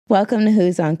Welcome to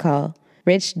Who's on Call.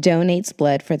 Rich donates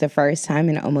blood for the first time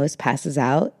and almost passes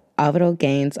out. Alvaro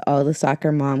gains all the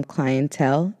soccer mom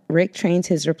clientele. Rick trains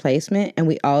his replacement, and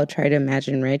we all try to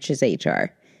imagine Rich as HR.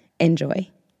 Enjoy.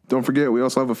 Don't forget, we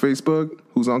also have a Facebook,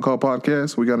 Who's on Call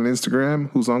Podcast. We got an Instagram,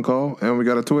 Who's on Call, and we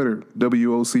got a Twitter,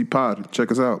 WOC Pod. Check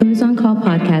us out. Who's on Call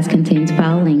podcast contains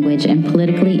foul language and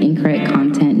politically incorrect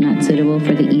content not suitable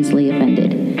for the easily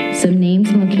offended. Some names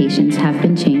and locations have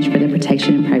been changed for the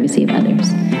protection and privacy of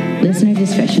others. Listener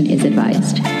discretion is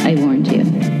advised. I warned you.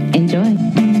 Enjoy.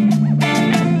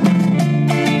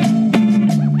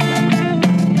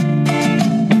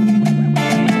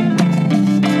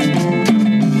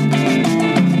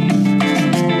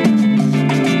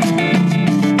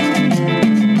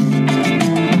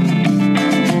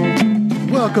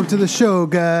 Welcome to the show,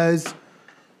 guys.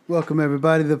 Welcome,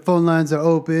 everybody. The phone lines are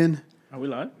open. Are we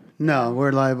live? No,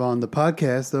 we're live on the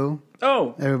podcast, though.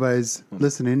 Oh. Everybody's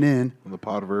listening in. On the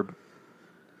podverb.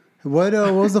 What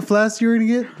was the flask you were going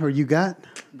to get? Or you got?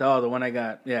 Oh, the one I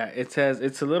got. Yeah, it says,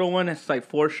 it's a little one. It's like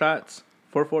four shots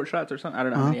or something. I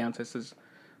don't know how many ounces. It's,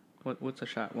 what's a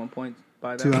shot? 1.5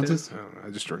 2 ounces? I don't know. I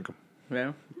just drink them.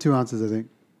 Yeah. 2 ounces, I think.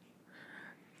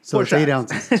 So Four it's 8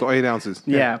 shots. ounces. So 8 ounces.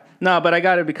 Yeah. No, but I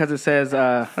got it because it says,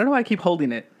 I don't know why I keep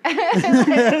holding it.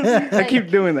 I keep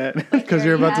doing that. Because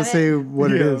you're about to say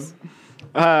what it is.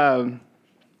 Yeah,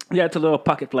 it's a little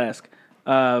pocket flask.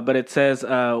 But it says,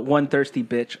 one thirsty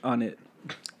bitch on it.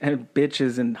 And bitch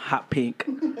is in hot pink.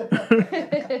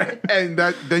 And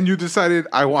then you decided,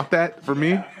 I want that for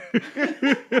me? I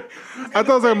thought it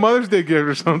was like a Mother's Day gift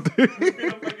or something.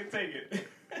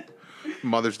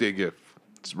 Mother's Day gift.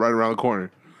 It's right around the corner.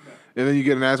 And then you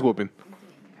get an ass whooping.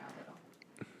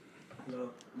 No.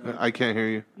 I can't hear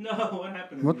you. No, what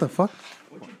happened? What the fuck?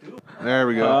 There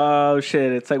we go. Oh,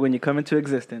 shit. It's like when you come into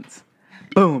existence.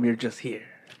 Boom, you're just here.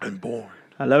 I'm born.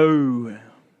 Hello.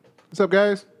 What's up,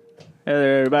 guys? Hey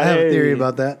there, everybody. I have a theory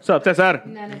about that. What's up, Cesar?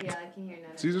 None of y'all. I can hear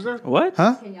none of Caesar's there? What?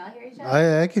 Huh? Can y'all hear each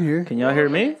other? I can hear. Can y'all hear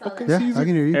me? Okay, Yeah, Caesar. I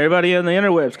can hear you. Everybody on the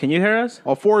interwebs, can you hear us?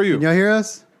 All four of you. Can y'all hear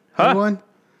us? Huh? Everyone?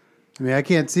 I mean, I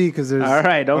can't see because there's, All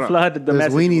right, don't Hold on. flood the there's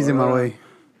message. weenies in my way.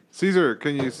 Caesar,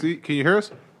 can you see? Can you hear us?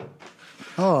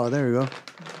 Oh, there we go.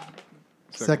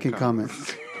 Second comment.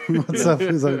 What's up?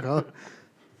 Who's on call?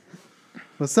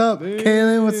 What's up,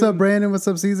 Kaylin? What's up, Brandon? What's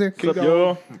up, Caesar? What's up,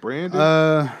 yo? Brandon.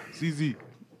 CZ.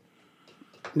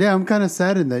 Yeah, I'm kind of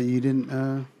saddened that you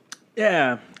didn't.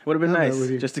 Yeah, would have been I'll bet nice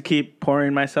with you. just to keep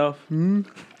pouring myself.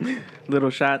 Little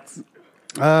shots.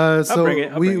 So bring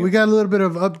it, I'll bring we it. got a little bit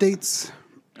of updates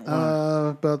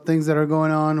about things that are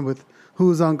going on with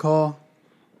Who's on Call.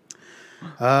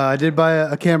 I did buy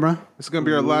a camera. This is going to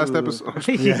be our last episode.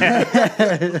 Yeah.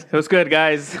 It was good,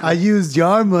 guys. I used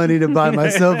your money to buy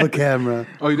myself a camera.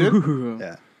 Oh, you did?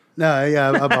 Yeah. No, yeah,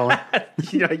 I bought one.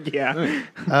 Yeah.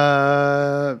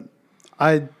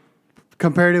 I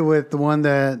compared it with the one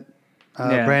that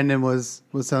Yeah. Brandon was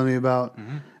telling me about,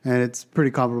 and it's pretty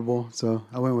comparable. So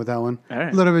I went with that one. All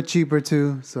right. A little bit cheaper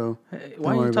too. So Why don't are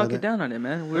worry you about talking it. down on it,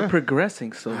 man? We're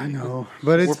progressing slowly. I know,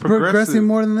 but it's We're progressive. progressing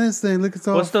more than this thing. Look, it's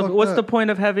all What's the fucked up. point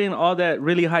of having all that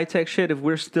really high tech shit if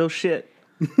we're still shit?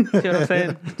 See what I'm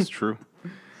saying? It's true.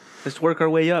 Let's work our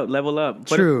way up, level up.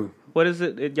 True. What is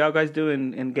it y'all guys do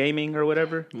in gaming or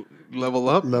whatever? Level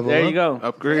up. Level There up. you go.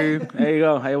 Upgrade. There you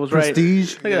go. I was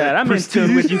Prestige. right. Look at that. I'm in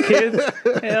tune with you kids.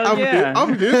 Hell yeah.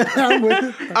 I'm good.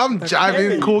 I'm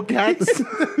jiving cool cats.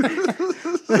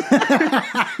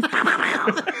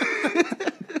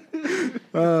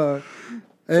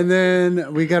 And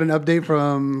then we got an update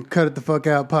from Cut It the Fuck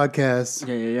Out podcast.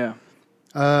 Yeah.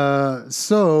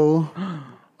 So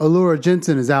Allura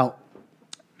Jensen is out.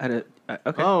 Okay.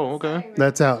 Oh, okay.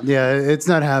 That's out. Yeah, it's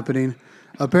not happening.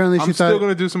 Apparently, I'm she still thought.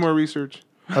 going to do some more research.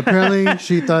 Apparently,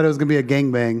 she thought it was gonna be a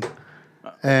gangbang,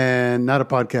 and not a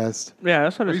podcast. Yeah,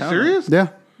 that's what Are it you sounded serious? Yeah,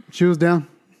 she was down.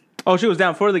 Oh, she was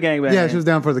down for the gangbang. Yeah, she was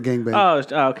down for the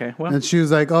gangbang. Okay. Well, And she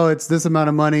was like, "Oh, it's this amount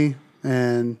of money,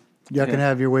 and y'all can Yeah.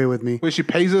 have your way with me." Wait, she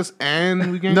pays us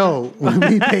and we can? No,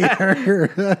 we paid her.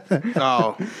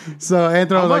 Oh. So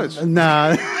Anthony How was much? like,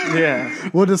 "Nah, yeah.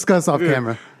 we'll discuss off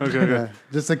camera." Okay. Yeah,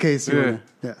 just in case. You Yeah. wanna-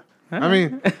 yeah. I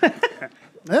mean,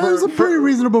 That was a pretty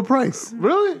reasonable price.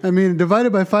 really? I mean,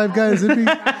 divided by 5 guys, it'd be.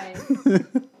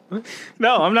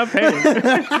 No, I'm not paying.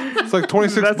 It's like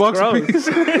 26 That's bucks a gross. piece.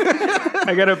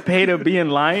 I gotta pay to be in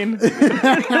line.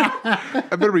 I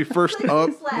better be first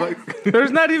up. Like, There's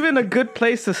not even a good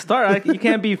place to start. You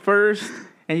can't be first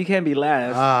and you can't be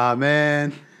last. Ah,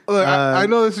 man. look, I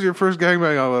know this is your first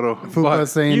gangbang, Alvaro.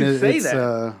 Fupa's saying you say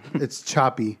it's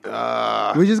choppy.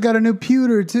 We just got a new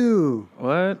pewter, too.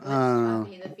 What? I don't know.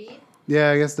 The feed?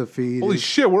 Yeah, I guess the feed. Holy is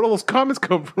shit, where do all those comments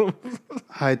come from?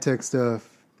 high-tech stuff.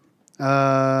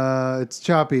 It's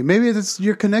choppy. Maybe it's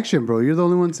your connection, bro. You're the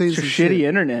only one saying It's your some shitty shit.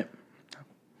 internet.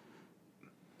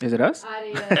 Is it us?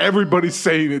 Everybody's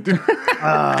saying it, dude.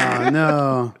 Ah,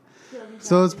 no.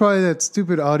 So it's probably that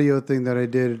stupid audio thing that I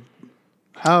did.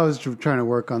 I was trying to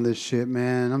work on this shit,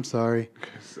 man. I'm sorry.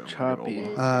 Choppy.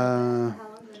 I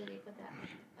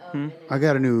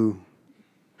got a new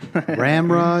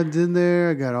ramrods in there.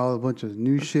 I got a bunch of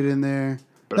new shit in there.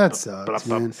 That sucks,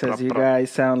 man. It says you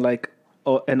guys sound like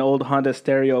an old Honda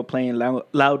stereo playing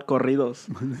loud corridos.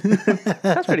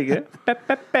 That's pretty good.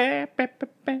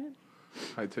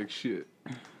 I take shit.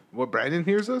 What, Brandon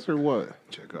hears us or what?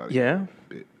 Check audio. Yeah.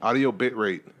 Audio bit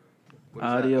rate.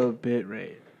 Audio bit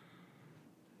rate.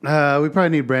 We probably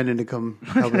need Brandon to come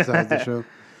help us out with the show.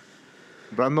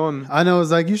 Brandon. I know. I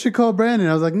was like, you should call Brandon.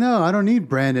 I was like, no, I don't need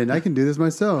Brandon. I can do this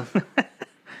myself.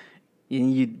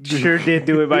 You sure did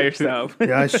do it by yourself.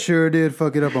 Yeah, I sure did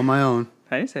fuck it up on my own.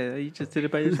 I didn't say that. You just did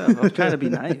it by yourself. I was trying to be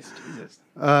nice. Jesus.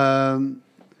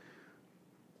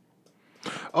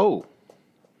 Oh.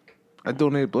 I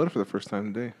donated blood for the first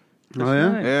time today. Oh, yeah?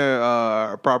 nice. Yeah,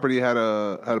 our property had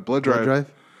a blood drive. Blood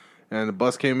drive? And the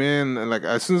bus came in, and like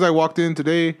as soon as I walked in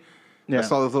today, Yeah. I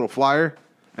saw this little flyer,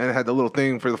 and it had the little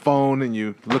thing for the phone, and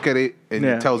you look at it, and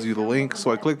Yeah. it tells you the link.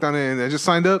 So I clicked on it, and I just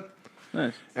signed up.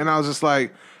 Nice. And I was just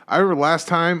like, I remember last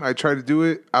time I tried to do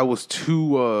it, I was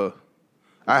too.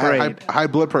 I had Afraid. high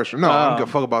blood pressure. No, I don't give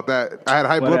a fuck about that. I had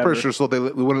high blood Whatever. pressure, so they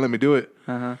wouldn't let me do it.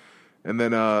 Uh-huh. And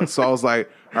then, so I was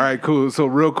like, all right, cool. So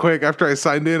real quick, after I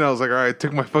signed in, I was like, all right, I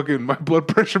took my blood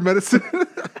pressure medicine.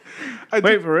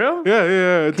 Wait, for real?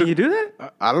 Yeah. Can you do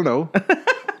that? I don't know.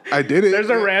 I did it. There's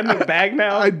a random bag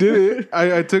now. I did it.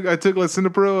 I took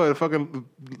lisinopril. It fucking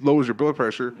lowers your blood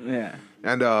pressure. Yeah.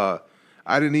 And I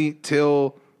didn't eat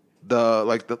till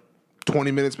the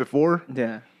 20 minutes before.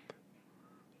 Yeah.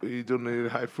 You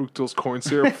donated high fructose corn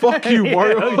syrup. Fuck you,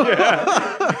 Mario.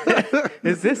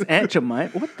 Is this Aunt Jemima?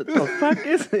 What the fuck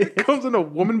is it? It comes in a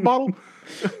woman bottle.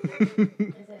 Is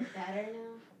it better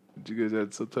now? Did you guys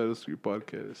add subtitles to your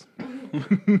podcast?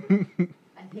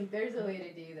 I think there's a way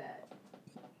to do that.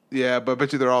 Yeah, but I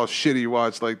bet you they're all shitty.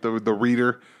 Watch like the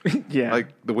reader. Yeah. Like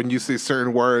when you say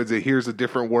certain words, it hears a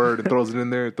different word and throws it in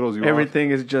there. It throws you off.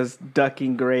 Everything is just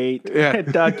ducking great. Yeah.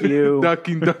 Duck you.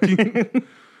 ducking.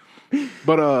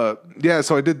 But yeah,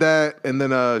 so I did that, and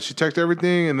then she checked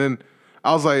everything, and then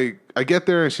I was like, I get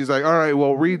there, and she's like, all right,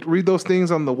 well, read those things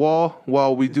on the wall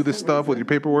while we do this stuff with your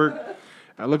paperwork.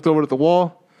 I looked over at the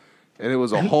wall, and it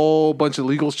was a whole bunch of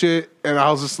legal shit, and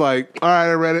I was just like, all right,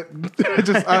 I read it.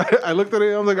 I looked at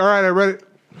it, I was like, all right, I read it.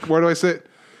 Where do I sit?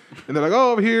 And they're like,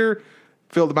 oh, over here.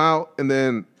 Filled them out, and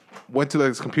then went to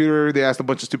this computer. They asked a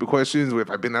bunch of stupid questions. If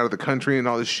I've been out of the country and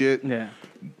all this shit. Yeah.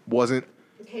 Okay, Wasn't.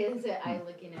 is it I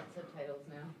looking at subtitles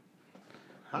now?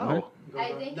 How?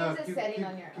 I think there's a setting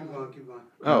on your own. Keep going.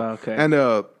 Oh, okay. And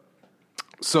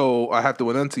so I have to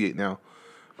enunciate now.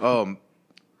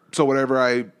 So whatever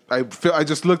I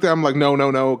just looked at them like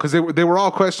no, because they were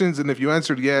all questions, and if you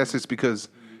answered yes, it's because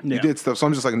you did stuff. So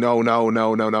I'm just like no,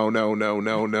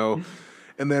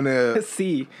 and then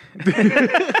C.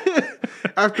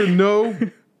 after no,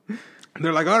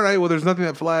 they're like, all right, well, there's nothing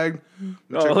that flagged.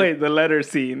 Oh, wait, the letter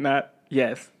C, not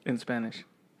yes in Spanish.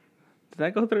 Did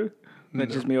that go through?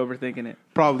 That's just me overthinking it.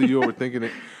 Probably you overthinking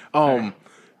it.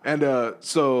 And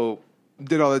so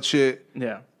did all that shit.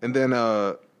 Yeah. And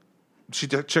then she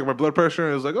checked my blood pressure,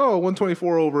 and it was like, oh,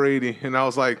 124 over 80. And I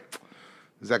was like,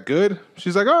 is that good?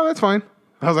 She's like, oh, that's fine.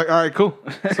 I was like, all right, cool.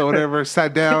 So whatever,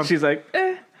 sat down. She's like,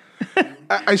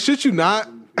 I shit you not.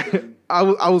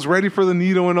 I was ready for the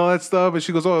needle and all that stuff. And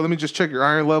she goes, oh, let me just check your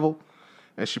iron level.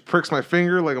 And she pricks my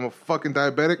finger like I'm a fucking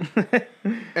diabetic.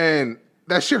 And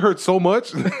that shit hurts so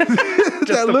much. That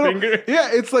the little finger? Yeah,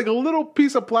 it's like a little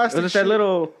piece of plastic. was it that shit.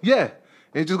 little Yeah.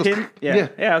 And it just goes, pin?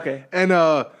 Yeah, okay. And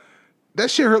that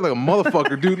shit hurt like a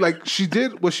motherfucker, dude. Like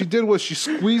what she did was she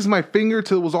squeezed my finger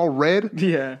till it was all red.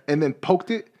 Yeah. And then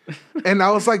poked it. And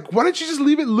I was like, why don't you just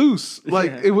leave it loose?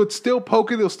 Like it would still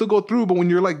poke it, it'll still go through, but when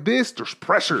you're like this, there's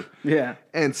pressure. Yeah.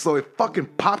 And so it fucking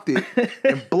popped it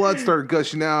and blood started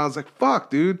gushing out. I was like, fuck,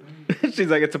 dude. She's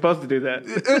like, it's supposed to do that.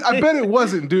 I bet it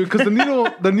wasn't, dude, because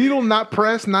the needle not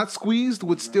pressed, not squeezed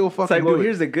would still fucking It's like, well, do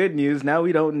here's it. the good news. Now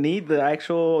we don't need the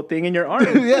actual thing in your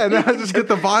arm. Yeah, now I just get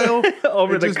the vial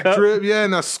Over and the just cup. drip. Yeah,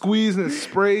 and I squeeze and it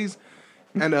sprays.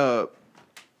 And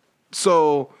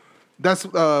so that's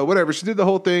whatever. She did the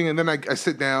whole thing, and then I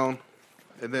sit down,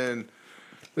 and then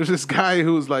there's this guy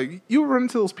who's like, you run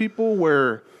into those people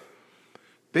where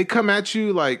they come at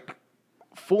you like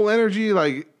full energy,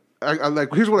 like I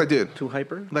like. Here's what I did. Too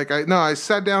hyper? Like I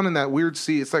sat down in that weird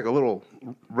seat. It's like a little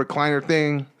recliner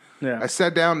thing. Yeah. I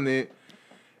sat down in it,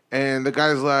 And the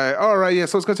guy's like, all right, yeah,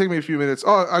 so it's going to take me a few minutes.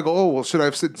 Oh, I go, oh, well, should I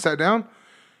have sat down?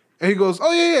 And he goes,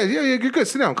 oh, yeah, you're good.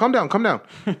 Sit down. Calm down.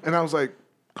 And I was like,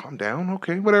 calm down?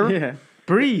 Okay, whatever. Yeah.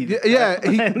 Breathe. Yeah.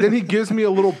 Then he gives me a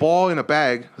little ball in a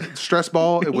bag, stress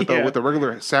ball with a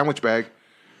regular sandwich bag.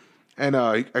 And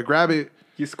I grab it.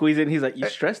 You squeeze it and he's like, you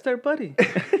stressed there, buddy?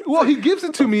 Well, he gives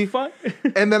it to me. Fuck?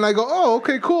 And then I go, oh,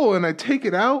 okay, cool. And I take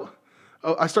it out.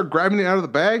 I start grabbing it out of the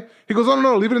bag. He goes, oh,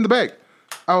 no, leave it in the bag.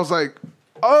 I was like,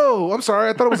 oh, I'm sorry.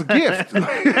 I thought it was a gift.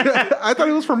 I thought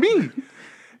it was for me.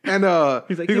 And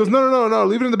He's like, he goes, no,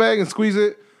 leave it in the bag and squeeze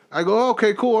it. I go, oh,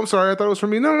 okay, cool. I'm sorry. I thought it was for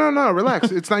me. No, relax.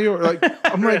 It's not yours. Like,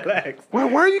 I'm like,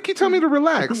 why do you keep telling me to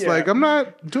relax? Yeah. Like, I'm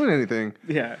not doing anything.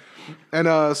 Yeah. And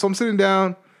so I'm sitting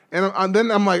down, and then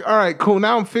I'm like, all right, cool.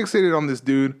 Now I'm fixated on this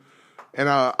dude, and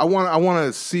I want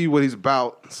to see what he's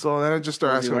about. So then I just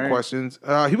start asking him questions.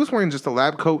 He was wearing just a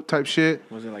lab coat type shit.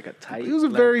 Was it like a tight? He was a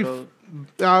lab very, coat?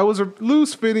 it was a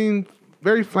loose fitting,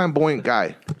 very flamboyant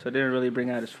guy. So it didn't really bring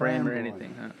out his frame or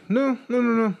anything, huh? No.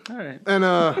 All right. And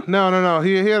no.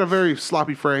 He had a very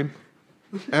sloppy frame,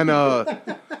 and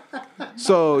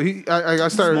so I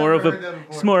started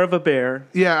It's more of a bear.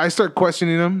 Yeah, I start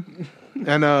questioning him,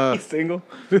 and Single.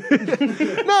 no,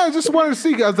 I just wanted to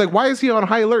see. I was like, why is he on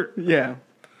high alert? Yeah.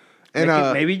 And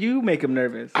maybe you make him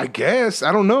nervous. I guess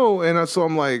I don't know. And so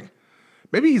I'm like,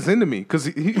 maybe he's into me because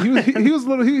he was a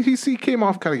little. He came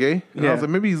off kind of gay. And I was like,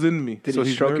 maybe he's into me. Did so he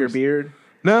he's stroke your nervous. beard?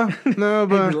 No,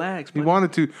 but relax, he buddy.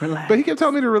 wanted to. Relax. But he kept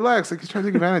telling me to relax, like he's trying to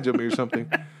take advantage of me or something.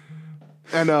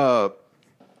 And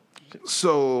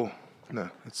so no,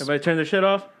 Everybody turn their shit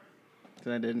off?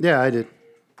 I didn't. Yeah, I did.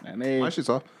 I mean, my shit's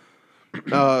off.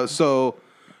 So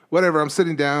whatever, I'm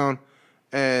sitting down,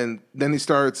 and then he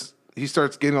starts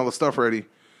getting all the stuff ready.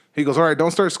 He goes, all right,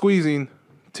 don't start squeezing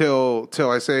till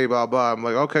I say blah blah. I'm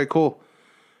like, okay, cool.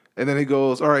 And then he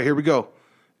goes, all right, here we go.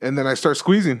 And then I start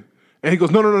squeezing, and he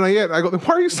goes, no, not yet. I go,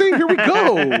 why are you saying here we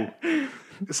go?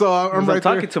 So I'm right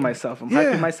talking there. to myself. I'm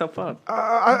Yeah. hyping myself up.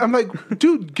 I'm like,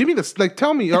 dude, give me this. Like,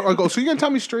 tell me. I go, so you're gonna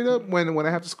tell me straight up when I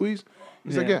have to squeeze?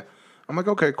 He's like, yeah. I'm like,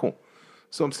 okay, cool.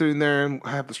 So I'm sitting there and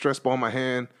I have the stress ball in my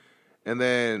hand, and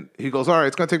then he goes, all right,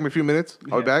 it's gonna take me a few minutes.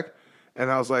 I'll be back.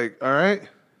 And I was like, all right.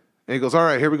 And he goes, all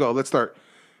right, here we go. Let's start.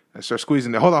 I start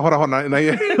squeezing there. Hold on. Not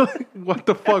yet. What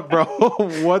the fuck, bro?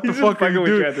 What the He's just fuck are fucking you with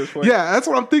you doing? at this point. Yeah, that's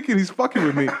what I'm thinking. He's fucking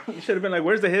with me. You should have been like,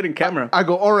 where's the hidden camera? I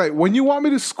go, all right, when you want me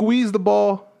to squeeze the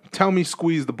ball, tell me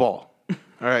squeeze the ball. All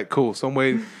right, cool. So I'm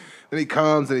waiting. Then he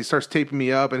comes and he starts taping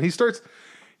me up, and he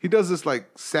does this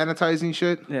like sanitizing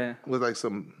shit. Yeah. With like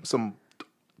some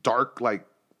dark, like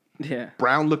Yeah.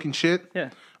 brown looking shit. Yeah.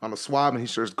 On a swab, and he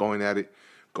starts going at it.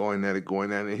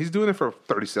 And he's doing it for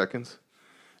 30 seconds.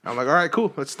 I'm like, all right,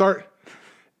 cool, let's start.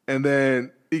 And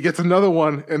then he gets another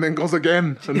one and then goes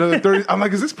again. Another 30. I'm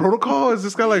like, is this protocol? Is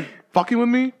this guy like fucking with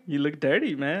me? You look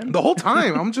dirty, man. The whole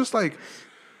time. I'm just like,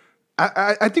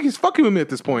 I think he's fucking with me at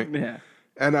this point. Yeah.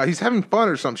 And he's having fun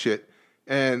or some shit.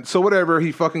 And so whatever,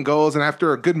 he fucking goes. And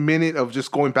after a good minute of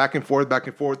just going back and forth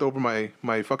over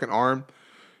my fucking arm,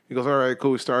 he goes, all right,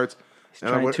 cool, he starts. He's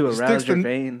trying to arouse your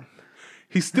vein.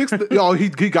 He sticks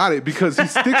he got it because he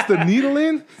sticks the needle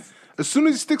in. As soon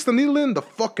as he sticks the needle in, the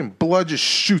fucking blood just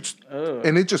shoots.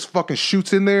 And it just fucking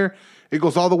shoots in there. It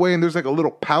goes all the way, and there's like a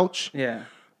little pouch. Yeah.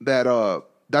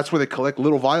 That's where they collect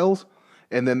little vials,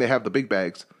 and then they have the big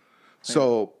bags.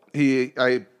 So he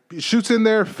shoots in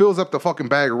there, fills up the fucking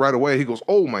bag right away. He goes,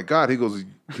 oh my God. He goes,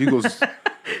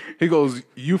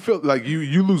 you feel like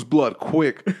you lose blood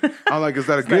quick. I'm like, is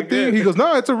that a good thing? He goes,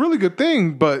 no, it's a really good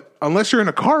thing, but unless you're in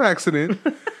a car accident.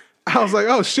 I was like,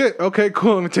 oh shit, okay,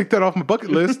 cool. I'm gonna take that off my bucket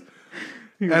list.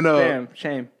 And Damn,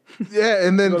 shame. yeah,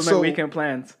 and then Those are so my weekend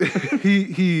plans.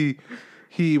 he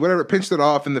whatever pinched it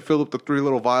off and then filled up the 3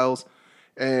 little vials.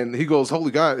 And he goes, holy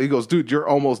God. He goes, dude, you're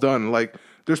almost done. Like,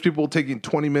 there's people taking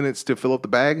 20 minutes to fill up the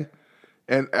bag.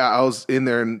 And I was in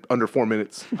there in under 4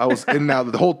 minutes. I was in and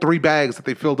out the whole 3 bags that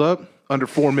they filled up under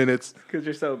 4 minutes. Because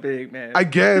you're so big, man. I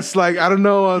guess, like, I don't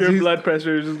know. Your blood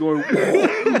pressure is just going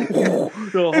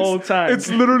the whole time.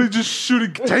 It's literally just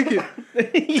shooting. Take it.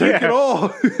 Take it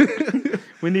all.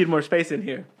 We need more space in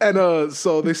here. And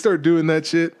so they start doing that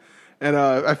shit. And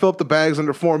I filled up the bags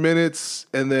under 4 minutes.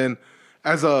 And then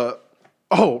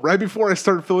right before I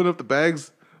started filling up the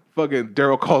bags, fucking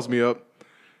Daryl calls me up.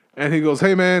 And he goes,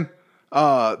 hey, man,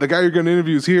 the guy you're going to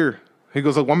interview is here. He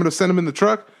goes, like, want me to send him in the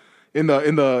truck? In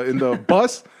the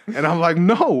bus? And I'm like,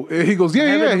 no. And he goes,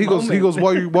 yeah. He goes,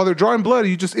 while they're drawing blood,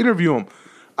 you just interview him.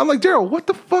 I'm like, Daryl, what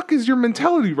the fuck is your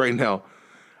mentality right now?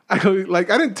 I go,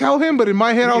 like, I didn't tell him, but in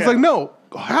my head, I was like, no,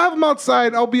 have him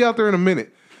outside. I'll be out there in a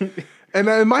minute. And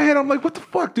in my head, I'm like, what the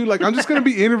fuck, dude? Like, I'm just going to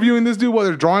be interviewing this dude while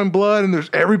they're drawing blood and there's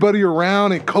everybody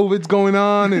around and COVID's going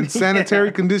on and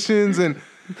sanitary conditions and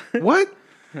what?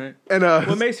 Right. And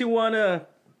What makes you want to,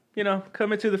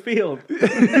 come into the field?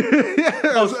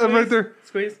 I'm right there.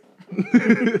 Squeeze.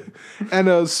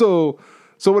 And so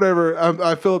whatever.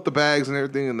 I fill up the bags and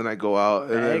everything, and then I go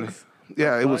out. And Bags?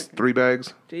 then, it was 3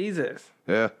 bags. Jesus.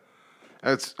 Yeah.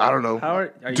 That's, I don't know.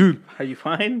 Dude, are you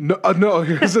fine? No,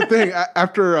 here's the thing.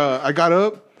 After I got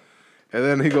up, and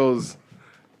then he goes,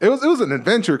 it was an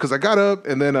adventure because I got up,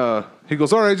 and then he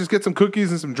goes, all right, just get some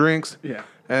cookies and some drinks. Yeah.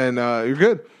 And you're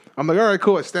good. I'm like, all right,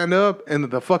 cool. I stand up, and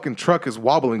the fucking truck is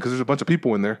wobbling because there's a bunch of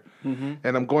people in there. Mm-hmm.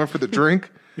 And I'm going for the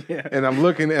drink, and I'm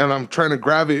looking, and I'm trying to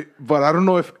grab it, but I don't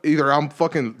know if either I'm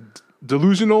fucking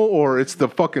delusional or it's the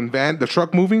fucking the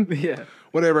truck moving. Yeah.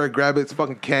 Whatever, I grab it. It's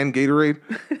fucking canned Gatorade.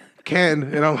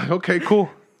 And I'm like, okay, cool.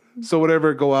 So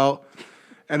whatever, go out.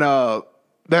 And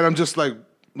then I'm just like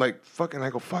fucking, I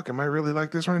go, fuck, am I really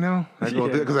like this right now? I go,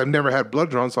 because I've never had blood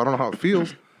drawn, so I don't know how it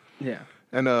feels. Yeah.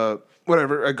 And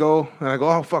whatever, I go,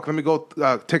 oh, fuck, let me go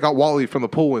take out Wally from the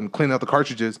pool and clean out the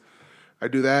cartridges. I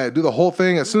do that. I do the whole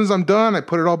thing. As soon as I'm done, I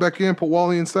put it all back in, put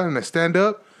Wally inside, and I stand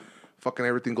up. Fucking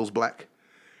everything goes black.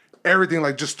 Everything,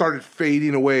 like, just started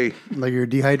fading away. Like you're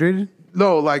dehydrated?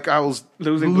 No, like I was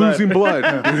losing blood.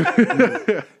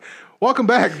 Welcome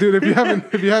back, dude. If you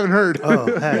haven't heard.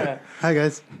 Oh, hey. Hi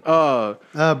guys.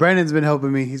 Brandon's been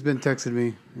helping me. He's been texting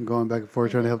me and going back and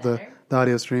forth trying to help the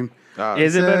audio stream.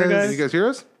 Is it better, guys? You guys hear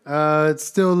us? It's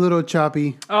still a little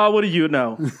choppy. Oh, what do you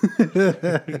know?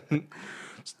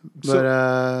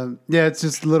 But yeah, it's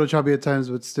just a little choppy at times,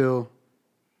 but still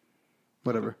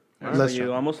whatever. Less You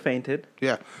choppy. almost fainted.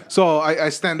 Yeah. So I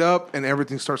stand up and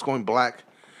everything starts going black.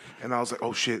 And I was like,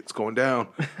 oh shit, it's going down.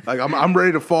 Like I'm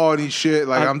ready to fall and eat shit.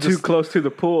 Like I'm too just close to the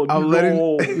pool. I'm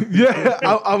letting yeah,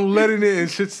 I'm letting it and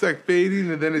shit's like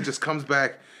fading and then it just comes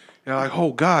back. And I'm like,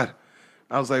 oh God.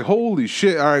 I was like, holy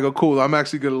shit. All right, go cool. I'm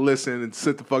actually gonna listen and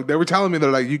sit the fuck. They were telling me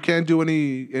they're like, you can't do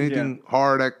anything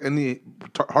hard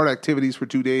hard activities for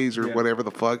 2 days or whatever the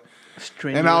fuck.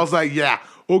 Strenuous. And I was like, yeah,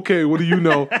 okay, what do you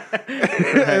know?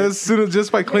 And as soon as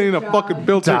just by cleaning a fucking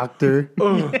filter, Doctor.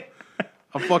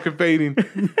 I'm fucking fading.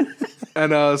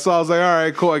 And so I was like, all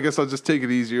right, cool. I guess I'll just take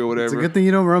it easy or whatever. It's a good thing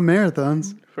you don't run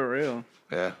marathons For real.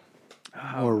 Yeah.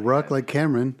 or ruck like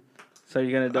Cameron. So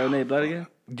you're going to donate blood again?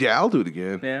 Yeah, I'll do it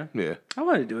again. Yeah? Yeah. I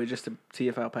want to do it just to see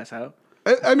if I'll pass out.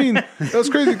 I mean, that was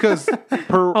crazy because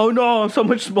Oh, no, I'm so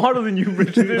much smarter than you,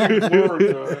 Richard. I'm so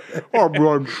good.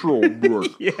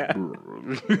 Yeah.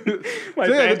 My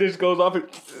bandage goes off.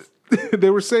 They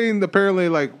were saying apparently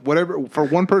like whatever for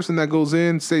one person that goes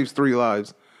in saves 3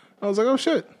 lives. I was like, oh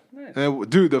shit, and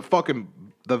dude,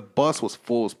 the bus was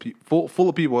full of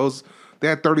people. They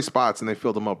had 30 spots and they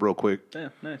filled them up real quick. Yeah,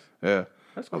 nice. Yeah,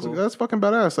 That's I was cool. like, that's fucking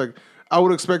badass. Like I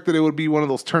would expect that it would be one of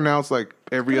those turnouts like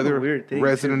every Kind of other a weird thing,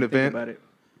 resident too, to think event. about it.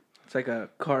 It's like a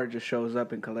car just shows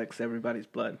up and collects everybody's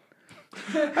blood.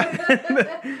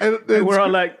 And And we're all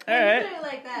like, all Do right. it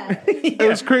like that. it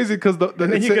was crazy because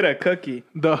And then you get a cookie.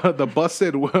 the bus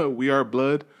said we are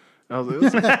blood. I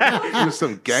was like, it was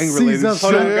some gang related Seize up.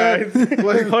 shit. Hold on, guys.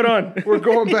 Like, Hold on. we're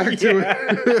going back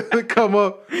to it. Come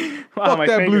up. Wow, Fuck my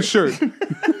that blue fingers.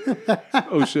 shirt.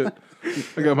 Oh shit.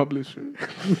 I got my blue shirt.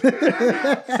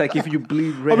 It's like if you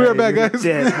bleed red. I'll be right back, you're guys.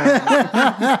 dead,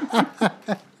 huh?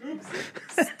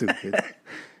 Stupid.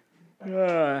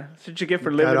 That's what you get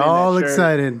for living Got in all that shirt.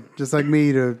 excited, just like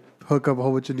me, to hook up a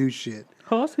whole bunch of new shit.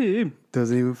 Awesome.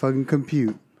 Doesn't even fucking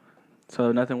compute.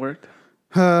 So nothing worked?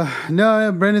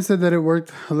 No, Brandon said that it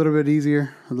worked a little bit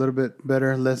easier, a little bit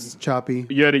better, less choppy.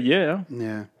 Yeah.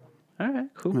 Yeah. All right.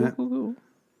 Cool. Yeah. Cool.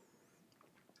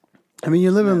 I mean,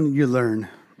 you live and you learn.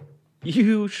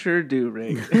 You sure do,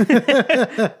 Rick.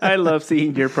 I love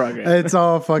seeing your progress. It's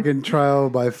all fucking trial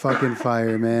by fucking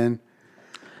fire, man.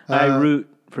 I root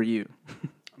for you.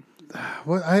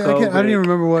 What I Go, don't even Rick,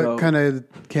 remember what go. kind of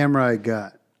camera I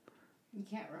got. You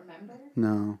can't remember?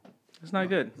 No. It's not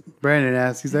good. Brandon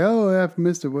asked. He's like, "Oh, I've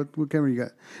missed it. What camera you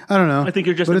got?" I don't know. I think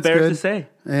you're just but it's embarrassed good. to say.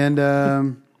 And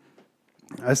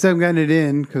I still haven't gotten it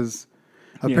in because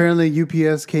apparently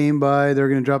UPS came by. They were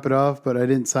going to drop it off, but I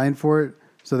didn't sign for it,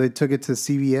 so they took it to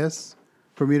CVS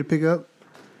for me to pick up.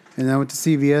 And I went to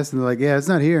CVS, and they're like, "Yeah, it's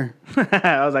not here."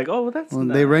 I was like, oh, well, that's Well,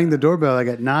 not. they rang the doorbell like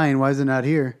at 9. Why is it not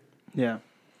here? Yeah.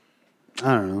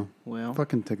 I don't know. Well,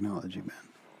 Fucking technology, man.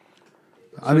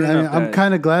 Soon enough I'm that-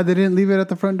 kind of glad they didn't leave it at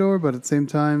the front door, but at the same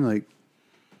time, like,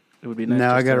 it would be nice.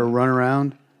 now I just got to to- run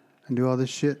around and do all this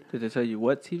shit. Did they tell you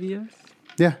what CVS?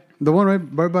 Yeah, the one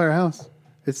right by our house.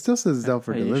 It still says it's out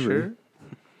for Are you delivery. sure?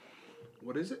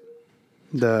 What is it?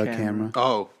 The Camera. camera.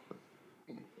 Oh.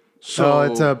 So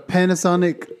it's a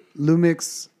Panasonic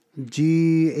Lumix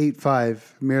G85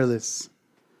 mirrorless.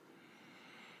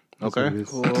 That's what it okay.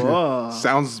 is. Whoa.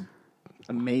 Sounds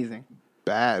Amazing.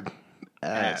 bad.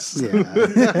 Ass.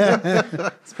 Yeah.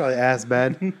 It's probably ass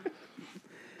bad.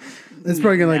 It's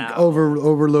probably gonna like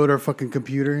overload our fucking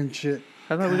computer and shit.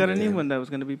 I thought we got a new one that was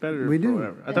going to be better. We or do.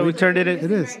 whatever. I thought we turned it in.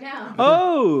 It is. Right now.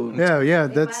 Oh. Yeah,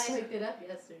 They that's finally hooked it up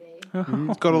yesterday.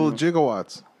 It's got all the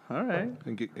gigawatts All right.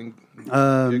 and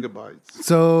Um, gigabytes.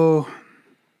 so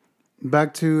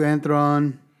back to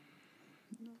Anthron.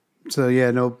 So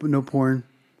yeah, no porn.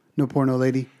 No porno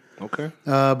lady. Okay.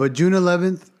 But June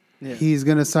 11th, Yeah. he's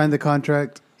gonna sign the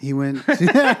contract. He went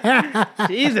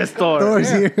Jesus, Thor. Thor's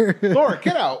here. Thor,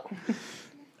 get out.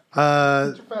 Uh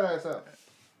Get your fat ass out.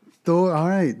 Thor, all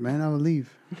right, man, I will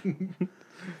leave.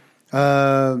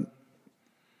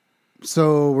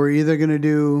 So we're either gonna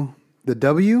do the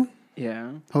W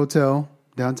Yeah. Hotel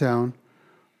downtown,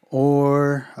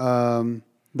 or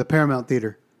the Paramount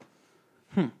Theater.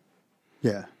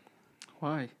 Yeah.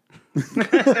 Why?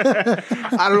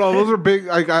 I don't know. Those are big.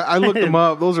 I looked them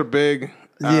up. Those are big.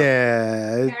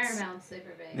 Yeah. it's- Paramount's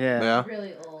super big. Yeah. Yeah.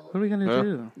 Really old. What are we going to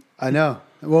do? I know.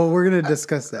 Well, we're gonna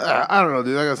discuss that. I don't know,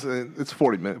 dude. I guess it's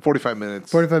 45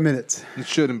 minutes. 45 minutes. It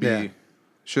shouldn't be. Yeah.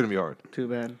 Shouldn't be hard. Too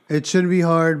bad. It shouldn't be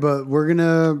hard, but we're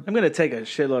gonna. I'm going to take a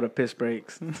shitload of piss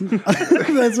breaks.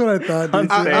 That's what I thought. dude.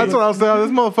 That's what I was saying.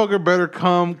 This motherfucker better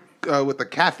come with a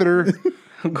catheter.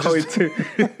 I'm going to.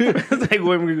 It's like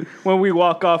when we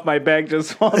walk off, my bag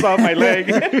just falls off my leg.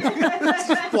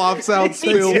 Flops out,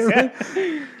 spills. Yeah.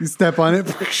 You step on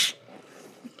it.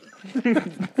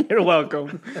 You're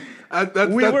welcome.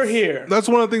 We were here. That's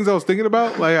one of the things I was thinking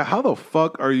about. Like, how the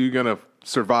fuck are you gonna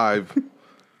survive?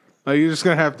 Like, you're just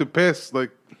gonna have to piss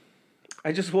like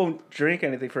I just won't drink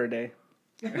anything for a day.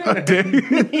 a day,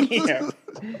 Yeah.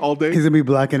 all day. He's gonna be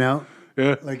blacking out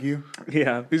Yeah, like you.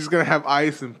 Yeah. he's just gonna have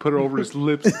ice and put it over his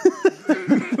lips, like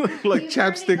You've already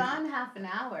chapstick. gone half an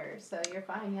hour, so you're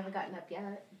fine. You haven't gotten up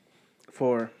yet.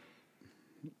 For.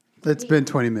 It's been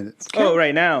 20 minutes. Oh,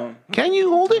 right now. Can you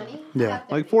hold it? Yeah.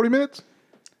 Like 40 minutes?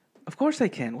 Of course I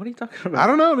can. What are you talking I about?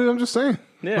 don't know, dude. I'm just saying.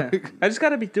 Yeah. Like, I just got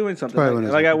to be doing something. Probably when Like,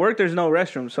 it's like okay. at work, there's no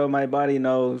restroom, so my body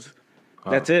knows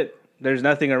that's it. There's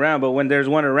nothing around. But when there's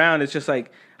one around, it's just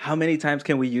like, how many times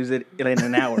can we use it in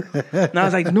an hour? And I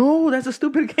was like, no, that's a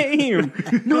stupid game.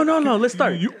 No, let's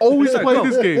start. You always Let's play start.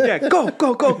 this Go. game.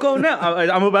 Yeah, go now.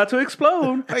 I'm about to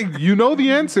explode. Like, you know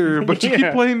the answer, but you keep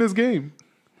Yeah. playing this game.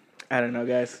 I don't know,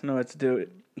 guys. I don't know what to do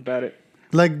about it.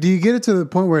 Like, do you get it to the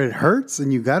point where it hurts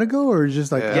and you gotta go, or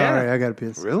just like, Yeah. all right, I gotta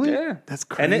piss? Really? Yeah. That's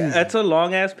And crazy. that's a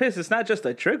long ass piss. It's not just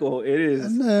a trickle. It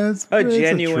is, No, it's A it's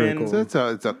genuine- trickle.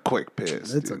 It's a quick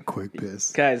piss. It's a dude. quick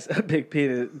piss. guys, a big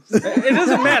penis. It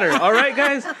doesn't matter. All right,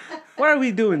 guys. Why are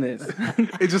we doing this?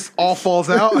 It just all falls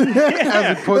out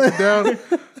as it puts it down.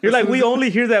 You're like, we only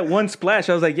hear that one splash.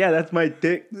 I was like, yeah, that's my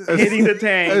dick hitting the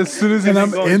tank. As soon as And he,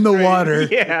 I'm going in the straight- water.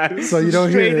 Yeah. So you don't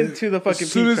hear straight it. into the fucking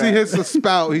as soon as he P-trap. hits the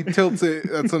spout, he tilts it.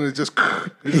 That's when it just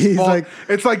He's falls. like-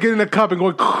 It's like getting a cup and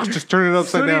going, just turn it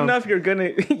upside Soon down. enough, you're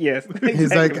gonna yes.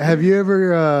 He's like, have you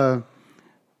ever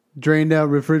drained out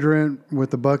refrigerant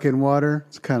with a bucket and water?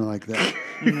 It's kind of like that.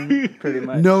 pretty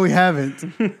much. No, we haven't.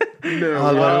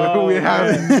 No, we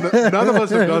haven't. None of us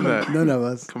have done that. None of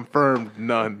us. Confirmed,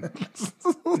 none.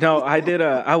 No, I did.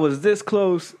 I was this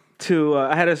close to.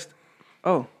 I had a.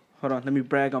 Oh, hold on. Let me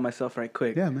brag on myself right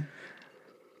quick. Yeah, man.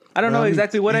 I don't know Well,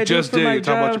 exactly what I You do just for did. my You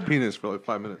talk about job. your penis for like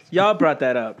 5 minutes. Y'all brought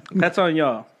that up. That's on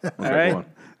y'all. All go right. on.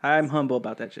 I'm humble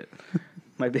about that shit.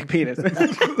 My big penis.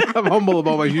 I'm humble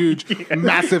about my huge,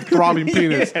 massive, throbbing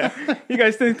penis. You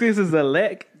guys think this is a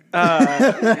lick?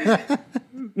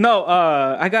 No,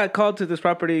 I got called to this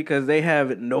property because they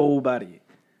have nobody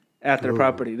at their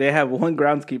property. They have one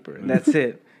groundskeeper, and that's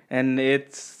it. And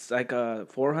it's like a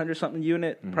 400 something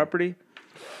unit property.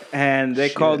 And they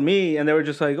called me, and they were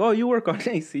just like, "Oh, you work on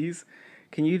ACs.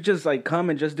 Can you just like come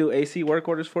and just do AC work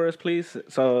orders for us, please?"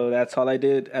 So that's all I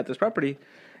did at this property.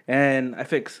 And I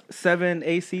fixed 7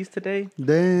 ACs today,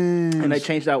 Damn. and I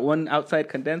changed out one outside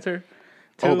condenser.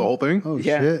 Oh, the whole thing? Oh,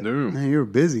 Yeah. shit. No. Man, you were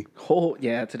busy.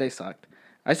 Yeah, today sucked.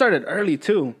 I started early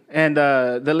too, and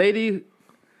the lady,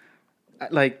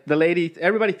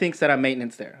 everybody thinks that I'm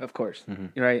maintenance there, of course,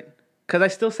 right? Because I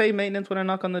still say maintenance when I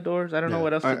knock on the doors. I don't know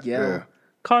what else to yell. yeah.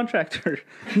 Contractor.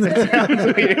 That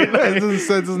sounds weird.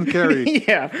 That doesn't carry.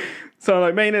 Yeah. So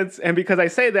like maintenance, and because I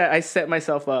say that, I set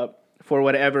myself up for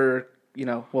whatever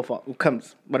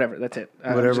comes. Whatever. That's it.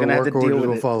 I'm just Whatever gonna have to work deal orders with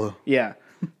will it. follow. Yeah.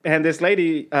 And this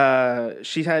lady,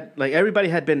 she had like everybody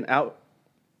had been out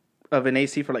of an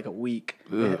AC for like a week.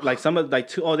 Like some of like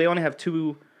two. Oh, they only have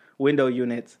 2 window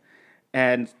units,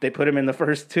 and they put him in the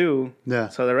first two. Yeah.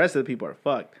 So the rest of the people are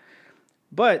fucked.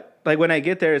 But like when I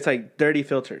get there, it's like dirty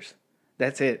filters.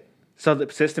 That's it. So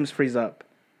the systems freeze up.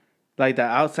 Like the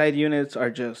outside units are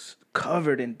just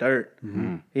covered in dirt.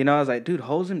 You know, I was like, dude,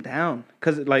 hose him down,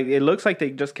 because like it looks like they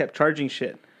just kept charging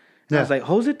shit. And I was like,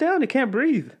 hose it down. It can't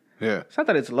breathe. Yeah. It's not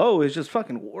that it's low. It's just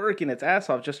fucking working its ass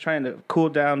off, just trying to cool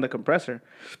down the compressor.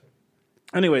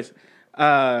 Anyways,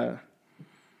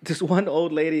 this one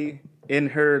old lady in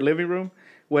her living room,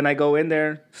 when I go in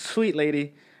there, sweet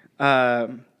lady,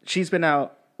 she's been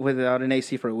out without an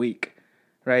AC for a week,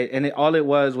 right? And all it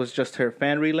was just her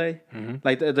fan relay.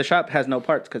 Like the shop has no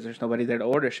parts because there's nobody there to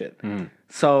order shit.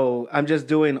 So I'm just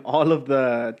doing all of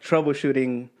the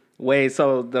troubleshooting ways.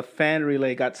 So the fan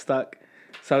relay got stuck.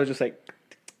 So I was just like,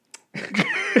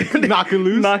 Knock it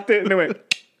loose. knocked it, and it went,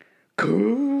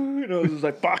 cool. And I was just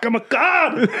like, fuck, I'm a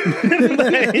god. and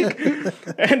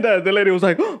the lady was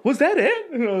like, oh, was that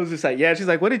it? And I was just like, yeah. She's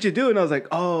like, what did you do? And I was like,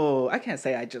 oh, I can't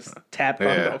say I just tapped on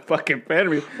the fucking fan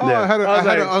relay. Oh, I had to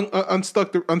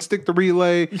unstick the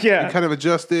relay. Yeah. And kind of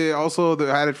adjust it. Also,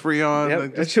 I had it free on. Yep.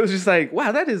 Like, And she was just like,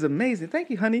 wow, that is amazing. Thank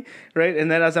you, honey. Right. And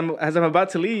then as I'm about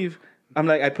to leave, I'm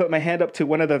like, I put my hand up to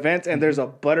one of the vents, and there's a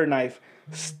butter knife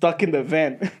stuck in the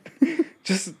vent.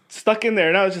 Just stuck in there.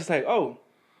 And I was just like, oh,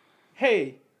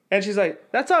 hey. And she's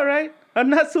like, that's all right. I'm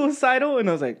not suicidal. And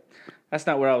I was like, that's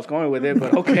not where I was going with it,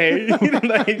 but okay.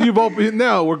 Like, You've opened,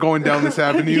 now we're going down this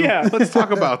avenue. Yeah. Let's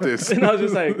talk about this. and I was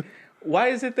just like, why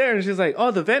is it there? And she's like,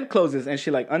 oh, the vent closes. And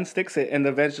she like unsticks it, and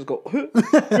the vents just go, and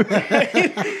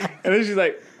then she's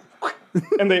like,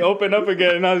 and they open up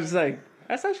again. And I was just like,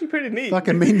 that's actually pretty neat.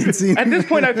 Fucking maintenance. At this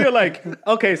point, I feel like,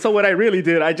 okay, so what I really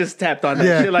did, I just tapped on that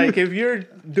Yeah. shit. Like, if you're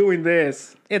doing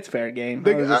this, it's fair game.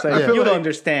 I was just I like, feel you'll like-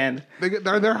 understand.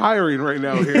 They're hiring right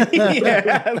now here.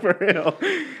 Yeah, for real.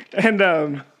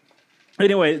 And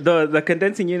anyway, the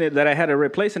condensing unit that I had to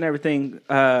replace and everything,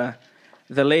 the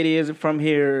lady isn't from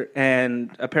here,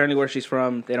 and apparently where she's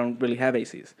from, they don't really have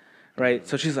ACs, right?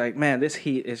 So she's like, man, this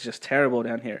heat is just terrible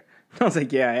down here. I was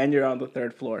like, yeah, and you're on the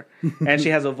 3rd floor. And she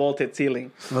has a vaulted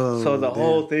ceiling. So the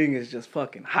whole thing is just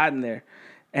fucking hot in there.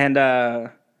 And,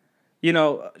 you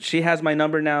know, she has my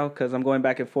number now because I'm going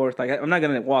back and forth. Like, I'm not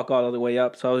going to walk all the way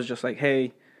up. So I was just like,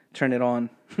 hey, turn it on.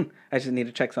 I just need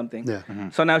to check something. Yeah.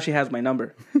 So now she has my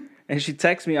number. And she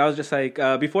texts me. I was just like,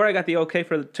 before I got the okay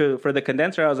for the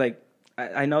condenser, I was like,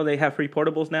 I know they have free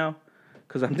portables now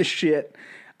because I'm the shit.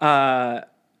 I'm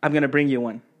going to bring you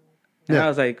one. And I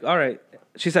was like, all right.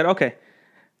 She said, okay.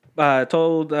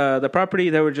 Told the property,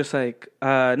 they were just like,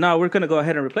 no, we're going to go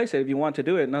ahead and replace it if you want to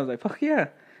do it. And I was like, fuck yeah.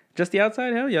 Just the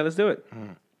outside? Hell yeah, let's do it.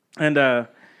 And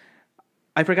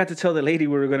I forgot to tell the lady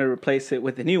we were going to replace it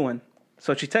with the new one.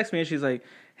 So she texts me and she's like,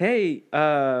 hey,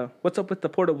 what's up with the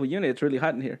portable unit? It's really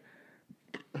hot in here.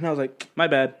 And I was like, my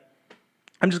bad.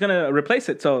 I'm just going to replace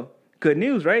it. So good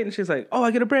news, right? And she's like, oh,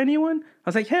 I get a brand new one? I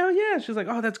was like, hell yeah. She's like,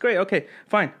 oh, that's great. Okay,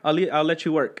 fine. I'll let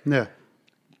you work. Yeah.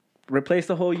 Replace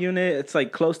the whole unit. It's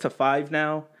like close to 5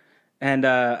 now. And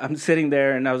I'm sitting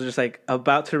there and I was just like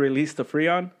about to release the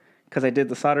Freon because I did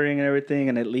the soldering and everything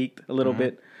and it leaked a little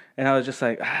bit. And I was just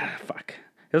like, fuck.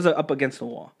 It was up against the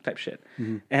wall type shit.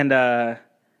 And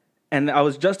I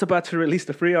was just about to release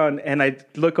the Freon and I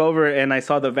look over and I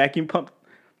saw the vacuum pump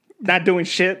not doing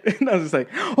shit. And I was just like,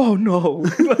 oh no.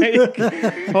 Like,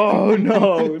 oh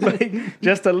no. Like,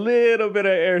 just a little bit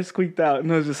of air squeaked out.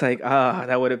 And I was just like,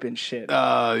 that would have been shit.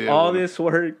 Yeah, All this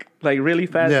work, like really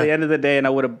fast at the end of the day, and I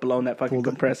would have blown that fucking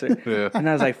compressor. Yeah. And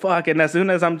I was like, fuck. And as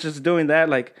soon as I'm just doing that,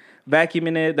 like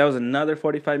vacuuming it, that was another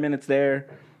 45 minutes there,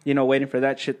 you know, waiting for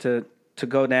that shit to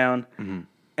go down.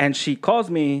 And she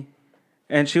calls me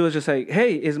and she was just like,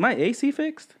 hey, is my AC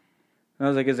fixed? And I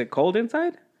was like, is it cold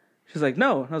inside? She's like,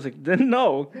 no. And I was like, then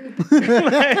no.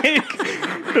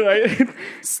 Like,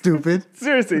 Stupid.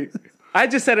 seriously. I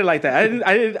just said it like that.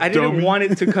 I didn't want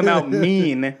it to come out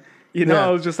mean. You know, Yeah. I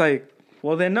was just like,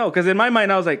 well, then no. Because in my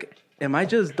mind, I was like, am I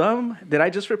just dumb? Did I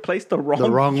just replace the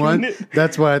wrong one? unit?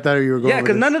 That's why I thought you were going Yeah, with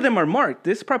because this. none of them are marked.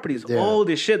 This property is old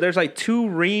as shit. There's like 2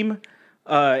 Ream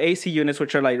AC units,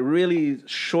 which are like really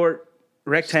short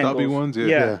rectangles. Stubby ones, yeah.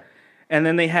 Yeah. And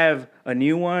then they have a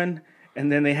new one. And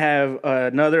then they have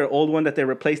another old one that they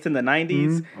replaced in the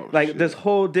 90s. Like this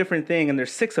whole different thing. And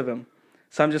there's 6 of them.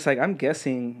 So I'm just like, I'm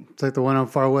guessing. It's like the one on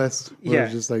Far West. Where Yeah.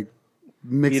 It's just like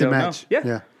mix You and don't know. match. Yeah.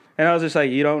 Yeah. And I was just like,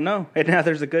 you don't know. And now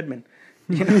there's a Goodman.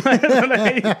 You know?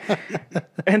 Like,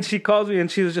 and she calls me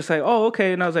and she was just like, oh,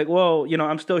 okay. And I was like, well, you know,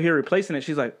 I'm still here replacing it.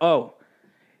 She's like, oh,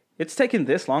 it's taking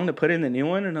this long to put in the new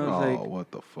one. And I was Oh, like,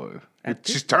 what the fuck?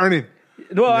 She's turning.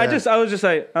 well, I was just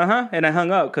like, and I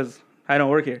hung up because I don't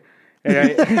work here.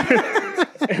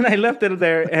 And I left it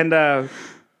there. And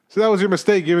So that was your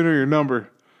mistake, giving her your number.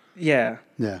 Yeah.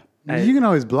 Yeah. You can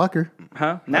always block her.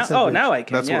 Huh? Now, That's a now I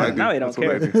can. That's yeah. what I do. Now I don't That's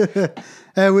what care. I do.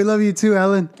 Hey, we love you too,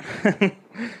 Alan.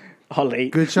 All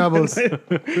late. Good chavos.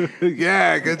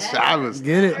 Yeah, good Shabbos.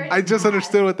 Get it. I just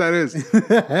understood what that is.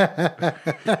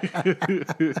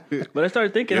 But I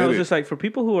started thinking, I Get was it. just like, for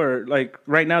people who are like,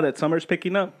 right now that summer's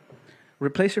picking up,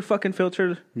 replace your fucking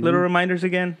filter. Little reminders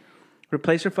again.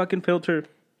 Replace your fucking filter.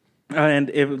 And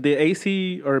if the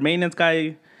AC or maintenance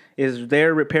guy is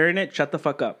there repairing it, shut the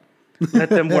fuck up. Let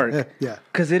them work. Yeah.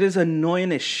 Because it is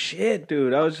annoying as shit,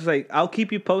 dude. I was just like, I'll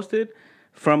keep you posted.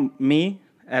 From me,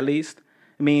 at least,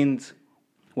 means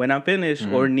when I'm finished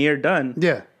or near done,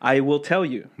 Yeah. I will tell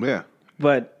you. Yeah.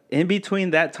 But in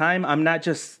between that time, I'm not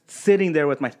just sitting there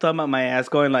with my thumb up my ass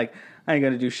going like, I ain't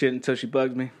going to do shit until she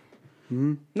bugs me.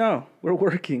 No, we're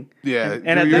working. Yeah. And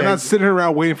at you're that- not sitting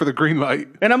around waiting for the green light.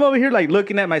 And I'm over here like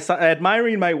looking at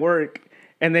admiring my work.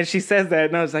 And then she says that,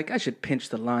 and I was like, I should pinch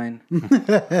the line.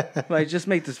 Like, just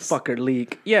make this fucker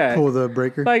leak. Yeah. Pull the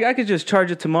breaker. Like, I could just charge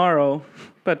it tomorrow,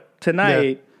 but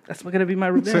tonight, that's going to be my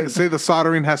revenge. Say the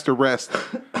soldering has to rest.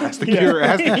 Has to cure. It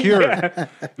has to cure.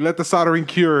 Let the soldering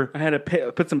cure. I had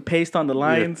to put some paste on the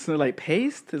lines. And like,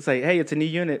 paste? It's like, hey, it's a new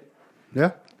unit.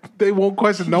 Yeah. They won't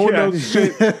question. No one Yeah. knows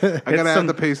shit. I gotta have some-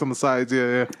 the paste on the sides.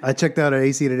 Yeah, I checked out our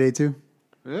AC today too.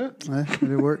 yeah. Did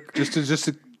it work? Just to Just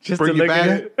bring to you look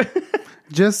at back. it.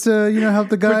 Just help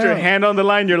the guy Put your out. hand on the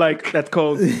line. You're like, that's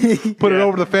cold. Put it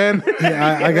over the fan.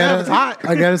 I got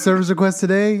I got a service request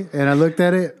today, and I looked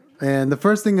at it, and the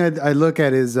first thing I look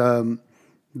at is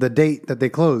the date that they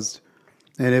closed,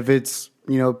 and if it's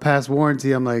past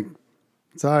warranty, I'm like,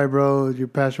 sorry, bro, you're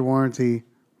past your warranty.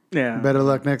 Yeah. Better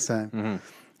luck next time.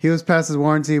 He was past his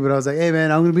warranty, but I was like, hey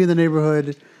man, I'm gonna be in the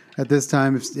neighborhood at this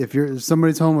time. If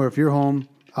somebody's home or if you're home,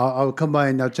 I'll come by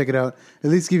and I'll check it out. At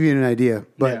least give you an idea.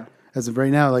 But Yeah. as of right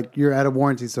now, like you're out of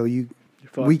warranty, so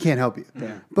fucked. we can't help you.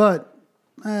 Yeah. But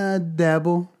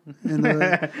dabble and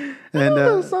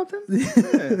something.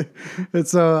 and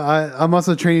so I'm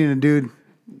also training a dude.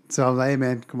 So I'm like, hey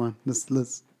man, come on, let's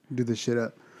do this shit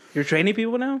up. You're training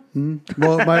people now?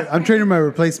 Well, I'm training my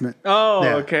replacement. Oh,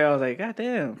 Yeah. okay. I was like, God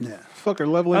damn. Yeah. Fucker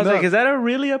leveling I was up. like, is that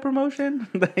really a promotion?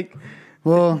 Like,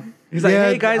 Well, he's like,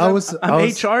 hey guys, I'm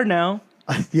HR now.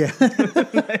 Yeah.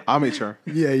 I'm HR.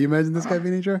 Yeah. You imagine this guy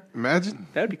being HR? Imagine.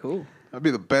 That'd be cool. I'd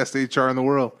be the best HR in the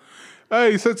world.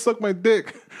 Hey, you said suck my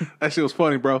dick. That shit was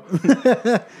funny, bro.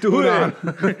 Do it.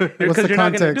 Because the you're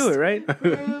not going to context? do it, right?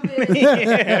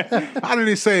 How did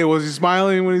he say it? Was he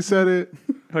smiling when he said it?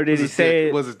 Or did he say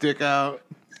it? Was his dick out?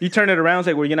 You turn it around, it's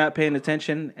like, well, you're not paying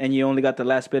attention, and you only got the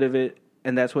last bit of it,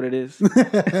 and that's what it is.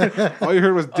 All you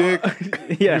heard was dick.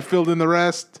 Yeah. You filled in the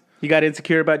rest. You got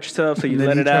insecure about yourself, so you Then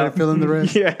let you it try out. to fill in the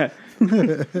rest. Yeah.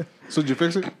 So did you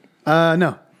fix it?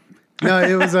 No,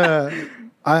 it was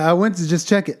I went to just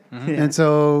check it, and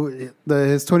so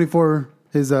his 24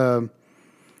 the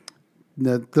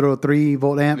little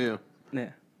 3-volt amp Yeah. Yeah.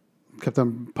 kept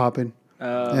on popping,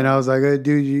 and I was like, hey,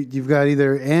 dude, you've got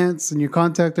either ants in your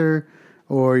contactor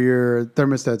or your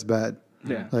thermostat's bad.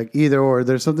 Yeah. Like either or.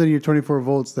 There's something in your 24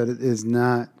 volts that is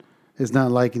not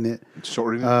liking it.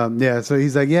 Shorting it. Yeah, so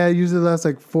he's like, yeah, it usually lasts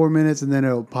like 4 minutes and then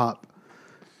it'll pop.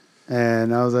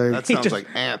 And I was like, That sounds just- like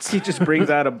ants. He just brings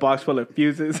out a box full of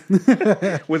fuses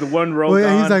with one roll well,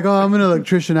 yeah, on. he's like, oh, I'm an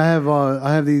electrician. I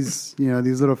have these,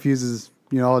 these little fuses,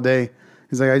 all day.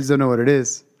 He's like, I just don't know what it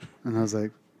is. And I was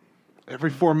like, Every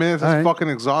 4 minutes, that's All right. fucking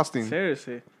exhausting.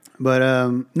 Seriously. but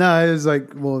no, it was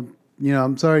like, well,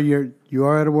 I'm sorry, you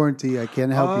are out of warranty. I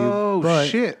can't help you. Oh, But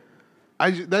shit. That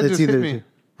It's just hit either, me.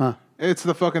 huh? It's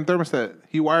the fucking thermostat.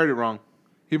 He wired it wrong.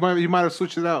 He might have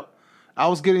switched it out. I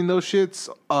was getting those shits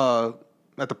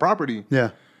at the property.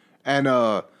 Yeah, And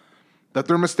the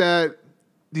thermostat,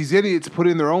 these idiots put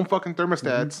in their own fucking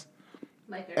thermostats.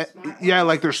 Like they're smart. Yeah,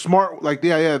 like they're smart. Like,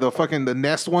 yeah, the fucking the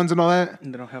Nest ones and all that.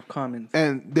 And they don't have commons.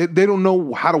 And they don't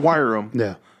know how to wire them.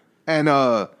 yeah, And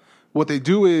what they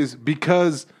do is,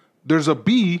 because there's a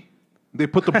B, they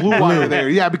put the blue wire there.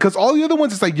 Yeah, because all the other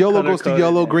ones, it's like yellow Color goes to coded,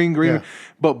 yellow, yeah. green. Yeah.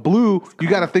 But blue, you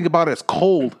got to think about it as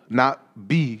cold, not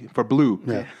B for blue.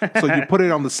 Yeah. So you put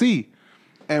it on the C.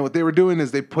 And what they were doing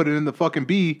is they put it in the fucking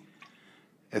B.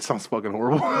 It sounds fucking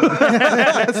horrible.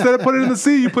 Instead of putting it in the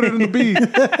C, you put it in the B.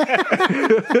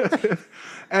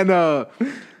 and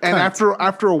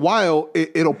after a while,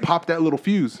 it'll pop that little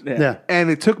fuse. yeah. And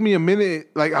it took me a minute.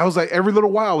 Like, I was like, every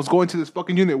little while I was going to this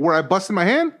fucking unit where I busted my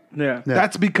hand. Yeah. Yeah.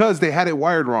 That's because they had it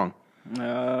wired wrong.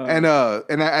 And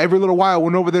every little while I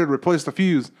went over there to replace the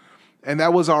fuse. And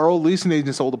that was our old leasing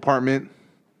agent's old apartment,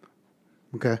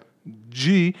 Okay.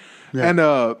 G. Yeah. And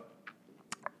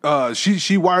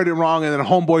She wired it wrong, and then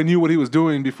homeboy knew what he was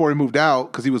doing before he moved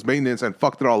out because he was maintenance and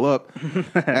fucked it all up.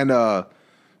 And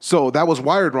so that was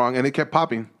wired wrong, and it kept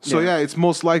popping. So yeah, it's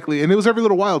most likely, and it was every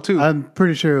little while too. I'm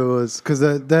pretty sure it was because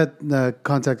that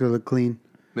contactor looked clean.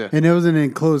 Yeah. And it was an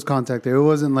enclosed contactor. It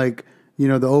wasn't like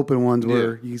the open ones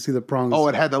where you see the prongs. Oh,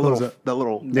 it had that close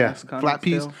little up. Yeah. flat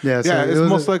piece. Still. Yeah, so It's it was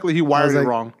most likely he wired it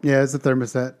wrong. Yeah, it's a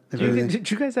thermostat. if anything. Did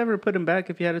you guys ever put them back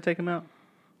if you had to take them out?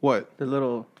 What? The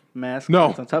little mask No.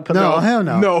 that's on top of No, the hell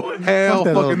no. No, hell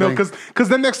that fucking little no. thing. Because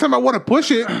then next time I want to push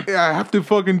it, I have to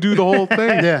fucking do the whole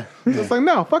thing. Yeah. It's like,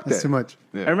 no, fuck That's that. too much.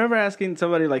 Yeah. I remember asking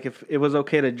somebody like if it was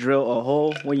okay to drill a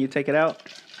hole when you take it out,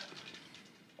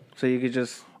 so you could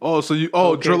just. Oh, so you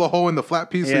Okay. drill a hole in the flat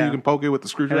piece so Yeah. you can poke it with the And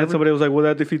screwdriver? then somebody was like, "Well,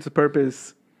 that defeats the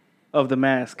purpose of the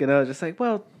mask," and I was just like,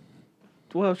 "Well,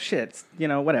 shit,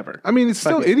 whatever." I mean, it's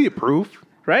still Fuck it. idiot proof.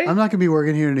 Right? I'm not gonna be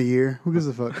working here in a year. Who gives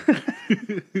a fuck?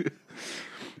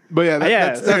 But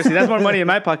yeah, Seriously, that's more money in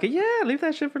my pocket. Yeah, leave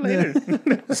that shit for later.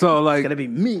 It's so like, gonna be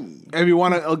me. if you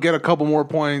want to get a couple more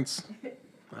points,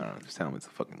 I don't know, just tell them it's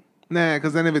a fucking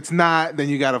because then if it's not, then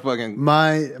you gotta fucking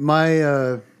My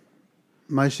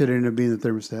shit ended up being the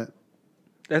thermostat.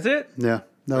 That's it. Yeah,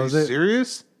 that Are was you it.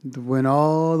 serious? Went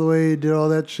all the way, did all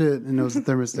that shit, and it was the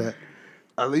thermostat.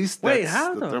 At least Wait, that's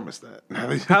how the though?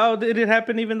 thermostat. How did it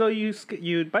happen? Even though you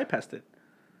bypassed it.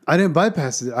 I didn't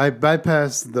bypass it. I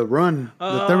bypassed the run, the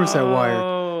thermostat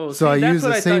wire. So see, I that's used what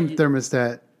the I same thought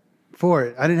thermostat for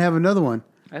it. I didn't have another one.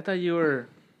 I thought you were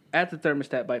at the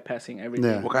thermostat bypassing everything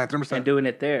Yeah. What kind of thermostat? and doing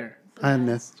it there. I had a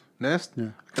Nest. Nest? Yeah.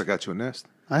 I could've got you a Nest.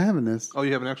 I have a Nest. Oh,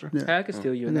 you have an extra? Yeah. I could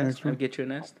steal you a I got nest. extra. I'll get you a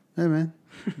nest. Hey man,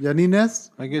 y'all need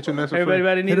Nest? I can get you a Nest. for free.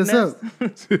 Everybody need Hit a us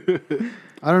nest. up.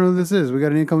 I don't know who this is. We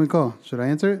got an incoming call. Should I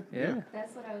answer it? Yeah.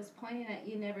 That's what I was pointing at.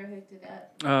 You never hooked it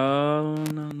up. Oh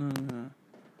no.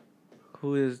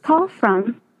 Who is? Call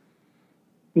from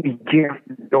Jeff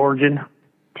Georgian.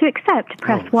 to accept,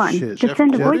 press Oh, 1. shit. To Jeff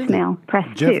send a Gordon? voicemail, press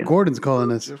Jeff 2. Gordon's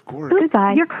calling us. Jeff Gordon.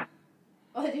 Goodbye. Your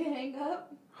Oh, did you hang up?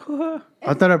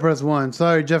 I thought I pressed 1.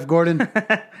 Sorry, Jeff Gordon.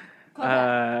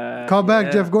 Call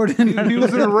back, Jeff Gordon. He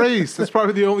was in a race. That's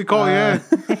probably the only call he had.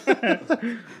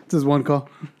 This is one call.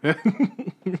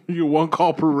 You one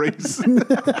call per race.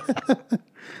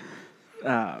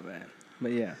 Man.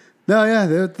 But yeah. No,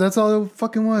 yeah, that's all it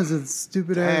fucking was. It's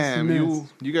stupid ass. Damn, mess.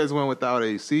 you guys went without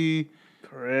AC,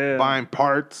 For real. buying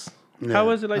parts. Yeah, How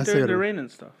was it like I during said the it. rain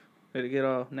and stuff? Did it get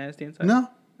all nasty inside? No.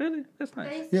 Really? That's The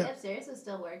nice. AC Yeah. upstairs was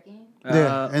still working.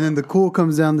 Yeah, and then the cool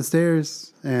comes down the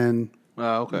stairs and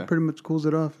Okay. pretty much cools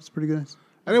it off. It's pretty nice.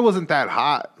 And it wasn't that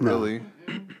hot, No. really.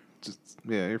 Just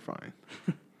you're fine.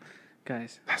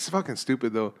 Guys. That's fucking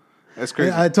stupid, though. That's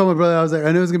crazy. I told my brother, I was like,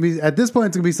 I knew it was gonna be at this point.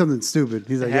 It's gonna be something stupid.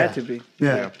 He's It like, had yeah, to be.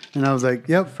 yeah. Yeah. And I was like,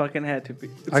 yep. Fucking had to be.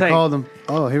 It's I like, called him.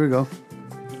 Oh, here we go.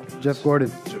 Jeff Gordon.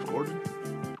 Jeff Gordon.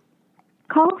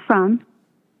 call from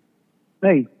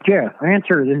Hey, Jeff,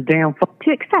 answer this damn phone.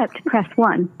 to accept, press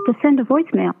 1. To send a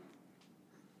voicemail,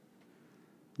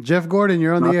 Jeff Gordon,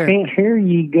 you're on the I air. can't hear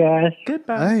you guys.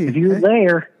 Goodbye. Hey, If you're hey,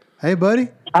 there, hey, buddy.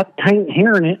 I ain't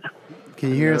hearing it. Can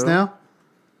you hear us now?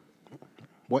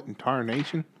 What in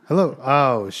tarnation? Hello.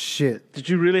 Oh shit. Did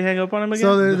you really hang up on him again?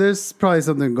 So there's probably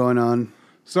something going on.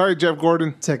 Sorry, Jeff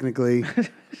Gordon. Technically,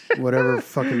 whatever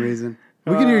fucking reason.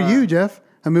 We can hear you, Jeff.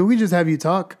 I mean, we just have you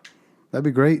talk. That'd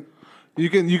be great. We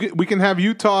can have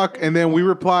you talk, and then we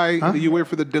reply. You wait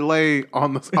for the delay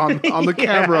on the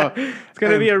camera. It's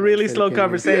going to be a really slow can't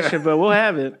conversation, but we'll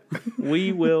have it.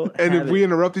 We will And have if it. we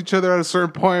interrupt each other at a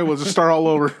certain point, we'll just start all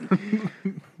over.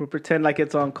 We'll pretend like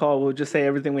it's on call. We'll just say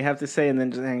everything we have to say and then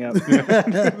just hang up.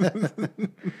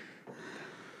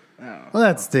 Well,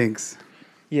 that stinks.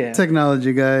 Yeah.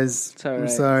 Technology, guys. all I'm right.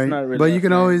 sorry, It's not really but you that can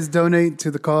bad. always donate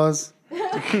to the cause.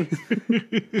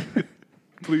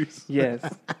 Please. Yes.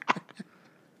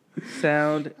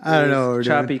 Sound I don't is know what we're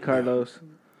choppy, doing. Carlos.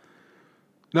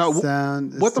 No,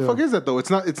 Sound. what the fuck is that though? It's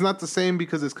not the same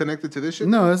because it's connected to this shit.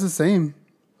 No, it's the same.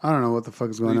 I don't know what the fuck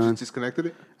is You going on. just disconnected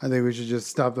it. I think we should just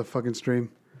stop the fucking stream.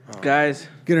 Guys,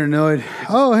 Get annoyed.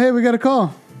 Oh, hey, we got a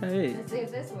call. hey. Let's see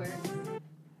if this works.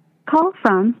 call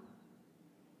from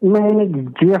Man,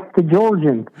 it's Jeff the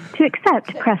Georgian. to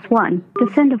accept, press 1.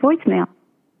 To send a voicemail,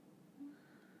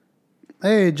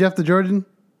 Hey, Jeff the Georgian.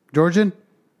 You're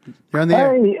on the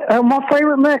air. Hey, my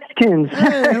favorite Mexicans.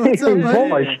 Hey, what's up, buddy?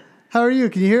 boys. How are you?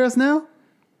 Can you hear us now?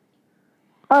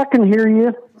 I can hear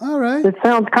you. All right. It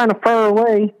sounds kind of far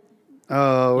away.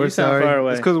 Oh, we're You sound sorry. far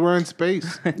away. It's because we're in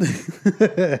space.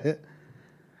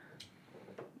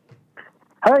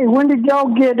 Hey, when did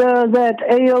y'all get that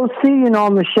AOC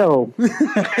on the show?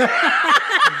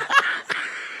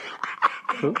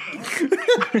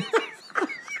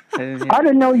 I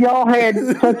didn't know y'all had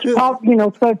such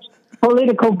such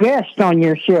political guests on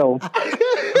your show.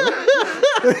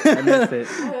 I missed it.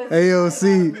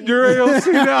 AOC. You're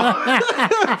AOC now.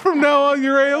 From now on,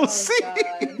 you're AOC.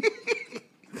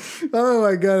 Oh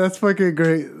my god, that's fucking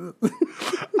great.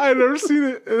 I've never seen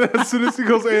it. And as soon as he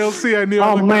goes AOC, I knew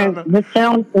I Oh was man, the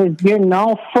sound is getting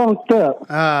all funked up.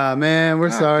 Ah man,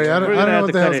 we're sorry. I don't We're gonna know have what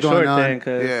to the cut hell's it going short on. then,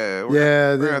 'cause Yeah, Yeah,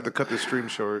 we're gonna have to cut this stream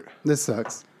short. This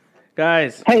sucks.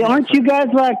 guys. Hey, aren't you guys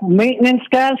like maintenance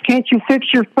guys? Can't you fix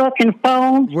your fucking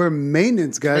phone? We're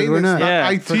maintenance guys. We're Maintenance, not. Yeah,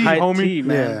 IT, for high homie. T,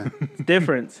 man. It's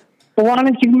different Why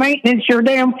don't you maintenance your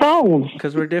damn phones?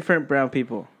 because we're different brown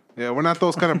people. Yeah, we're not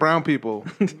those kind of brown people.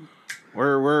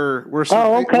 We're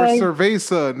Oh, okay. we're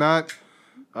Cerveza, not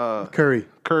Curry.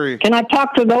 Curry. Can I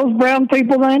talk to those brown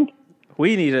people then?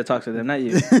 We need to talk to them, not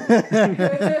you.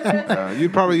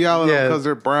 You'd probably yell at them Yeah. because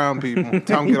they're brown people.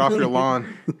 Tell them get off your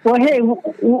lawn. Well, hey,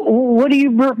 what do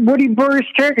you burst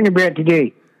talking about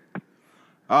today?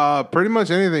 Pretty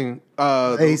much anything.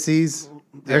 ACs,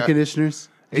 air Yeah. conditioners.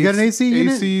 You got an AC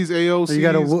unit? ACs, AOCs, Or you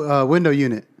got a window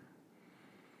unit?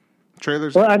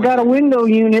 trailers. Well, I got a window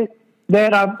unit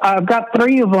that I've got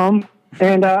 3 of them,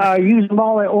 and I use them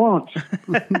all at once.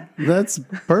 That's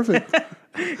perfect.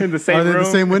 In the same Are they room. the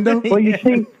same window? Well, you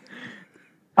see,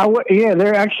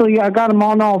 they're actually, I got them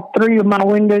on all 3 of my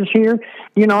windows here.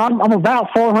 You know, I'm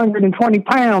about 420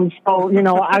 pounds, so, you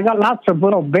know, I got lots of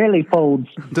little belly folds.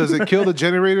 Does it kill the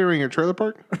generator in your trailer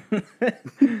park?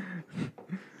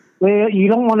 Well, you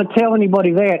don't want to tell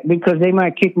anybody that because they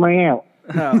might kick me out.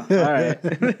 Oh, all right.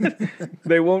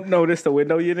 They won't notice the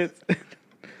window units.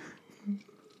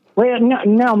 Well,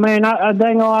 no, man, I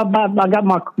got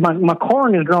my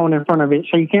corn is growing in front of it,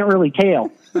 so you can't really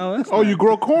tell. Oh, that's Oh, you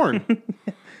grow corn.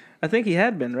 I think he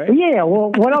had been, right? Yeah,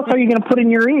 well, what else are you going to put in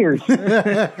your ears?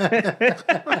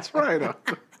 That's right.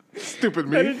 Stupid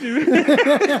me.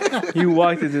 You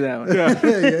walked into that one. Yeah.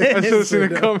 I should have seen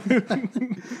it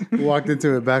coming. Walked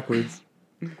into it backwards.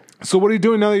 So what are you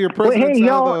doing now that your president's hey,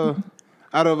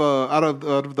 out of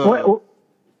the What?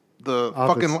 the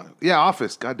Office. fucking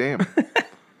office? God damn.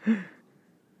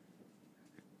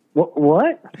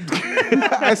 What?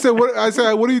 I said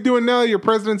what are you doing now that your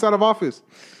president's out of office?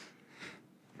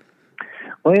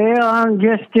 Well, I'm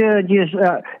just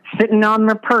sitting on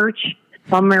my perch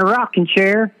on my rocking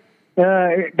chair.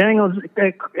 Dangles,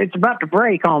 it's about to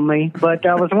break on me, but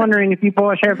I was wondering if you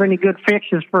boys have any good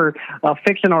fixes for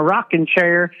fixing a rocking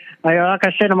chair. Like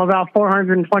I said, I'm about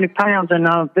 420 pounds, and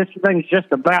this thing's just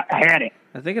about had it.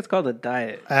 I think it's called a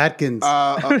diet. Atkins.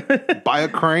 Buy a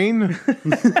crane,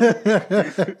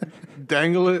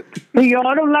 dangle it. Hey,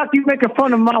 I don't like you making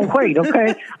fun of my weight,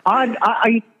 okay?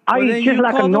 I Well, then eat you just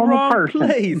like a called the normal wrong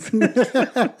person.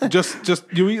 place. Just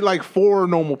you eat like 4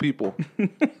 normal people.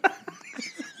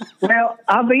 Well,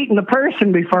 I've eaten a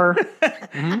person before.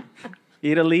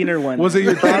 Eat a leaner one. Was it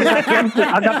your dentist?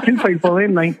 I got 2 people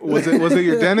in me. Was it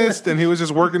your dentist and he was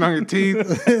just working on your teeth?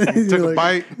 He took a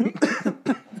bite.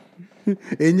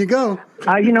 In you go.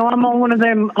 You know, I'm on one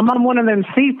of them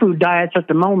seafood diets at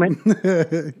the moment.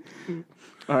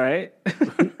 All right.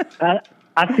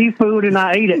 I see food and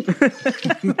I eat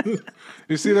it.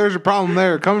 You see, there's your problem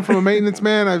there. Coming from a maintenance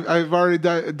man, I've already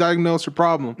diagnosed your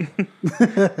problem.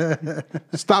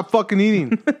 Stop fucking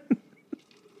eating.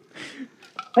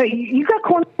 Hey, you got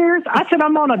corn ears? I said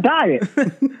I'm on a diet.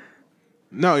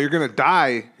 No, you're gonna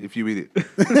die if you eat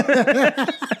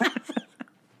it.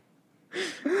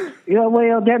 Yeah,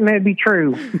 well, that may be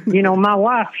true. You know, my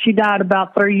wife, she died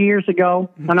about 3 years ago,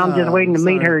 and I'm just waiting to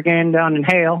meet her again down in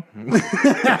hell.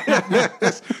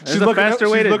 She's a looking faster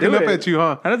up, way she's to looking do up it. at you,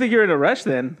 huh? I don't think you're in a rush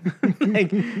then.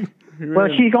 Well,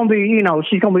 she's gonna be,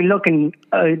 she's gonna be looking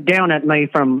down at me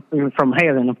from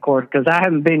heaven, of course, because I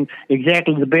haven't been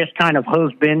exactly the best kind of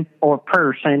husband or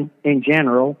person in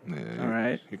general. All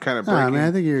right. You're kind of Ah, breaking. man,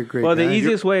 I think you're a great Well, guy. the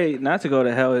easiest way not to go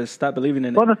to hell is stop believing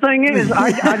in it. Well, the thing is,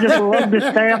 I just love to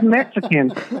stab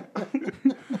Mexicans.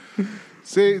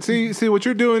 See, what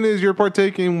you're doing is you're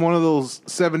partaking in one of those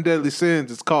 7 deadly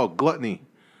sins. It's called gluttony.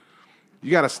 You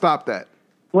got to stop that.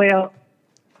 Well,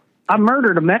 I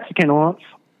murdered a Mexican once.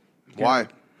 Why?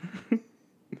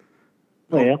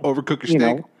 Well, Overcook your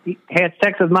steak. he had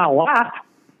sex with my wife,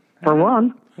 for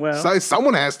one. Well,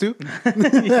 Someone has to.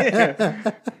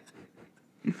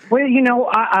 Well,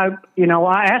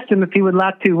 I asked him if he would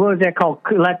like to, what was that called,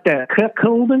 like the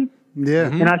cuckolding? Yeah.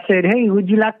 And I said, hey, would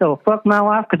you like to fuck my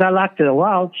wife? Because I like to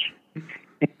watch.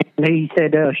 And he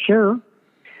said, sure.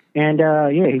 And,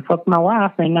 he fucked my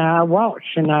wife, and I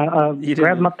watched, and I You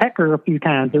grabbed didn't- my pecker a few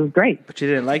times. It was great. but you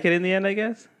didn't like it in the end, I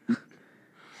guess?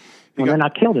 And then I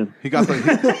killed him. He got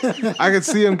the. I could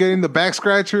see him getting the back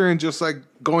scratcher and just like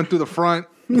going through the front,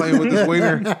 playing with his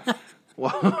wiener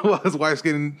while his wife's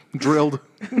getting drilled.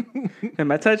 And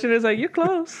my touching is like, you're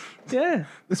close. Yeah.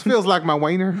 This feels like my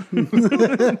wiener.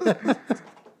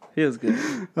 Feels good.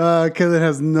 Kevin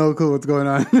has no clue what's going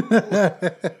on.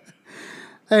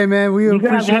 Hey, man, we You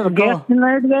guys appreciate have a the call. guest in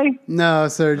there today? No,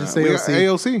 sir, just We got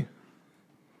AOC.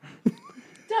 AOC.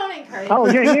 Don't encourage Oh,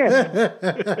 yeah.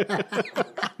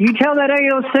 You tell that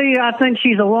AOC I think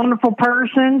she's a wonderful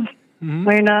person.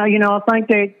 And, I think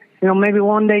that, maybe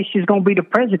one day she's going to be the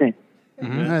president. All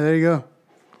right, there you go.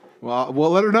 Well, we'll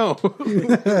let her know.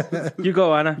 You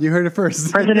go, Anna. You heard it first.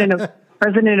 President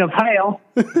of hell.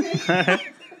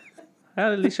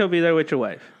 At least she'll be there with your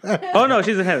wife. Oh, no,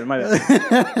 she's in heaven. My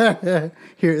bad.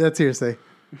 Here, that's hearsay.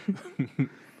 All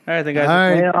right, then, guys. All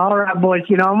right. Yeah, all right, boys.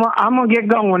 I'm going to get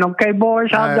going, okay, boys?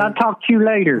 I'll talk to you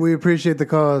later. We appreciate the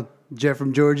call, Jeff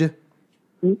from Georgia.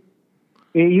 Yeah,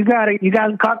 you got it. You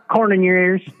guys got corn in your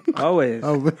ears. Always.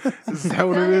 Oh, Is that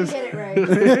what it Don't is? get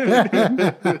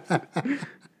it right.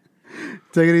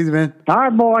 take it easy, man. All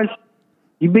right, boys.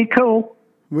 You be cool.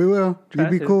 We will. Try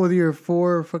You'd be to. cool with your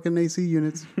 4 fucking AC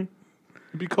units. It'd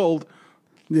be cold.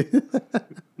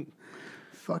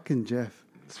 Fucking Jeff.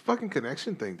 It's a fucking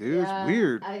connection thing, dude. Yeah, It's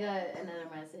weird. I got another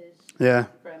message Yeah,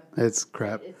 from. it's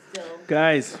crap. It's still.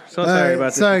 Guys, so sorry about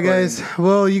this. Sorry, recording. guys.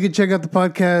 Well, you can check out the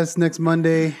podcast next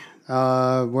Monday,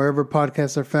 wherever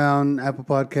podcasts are found: Apple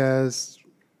Podcasts,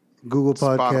 Google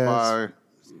Podcasts,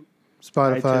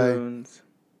 Spotify, iTunes,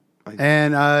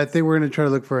 and I think we're gonna try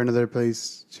to look for another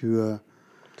place to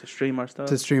stream our stuff.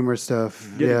 stream our stuff.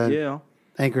 Yeah, Yeah, yeah.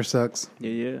 Anchor sucks.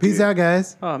 Yeah. Peace out,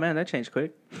 guys. Oh, man, that changed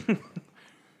quick.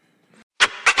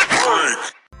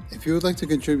 If you would like to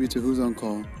contribute to Who's on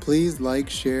Call, please like,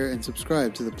 share, and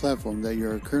subscribe to the platform that you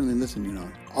are currently listening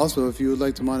on. Also, if you would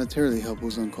like to monetarily help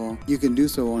Who's on Call, you can do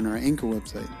so on our Anchor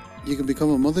website. You can become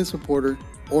a monthly supporter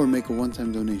or make a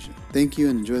one-time donation. Thank you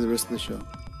and enjoy the rest of the show.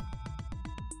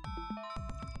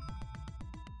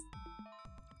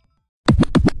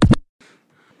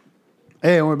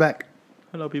 Hey, and we're back.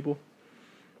 Hello, people.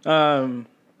 I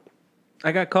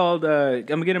got called.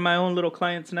 I'm getting my own little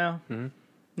clients now.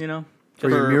 You know, For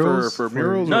your murals? For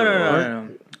murals? no, or no, no, art? no, no.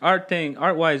 Art thing,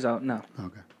 art wise out. No,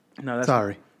 Okay. no. That's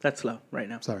Sorry. That's slow right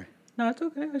now. Sorry. No, it's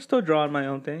okay. I still draw on my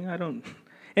own thing. I don't.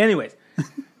 Anyways,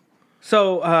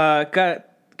 so got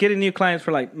getting new clients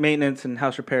for like maintenance and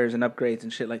house repairs and upgrades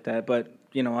and shit like that. But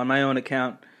on my own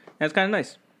account, that's kind of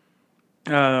nice.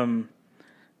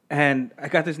 And I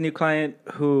got this new client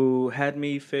who had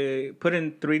me put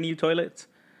in 3 new toilets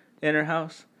in her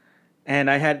house, and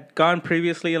I had gone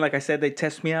previously, and like I said, they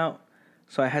test me out,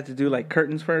 so I had to do like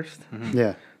curtains first.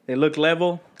 Yeah. They look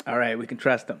level. All right, we can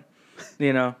trust them.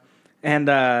 And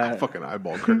Fucking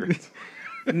eyeball curtains.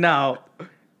 now,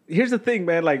 here's the thing,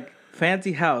 man. Like,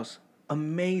 fancy house,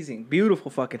 amazing, beautiful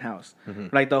fucking house.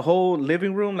 Like the whole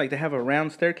living room, like they have a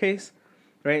round staircase,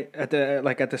 right at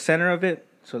the center of it,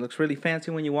 so it looks really fancy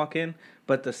when you walk in.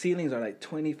 But the ceilings are like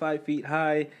 25 feet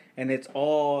high, and it's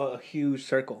all a huge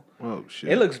circle. Oh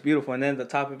shit! It looks beautiful, and then the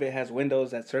top of it has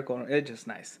windows that circle. It's just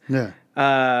nice. Yeah.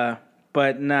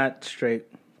 But not straight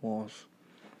walls.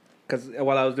 Because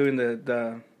while I was doing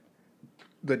the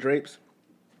drapes,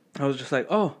 I was just like,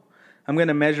 oh, I'm going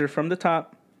to measure from the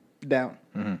top down.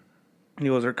 He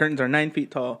goes, our curtains are 9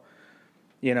 feet tall.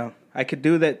 I could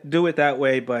do it that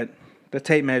way, but the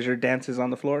tape measure dances on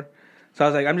the floor. So I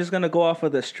was like, I'm just going to go off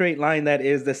of the straight line that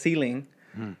is the ceiling.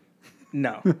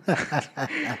 No.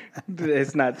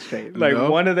 It's not straight. Like,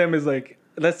 No? one of them is like,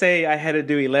 let's say I had to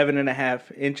do 11 and a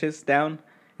half inches down,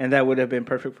 and that would have been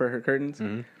perfect for her curtains.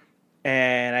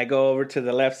 And I go over to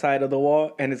the left side of the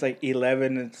wall, and it's like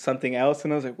 11 and something else.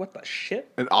 And I was like, what the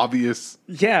shit? An obvious.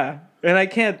 Yeah. And I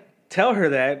can't tell her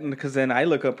that because then I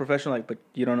look up professional, like, but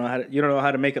you don't know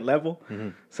how to make it level.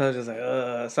 So I was just like,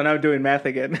 so now I'm doing math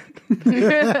again.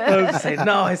 I was just like,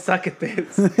 no, I suck at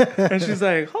this. And she's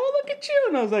like, oh, look at you.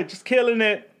 And I was like, just killing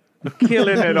it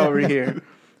over here.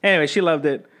 Anyway, she loved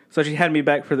it. So she had me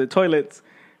back for the toilets.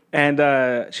 And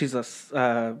her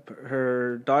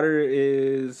daughter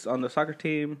is on the soccer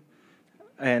team,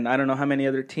 and I don't know how many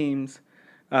other teams.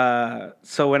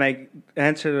 So when she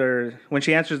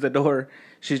answers the door,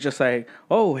 she's just like,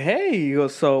 "Oh, hey!" He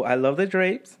goes, "So I love the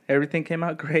drapes. Everything came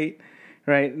out great,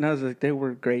 right?" And I was like, "They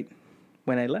were great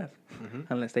when I left,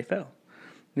 unless they fell."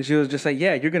 And she was just like,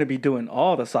 "Yeah, you're gonna be doing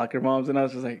all the soccer moms." And I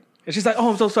was just like. And she's like, "Oh,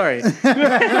 I'm so sorry." He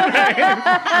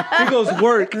goes,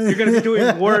 "Work. You're gonna be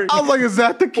doing work." I was like, "Is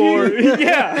that the key?"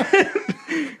 Yeah.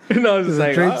 And I was just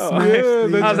like, Drapes oh. smash.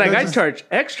 Yeah, I was like, I just- charge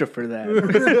extra for that.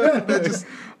 That just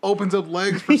opens up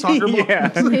legs for soccer moms.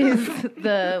 Yeah. Is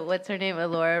the what's her name,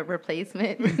 Alora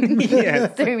replacement? Yeah.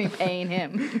 They're gonna be paying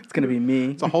him. It's gonna be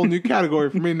me. It's a whole new category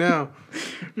for me now.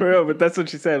 For real, but that's what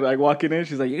she said. Like walking in,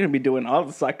 she's like, "You're gonna be doing all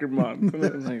the soccer moms." And I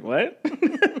was like, "What?"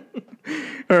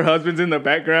 Her husband's in the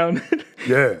background.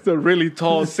 Yeah. It's a really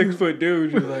tall 6-foot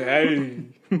dude. She's like, "Hey."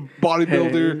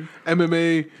 Bodybuilder,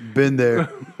 MMA. Been there.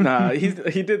 Nah, he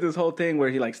did this whole thing where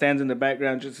he like stands in the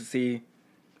background just to see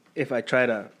if I try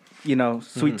to,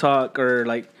 sweet talk or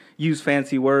like use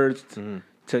fancy words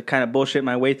to kind of bullshit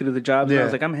my way through the job. And I Yeah.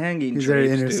 was like, I'm hanging He's there to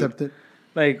drapes, intercept dude. it.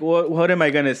 Like, what am I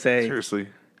gonna say? Seriously.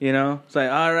 It's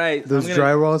like, all right, Those I'm gonna,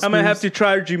 drywall I'm gonna have to screws?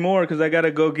 charge you more because I gotta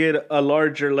go get a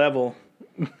larger level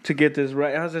to get this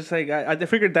right. I was just like, I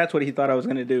figured that's what he thought I was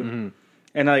gonna do.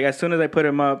 And like as soon as I put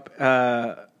him up,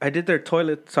 I did their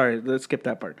toilet. Sorry, let's skip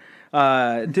that part.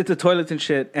 Did the toilets and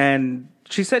shit, and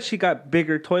she said she got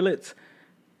bigger toilets,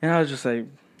 and I was just like,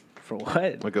 for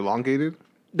what? Like elongated?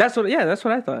 That's what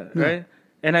I thought, right?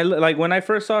 And I like when I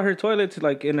first saw her toilets,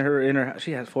 like in her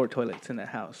she has 4 toilets in that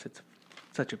house. It's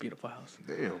such a beautiful house.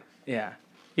 Damn. Yeah,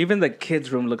 even the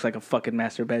kids' room looks like a fucking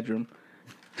master bedroom.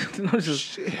 I was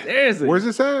just, seriously. Where's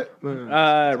this at?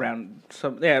 Around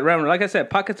like I said,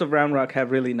 pockets of Round Rock have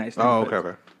really nice Oh, neighborhoods.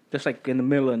 okay. Just like in the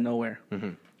middle of nowhere.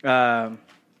 And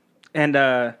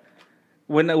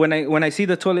when I see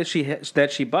the toilet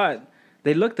that she bought,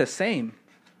 they look the same.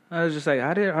 I was just like,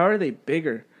 how are they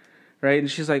bigger, right? And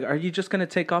she's like, are you just gonna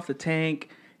take off the tank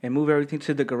and move everything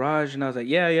to the garage? And I was like,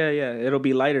 yeah, it'll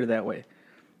be lighter that way.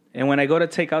 And when I go to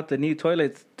take out the new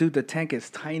toilets, dude, the tank is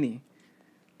tiny.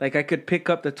 Like I could pick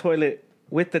up the toilet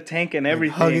with the tank and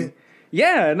everything. hug it.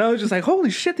 Yeah, and I was just like, holy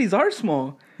shit, these are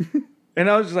small. And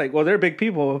I was just like, well, they're big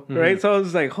people, right? So I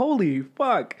was like, holy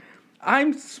fuck,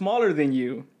 I'm smaller than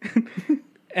you.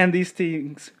 And these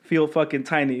things feel fucking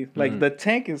tiny. Like the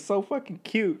tank is so fucking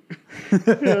cute.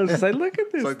 And I was just like, look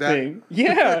at this like that? thing.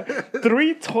 Yeah,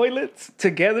 3 toilets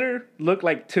together look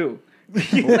like 2.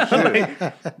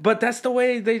 But that's the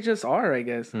way they just are, I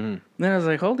guess. Then I was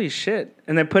like, holy shit.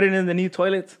 And then put it in the new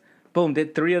toilets. Boom,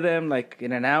 did 3 of them like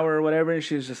in an hour or whatever. And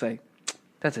she was just like,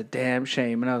 that's a damn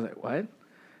shame. And I was like, what?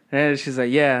 And she's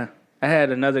like, yeah, I had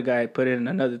another guy put it in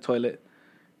another toilet.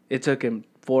 It took him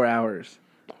 4 hours.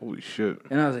 Holy shit.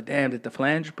 And I was like, damn, did the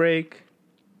flange break?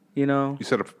 You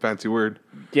said a fancy word.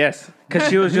 Yes. Because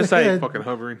she was just like, Fucking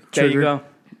hovering. there you Triggered. go.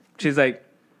 She's like,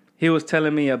 he was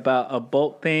telling me about a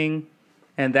bolt thing,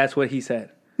 and that's what he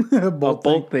said. A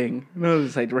bolt thing. And I was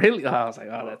just like, really? I was like,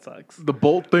 oh, that sucks. The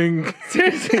bolt thing.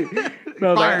 Seriously. No,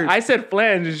 I was like, Fired. I said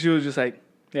flange, and she was just like,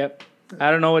 yep. I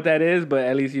don't know what that is, but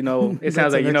at least it sounds That's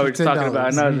like like you know what extra you're talking about. $10.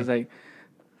 And I was just like,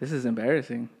 this is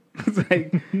embarrassing. It's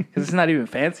like, because it's not even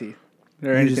fancy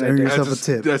or You just anything earn like that. yourself That's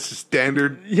a tip. That's just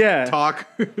standard Yeah. talk.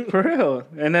 For real.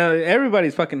 And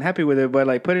everybody's fucking happy with it, but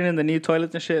like putting in the new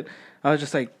toilets and shit, I was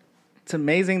just like, it's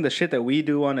amazing the shit that we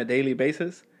do on a daily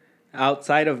basis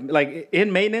outside of, like,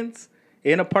 in maintenance,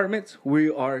 in apartments, we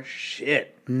are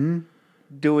shit.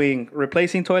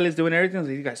 Replacing toilets, doing everything. I was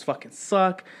like, you guys fucking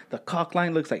suck. The caulk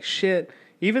line looks like shit.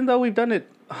 Even though we've done it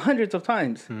hundreds of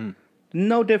times.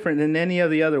 No different than any of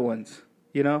the other ones,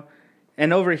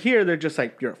 And over here, they're just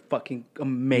like, you're fucking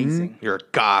amazing. You're a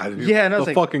god. You're Yeah, and I was the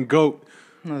like- fucking goat.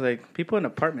 I was like, people in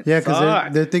apartments Yeah, because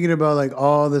suck. they're thinking about like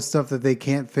all the stuff that they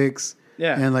can't fix.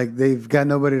 Yeah. And like they've got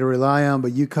nobody to rely on,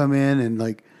 but you come in and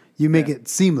like you make it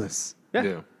seamless.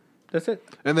 Yeah. That's it.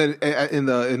 And then in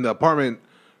the apartment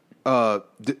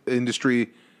industry,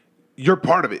 you're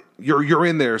part of it. You're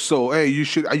in there. So hey, you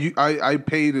should. I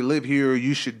pay to live here.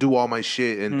 You should do all my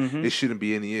shit, and it shouldn't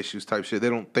be any issues. Type shit. They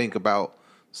don't think about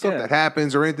stuff Yeah. that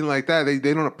happens or anything like that. They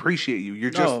don't appreciate you. You're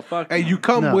just No, fuck hey. no. You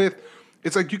come No. with.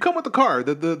 It's like you come with the car.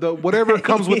 The whatever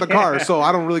comes with the car. Yeah. So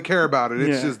I don't really care about it.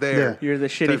 It's Yeah. just there. You're the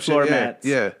shitty Type shit. floor Yeah. mats.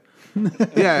 Yeah.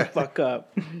 Yeah. Fuck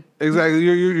up. Exactly.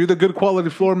 You're the good quality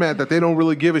floor mat that they don't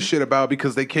really give a shit about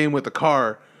because they came with the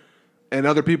car. And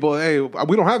other people, hey,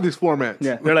 we don't have these floor mats.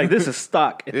 Yeah. They're like, this is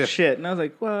stock. It's Yeah. shit. And I was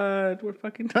like, what? We're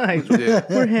fucking nice. Yeah.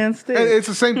 We're hand stitched. And it's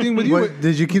the same thing with you. What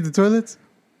did you keep the toilets?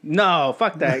 No,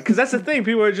 fuck that. Because that's the thing.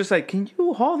 People are just like, can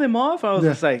you haul them off? I was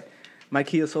Yeah. just like, my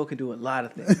Kia Soul can do a lot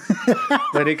of things,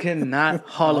 but it cannot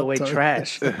haul away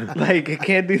trash. Like, it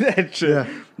can't do that shit. Yeah.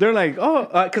 They're like, oh,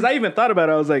 because I even thought about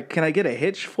it. I was like, can I get a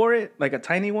hitch for it? Like a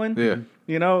tiny one? Yeah.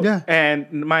 Yeah. And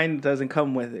mine doesn't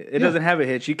come with it. It doesn't have a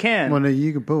hitch. You can. Well, no,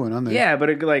 you can put one on there. Yeah, but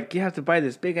you have to buy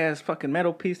this big ass fucking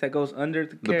metal piece that goes under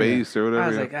the carrier. base or whatever, I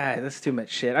was yeah. like, that's too much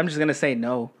shit. I'm just gonna say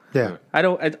no. Yeah. I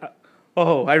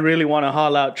really want to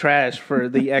haul out trash for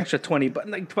the extra 20, but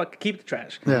like, fuck, keep the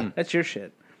trash. Yeah. That's your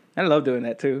shit. I love doing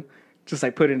that too. just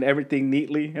like putting everything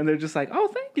neatly, and they're just like, "Oh,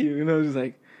 thank you," and I was just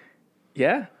like,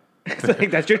 "Yeah." It's like,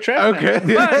 that's your trash. Okay,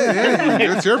 yeah,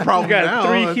 it's your problem You got now.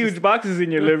 3 That's huge boxes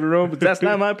in your living room, but that's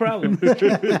not my problem.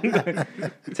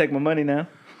 Take my money now.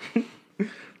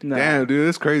 No. Damn, dude,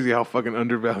 it's crazy how fucking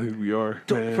undervalued we are.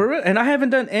 Man. For real. And I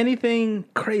haven't done anything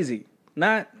crazy.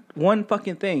 Not one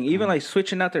fucking thing. Even like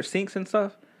switching out their sinks and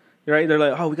stuff. Right? They're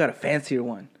like, oh, we got a fancier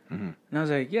one. And I was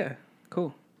like, yeah,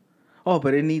 cool. Oh,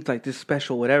 but it needs like this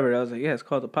special whatever. I was like, yeah, it's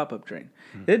called a pop-up drain.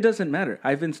 It doesn't matter.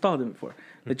 I've installed it before.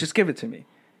 Like, just give it to me.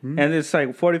 And it's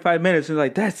like 45 minutes. And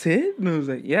like, that's it? And I was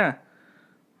like, yeah.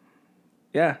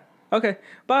 Yeah. Okay,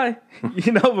 bye.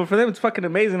 But for them, it's fucking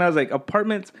amazing. I was like,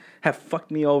 apartments have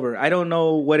fucked me over. I don't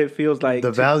know what it feels like.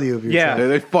 The value of your Yeah,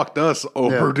 they fucked us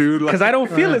over, dude. Because I don't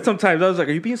feel it sometimes. I was like,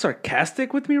 are you being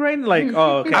sarcastic with me right now? Like,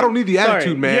 oh, okay. I don't need the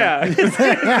attitude, man.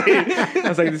 Yeah. I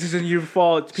was like, this isn't your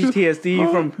fault. It's PTSD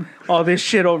from all this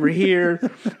shit over here.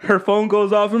 Her phone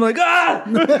goes off. I'm like, ah!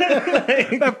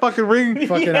 That fucking ring.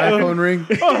 fucking iPhone ring.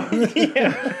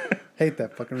 Yeah. Hate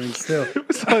that fucking ring still.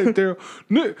 It's like, Daryl.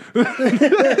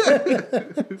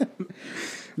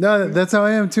 No, that's how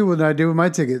I am too when I do with my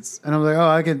tickets. And I'm like, oh,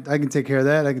 I can take care of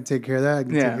that. I can take care of that. I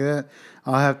can take care of that.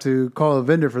 I'll have to call a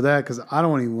vendor for that because I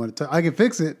don't even want to touch. I can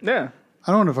fix it. Yeah.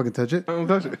 I don't want to fucking touch it. I don't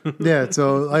touch it. Yeah,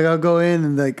 so like I'll go in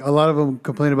and like a lot of them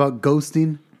complain about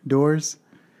ghosting doors.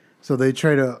 So they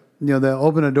try to, they'll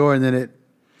open a door and then it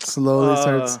slowly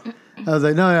starts. I was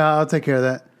like, no, yeah, I'll take care of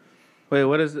that. Wait,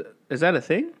 what is it? Is that a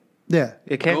thing? Yeah.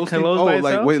 It can't Ghosting? close by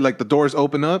itself? like the doors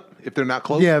open up if they're not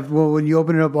closed? Yeah, well, when you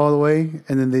open it up all the way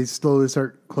and then they slowly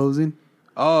start closing.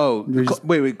 Oh,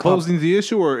 wait, closing's the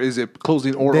issue or is it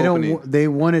closing or They opening? don't. They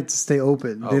want it to stay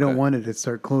open. They don't Okay. want it to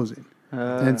start closing.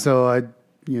 And so I,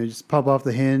 just pop off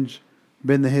the hinge,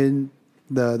 bend the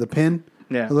the pin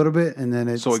a little bit, and then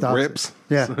it So it stops grips?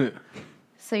 Yeah.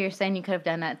 So you're saying you could have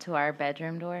done that to our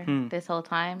bedroom door this whole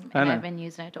time, I and know. I've been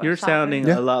using it to You're our shower? sounding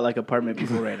Yeah. a lot like apartment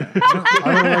people right now.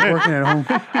 I don't like working at home.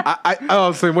 I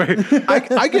was the same way.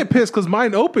 I get pissed because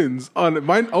mine opens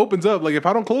up. Like if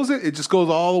I don't close it, it just goes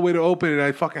all the way to open, and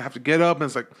I fucking have to get up and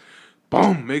it's like,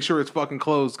 boom, make sure it's fucking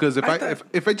closed. Because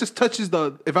if it just touches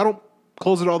if I don't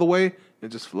close it all the way, it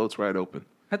just floats right open.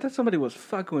 I thought somebody was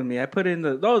fucking with me. I put in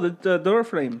the door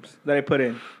frames that I put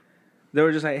in. They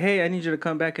were just like, hey, I need you to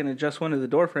come back and adjust one of the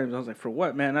door frames. I was like, for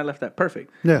what, man? I left that perfect.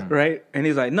 Yeah. Right? And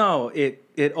he's like, no, it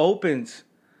opens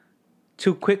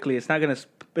too quickly. It's not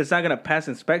gonna pass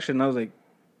inspection. And I was like,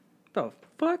 the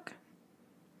fuck?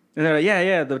 And they're like,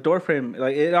 yeah, the door frame,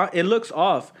 like it looks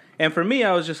off. And for me,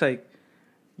 I was just like,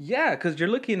 yeah, because you're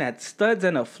looking at studs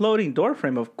and a floating door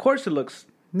frame. Of course, it looks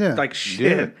like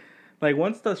shit. Yeah. Like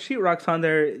once the sheetrock's on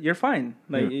there, you're fine.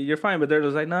 Like you're fine. But they're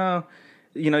just like, no,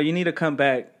 you need to come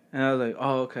back. And I was like,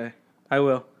 oh, okay, I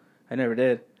will. I never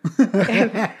did.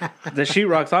 The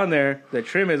sheetrock's on there, the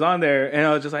trim is on there, and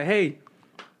I was just like, hey,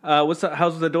 what's up?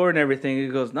 How's the door and everything? He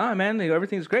goes, nah, man,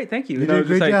 everything's great, thank you. You And I did a was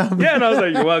just great like, job. yeah, and I was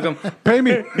like, you're welcome. Pay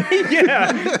me.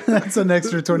 Yeah. That's an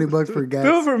extra $20 for gas.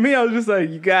 Bill, for me, I was just like,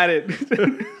 you got it.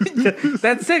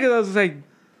 That's sick. And I was just like,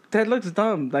 that looks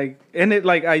dumb. Like, and it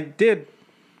like I did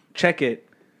check it.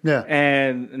 Yeah.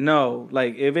 And no,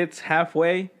 like if it's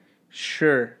halfway,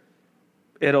 sure,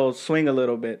 it'll swing a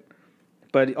little bit.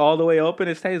 But all the way open,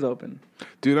 it stays open.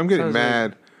 Dude, I'm getting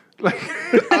mad. Like,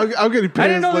 I'm getting pissed. I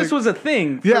didn't know like, this was a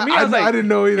thing. For Yeah, me, I was like, I didn't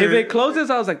know either. If it closes,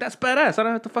 I was like, that's badass. I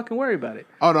don't have to fucking worry about it.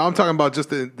 Oh no, I'm talking about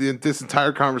just this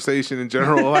entire conversation in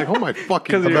general. Like, oh my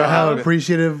fucking of your About how god.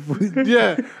 appreciative.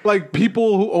 Yeah, like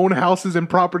people who own houses and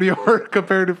property are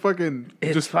compared to fucking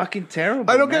It's just. fucking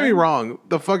terrible. I don't get me man. wrong.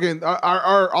 The fucking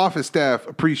our office staff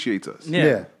appreciates us.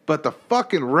 Yeah. But the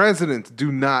fucking residents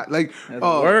do not like. That's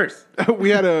worse. We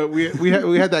had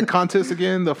that contest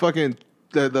again. The fucking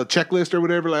the checklist or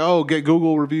whatever. Like, oh, get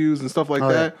Google reviews and stuff like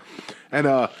that. And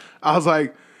I was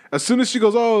like, as soon as she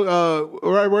goes, oh,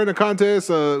 all right, we're in a contest.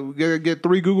 Get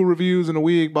 3 Google reviews in a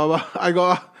week. Blah blah. I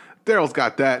go, Daryl's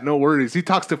got that. No worries. He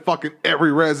talks to fucking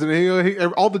every resident. He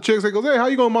all the chicks. He goes, hey, how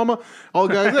you going, mama? All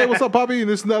the guys, hey, what's up, Poppy? And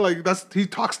this and that. Like he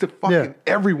talks to fucking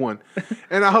everyone.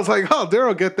 And I was like, oh,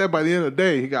 Daryl get that by the end of the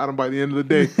day. He got him by the end of the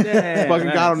day. Yeah, fucking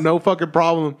got nice. him, no fucking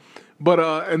problem. But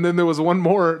and then there was one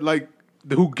more like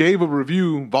who gave a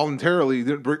review voluntarily. He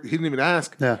didn't even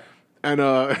ask. Yeah.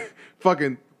 And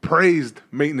fucking praised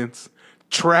maintenance.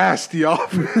 Trashed the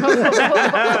office.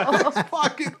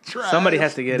 Fucking trash. Somebody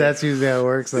has to get That's usually how it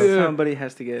works. Though. Yeah. Somebody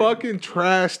has to get Fucking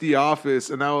trashed the office.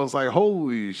 And I was like,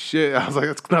 holy shit. I was like,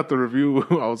 that's not the review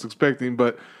I was expecting.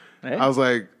 But Hey. I was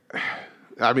like,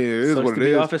 I mean, it is Sucks what to it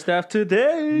be is. office staff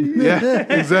today. Yeah,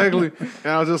 exactly.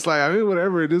 And I was just like, I mean,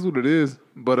 whatever, it is what it is.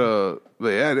 But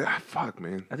yeah, fuck,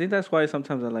 man. I think that's why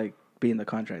sometimes I like being the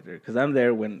contractor because I'm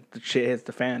there when the shit hits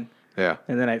the fan. Yeah.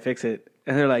 And then I fix it.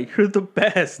 And they're like, you're the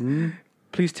best.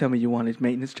 Please tell me you want a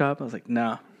maintenance job. I was like,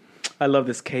 nah. I love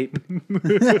this cape.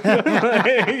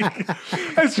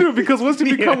 That's true because once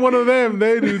you become one of them,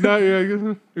 they do not.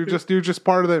 You're just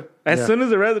part of them. As soon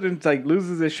as the resident like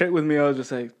loses his shit with me, I was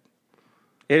just like,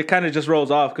 it kind of just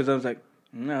rolls off because I was like,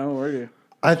 no, we're good.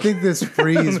 I think this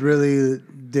freeze really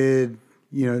did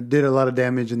a lot of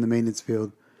damage in the maintenance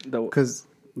field because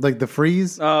like the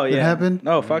freeze that happened.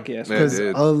 Oh fuck yes, because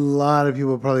a lot of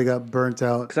people probably got burnt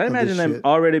out. Because I imagine them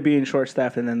already being short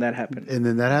staffed, and then that happened. And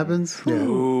then that happens.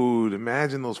 Dude,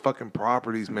 imagine those fucking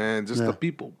properties, man. Just the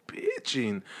people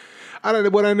bitching.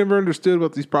 What I never understood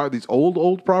about these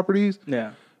old properties.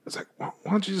 Yeah, it's like why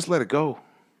don't you just let it go?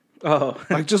 Oh,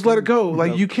 like just let it go.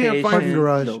 Like you can't find parking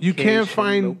garage. You can't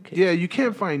find you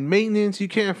can't find maintenance. You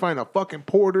can't find a fucking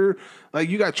porter. Like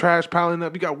you got trash piling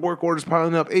up. You got work orders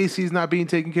piling up. AC's not being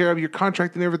taken care of. You're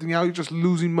contracting everything out. You're just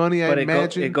losing money. I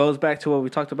imagine it goes back to what we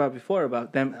talked about before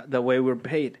about them the way we're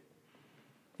paid.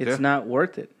 It's not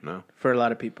worth it. No, for a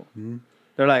lot of people. Mm-hmm.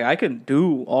 They're like, I can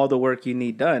do all the work you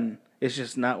need done. It's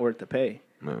just not worth the pay.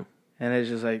 No, and it's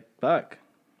just like fuck.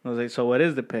 I was like, so what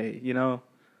is the pay?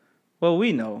 Well,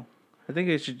 we know. I think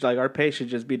it should our pay should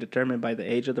just be determined by the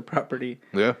age of the property.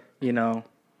 Yeah.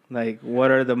 Like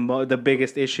what are the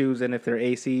biggest issues, and if they're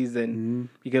ACs, then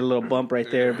you get a little bump right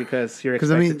there because you're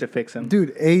expected to fix them.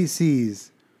 Dude,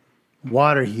 ACs,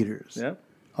 water heaters,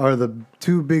 are the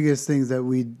two biggest things that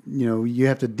you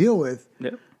have to deal with.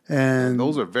 Yep. And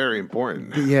those are very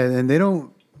important. Yeah, and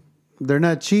they're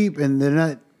not cheap, and they're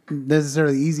not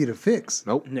necessarily easy to fix.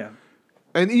 Nope. Yeah.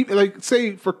 And even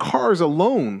say for cars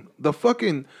alone, the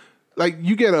fucking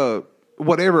you get a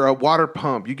water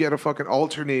pump, you get a fucking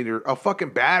alternator, a fucking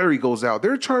battery goes out.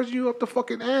 They're charging you up the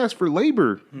fucking ass for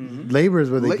labor. Mm-hmm. Labor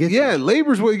is where they get you. Yeah,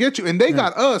 labor is where they get you, and they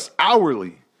got us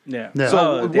hourly. Yeah.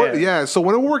 So so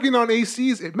when we're working on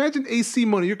ACs, imagine AC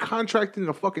money. You're contracting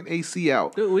a fucking AC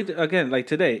out. Dude, like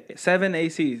today, 7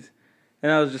 ACs,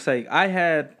 and I was just like,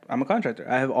 I'm a contractor.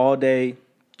 I have all day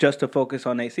just to focus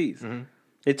on ACs. Mm-hmm.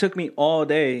 It took me all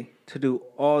day to do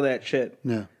all that shit.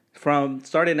 Yeah. From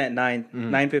starting at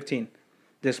 9:15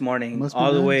 this morning,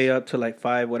 all the way up to like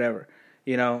 5, whatever,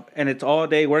 and it's all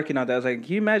day working on that. I was like,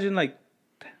 can you imagine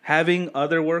having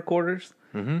other work orders,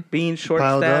 being short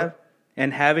staffed,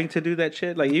 and having to do that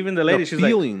shit? Like even the lady, she's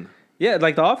like, yeah,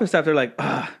 like the office staff, they're like,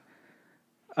 I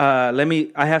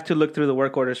have to look through the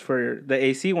work orders for the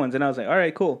AC ones, and I was like, all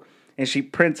right, cool. And she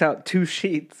prints out 2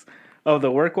 sheets of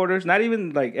the work orders, not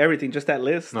even like everything, just that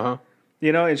list.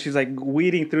 And she's like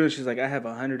weeding through. She's like, I have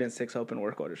 106 open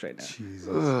work orders right now.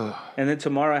 Jesus. And then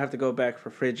tomorrow I have to go back for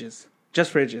fridges,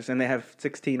 just fridges, and they have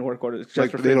 16 work orders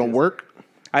just for fridges. They don't work?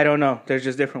 I don't know. There's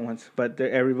just different ones, but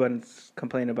everyone's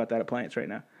complaining about that appliance right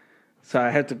now. So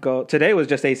I had to go. Today was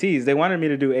just ACs. They wanted me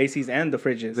to do ACs and the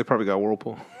fridges. They probably got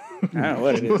Whirlpool. I don't know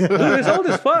what it is. Dude, it's old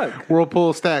as fuck.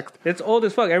 Whirlpool stacked. It's old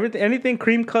as fuck. Anything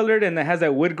cream colored and that has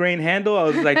that wood grain handle, I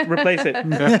was like, replace it.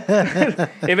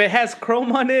 If it has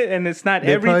chrome on it and it's not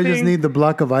everything, probably just need the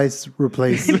block of ice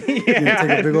replaced. Take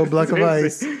a big old block of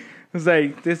ice. It's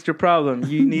like, this is your problem.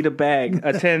 You need a bag,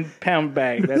 a 10-pound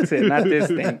bag. That's it, not this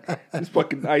thing. This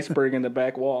fucking iceberg in the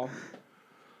back wall.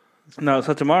 No,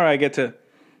 so tomorrow I get to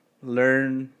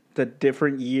learn the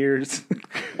different years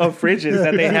of fridges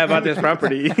that they have on this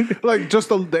property. Like just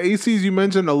the ACs you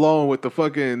mentioned alone with the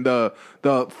fucking the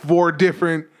 4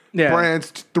 different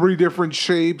brands, 3 different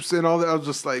shapes and all that. I was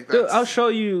just like, dude, I'll show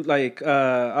you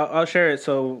I'll share it.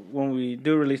 So when we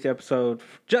do release the episode,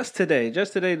 just today,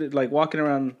 like walking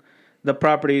around the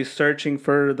property searching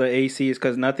for the ACs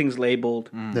because nothing's labeled.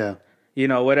 Yeah.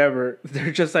 Whatever.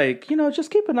 They're just like,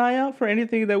 just keep an eye out for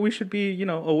anything that we should be,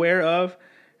 aware of.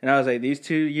 And I was like, these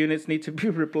 2 units need to be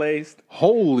replaced.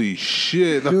 Holy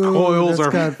shit. The coils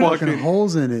are got fucking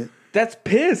holes in it. That's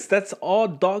piss. That's all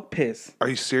dog piss. Are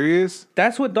you serious?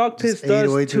 That's what dog piss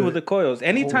does to the coils.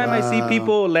 Anytime I see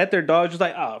people let their dogs, just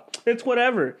like, oh, it's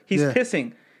whatever. He's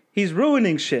pissing. He's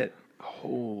ruining shit.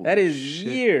 Holy that is shit.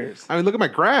 years. I mean, look at my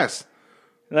grass.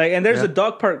 And there's a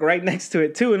dog park right next to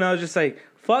it, too. And I was just like,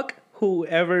 fuck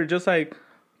whoever. Just like,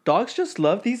 dogs just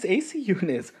love these AC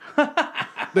units.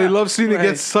 They love seeing it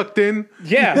get sucked in.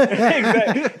 Yeah,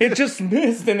 exactly. It just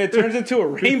missed and it turns into a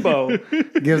rainbow.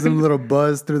 Gives them a little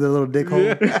buzz through their little dick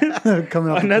hole.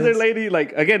 Coming off Another lady,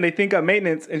 again, they think I'm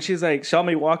maintenance, and she's like, saw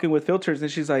me walking with filters,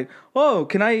 and she's like, oh,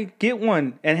 can I get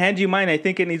one and hand you mine? I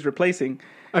think it needs replacing.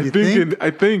 I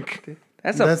think.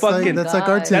 That's fucking. That's like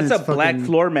our tenants. That's a black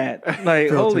floor mat. Like,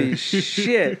 holy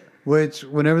shit. Which,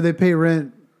 whenever they pay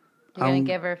rent, You're going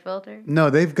to give her a filter? No,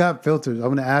 they've got filters.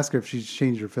 I'm going to ask her if she's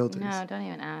changed her filters. No, don't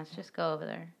even ask. Just go over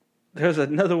there. there's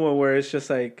another one where it's just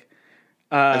like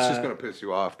It's just gonna piss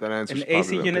you off. That answer. an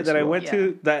AC unit that I went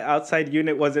to. That outside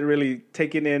unit wasn't really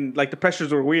taking in, like the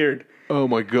pressures were weird, Oh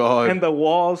my god! and the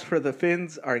walls for the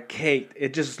fins are caked.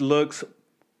 It just looks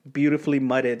beautifully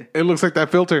mudded. It looks like that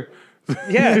filter.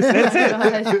 Yeah, that's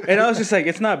it. And I was just like,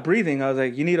 it's not breathing. I was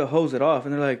like, you need to hose it off.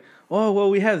 And they're like, oh, well,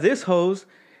 we have this hose.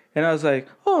 And I was like,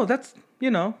 oh, that's,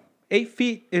 8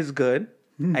 feet is good.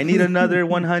 I need another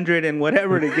 100 and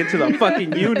whatever to get to the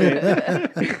fucking unit.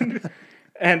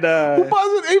 And Who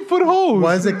buys an 8-foot hose?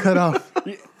 Why is it cut off?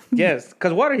 yes,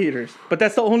 because water heaters. But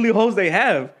that's the only hose they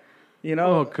have.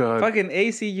 Oh, God. Fucking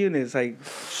AC units. Like,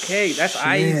 okay, that's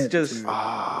ice. Just.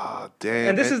 Ah, damn.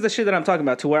 And this is the shit that I'm talking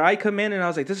about, to where I come in and I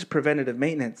was like, this is preventative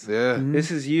maintenance. Yeah. This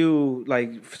is you,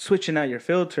 like, switching out your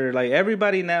filter. Like,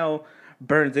 everybody now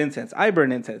burns incense. I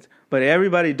burn incense. But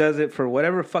everybody does it for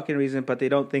whatever fucking reason, but they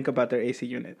don't think about their AC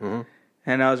unit. Mm-hmm.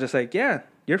 And I was just like, yeah,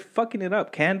 you're fucking it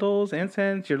up. Candles,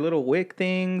 incense, your little wick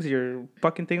things, your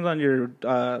fucking things on your,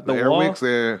 the air wall. wicks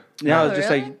there. Yeah, I Oh, was just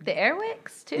really? like, The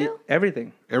airwicks too?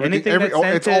 everything. Everything- Anything that's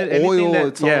it's all scented, anything oil, that-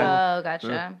 it's all- yeah. Oh,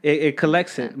 gotcha. It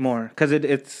collects it more because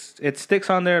it sticks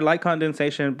on there like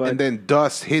condensation, but And then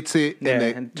dust hits it. yeah,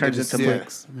 and, and turns just into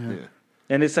sticks. bricks. Yeah.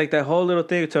 And it's like that whole little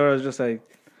thing. So I was just like,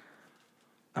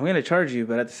 I'm gonna charge you,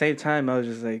 but at the same time, I was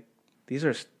just like, these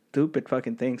are stupid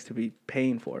fucking things to be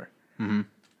paying for. Mm-hmm.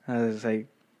 I was like,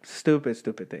 stupid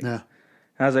things. Yeah. And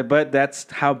I was like, but that's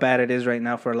how bad it is right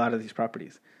now for a lot of these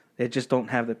properties. They just don't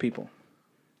have the people,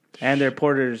 and their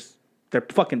porters. They're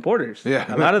fucking porters.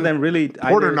 Yeah. A lot of them really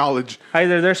Porter knowledge.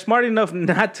 Either they're smart enough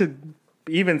not to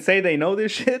even say they know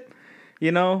this shit,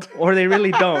 or they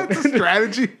really don't.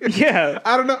 Strategy. Yeah.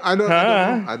 I don't know.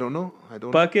 I don't know.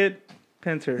 Bucket,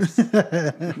 pincers.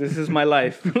 This is my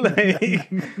life. Like,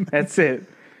 that's it.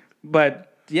 But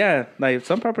yeah, like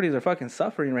some properties are fucking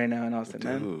suffering right now in Austin,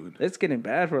 man. Dude. It's getting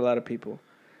bad for a lot of people.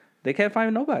 They can't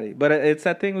find nobody. But it's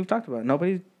that thing we've talked about.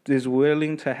 Nobody is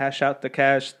willing to hash out the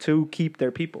cash to keep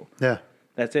their people. Yeah.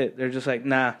 That's it. They're just like,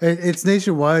 nah. It's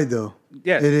nationwide, though.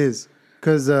 Yes. It is.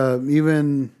 Because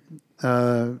even,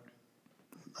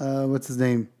 what's his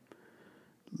name?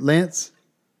 Lance?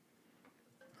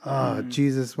 Oh,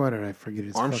 Jesus. Why did I forget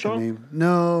his Armstrong? fucking name?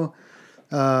 No.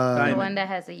 The one that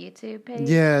has a YouTube page?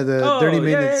 Yeah, the Dirty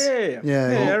Minutes.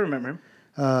 Yeah, I remember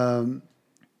him.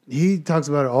 He talks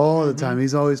about it all the time.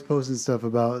 He's always posting stuff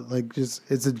about, like, just,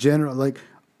 it's a general, like,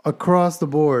 across the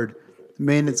board,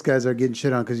 maintenance guys are getting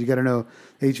shit on because you got to know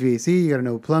HVAC, you got to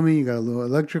know plumbing, you got to know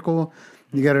electrical,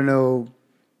 you got to know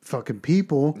fucking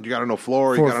people. You got to know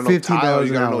floor. For You got to know tile. $15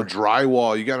 You got to an know hour.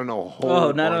 drywall. You got to know a whole.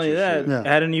 Oh, not bunch only of that, shit. Yeah.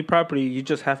 at a new property, you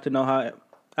just have to know how,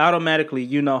 automatically,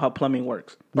 you know how plumbing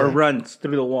works or runs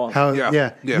through the wall. How,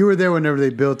 Yeah. You were there whenever they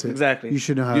built it. Exactly. You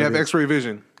should know how You it have is. X-ray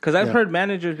vision. Because I've Yeah. heard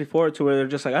managers before to where they're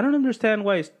just like, I don't understand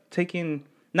why it's taking,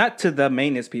 not to the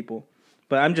maintenance people,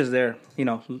 but I'm just there,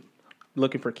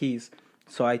 looking for keys.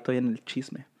 So I estoy en el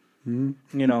chisme.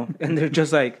 And they're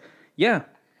just like, yeah.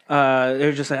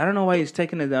 They're just like, I don't know why he's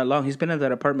taking it that long. He's been in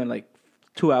that apartment like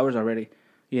 2 hours already,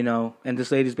 and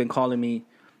this lady's been calling me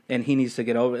and he needs to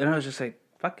get over it. And I was just like,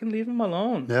 fucking leave him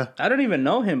alone. Yeah. I don't even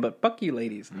know him, but fuck you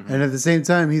ladies. And at the same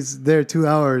time, he's there 2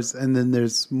 hours, and then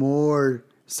there's more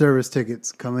service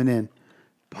tickets coming in,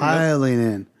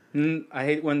 piling in. I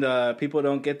hate when the people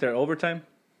don't get their overtime.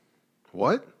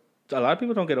 What? A lot of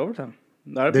people don't get overtime.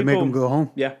 A lot of They people, make them go home.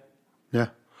 Yeah. Yeah.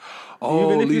 Oh,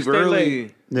 Even if you leave stay early.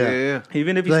 late. Yeah.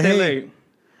 Even if you Like, stay hey, late.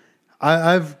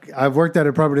 I've worked at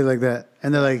a property like that,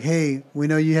 and they're like, "Hey, we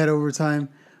know you had overtime.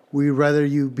 We'd rather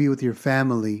you be with your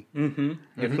family." They flip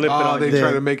it Oh, on they you.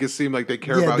 try to make it seem like they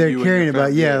care Yeah, about they're you. caring and your about.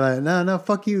 family. Yeah, like no,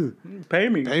 fuck you. Pay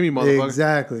me. Pay me, motherfucker.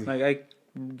 Exactly.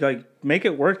 Like make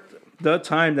it worth the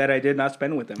time that I did not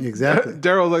spend with them. Exactly.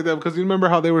 Daryl's like that because you remember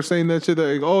how they were saying that shit.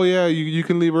 Like, oh yeah, you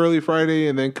can leave early Friday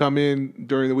and then come in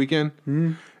during the weekend.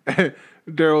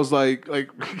 Daryl's like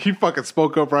he fucking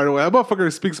spoke up right away. That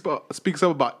motherfucker speaks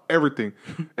up about everything,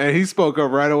 and he spoke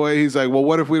up right away. He's like, well,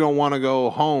 what if we don't want to go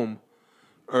home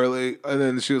early? And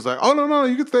then she was like, oh no,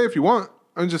 you can stay if you want.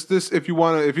 And just this, if you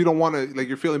don't want to, like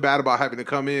you're feeling bad about having to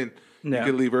come in. Yeah.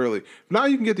 You can leave early. Now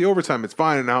you can get the overtime. It's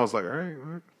fine. And I was like, all right,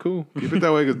 cool. Keep it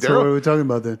that way. Because So what are we talking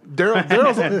about then?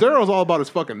 Daryl's all about his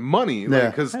fucking money.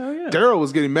 Yeah. Because Hell yeah. Daryl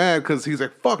was getting mad because he's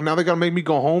like, fuck, now they got to make me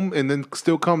go home and then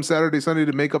still come Saturday, Sunday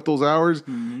to make up those hours.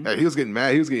 Yeah, he was getting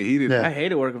mad. He was getting heated. Yeah. I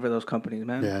hated working for those companies,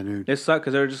 man. Yeah, dude. It sucked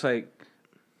because they were just like,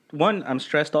 one, I'm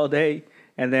stressed all day,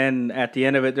 and then at the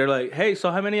end of it, they're like, hey, so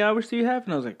how many hours do you have?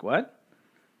 And I was like, what?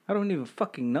 I don't even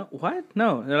fucking know. What?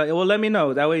 No. They're like, well, let me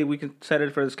know. That way we can set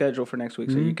it for the schedule for next week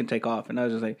so you can take off. And I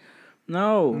was just like,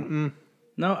 no.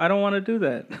 No, I don't want to do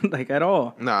that. Like, at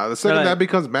all. Nah, the second Like- that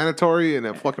becomes mandatory in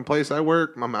a fucking place I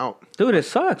work, I'm out. Dude, it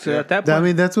sucks. At that point. I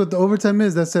mean, that's what the overtime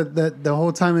is. That's that the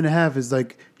whole time and a half is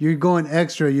like you're going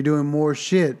extra, you're doing more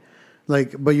shit,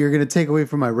 like, but you're gonna take away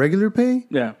from my regular pay.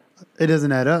 yeah. It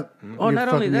doesn't add up. Oh, You're not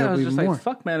only fucking me that, up I was even just more. like,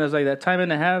 fuck, man. I was like, that time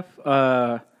and a half,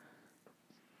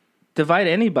 divide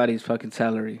anybody's fucking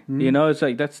salary. You know, it's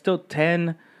like, that's still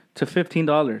 $10 to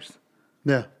 $15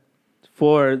 Yeah,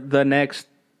 for the next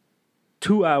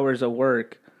 2 hours of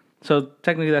work. So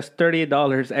technically, that's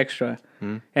 $38 extra.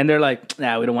 And they're like,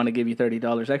 nah, we don't want to give you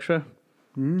 $30 extra.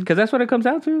 Because that's what it comes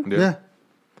out to. yeah.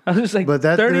 I was just like, But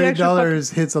that $30 extra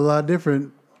 $30 hits a lot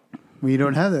different when you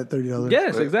don't have that $30. fucking-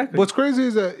 Yes, exactly. What's crazy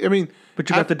is that, I mean, But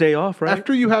you got the day off, right?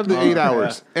 after you have the 8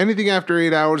 hours, anything after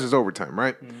 8 hours is overtime,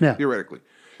 right? Yeah. Theoretically.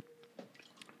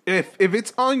 If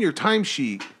it's on your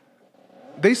timesheet,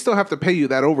 they still have to pay you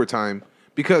that overtime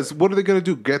because what are they going to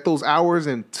do? Get those hours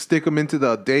and stick them into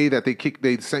the day that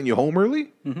they sent you home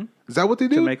early? Mm-hmm. Is that what they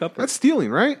do? make up for That's stealing,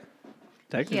 right?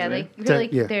 Technically. Yeah, they really,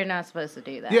 yeah. they're not supposed to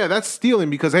do that. Yeah, that's stealing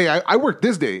because hey, I worked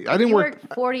this day. I didn't You work.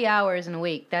 work 40 hours in a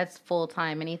week. That's full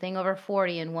time. Anything over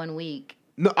 40 in 1 week.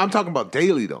 No, I'm talking about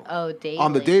daily though. Oh, daily.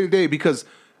 On the day to day because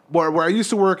where I used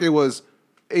to work, it was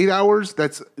 8 hours.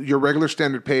 That's your regular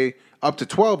standard pay. Up to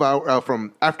 12 hours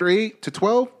from after 8 to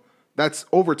 12, that's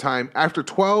overtime. After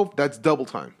 12, that's double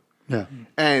time. Yeah,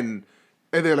 And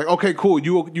they're like, okay, cool.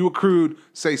 You accrued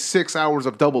say 6 hours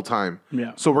of double time.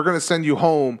 Yeah. So we're gonna send you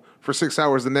home for 6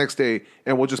 hours the next day,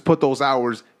 and we'll just put those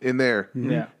hours in there.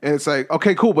 Yeah. And it's like,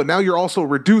 okay, cool. But now you're also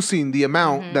reducing the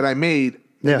amount that I made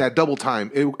Yeah. in that double time.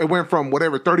 It went from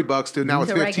whatever $30 to now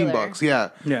it's To $15. regular. Yeah.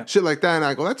 Yeah. Shit like that. And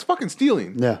I go, that's fucking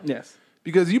stealing. yeah. Yes.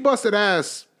 Because you busted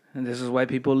ass. And this is why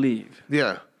people leave.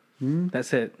 Yeah.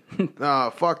 That's it.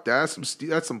 Fuck that.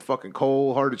 That's some fucking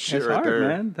cold-hearted shit It's right hard, there.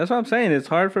 man. That's what I'm saying. It's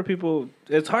hard for people.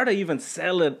 It's hard to even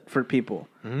sell it for people.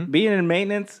 Being in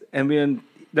maintenance and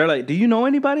they're like, do you know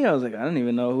anybody? I was like, I don't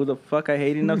even know who the fuck I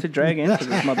hate enough to drag into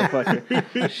this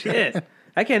motherfucker. Shit.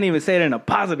 I can't even say it in a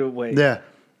positive way. Yeah.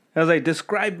 I was like,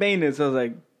 describe maintenance. I was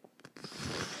like,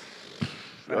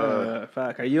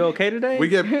 fuck, are you okay today? We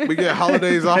get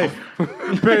holidays off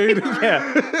paid.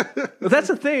 yeah. But that's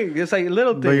the thing. It's like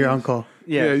little things. But you're on call.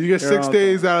 Yeah, you get you're 6 on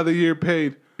days out of the year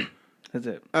paid. call. That's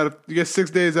it. You get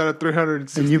 6 days out of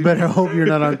 360. And you better hope you're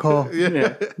not on call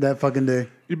Yeah. that fucking day.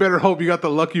 You better hope you got the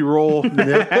lucky roll,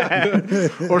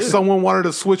 or someone wanted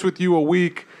to switch with you a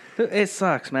week. It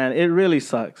sucks, man. It really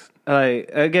sucks. Like,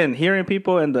 again, hearing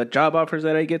people and the job offers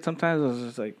that I get sometimes, I was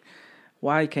just like,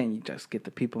 why can't you just get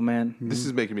the people, man? This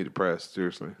is making me depressed.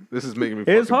 Seriously, this is making me.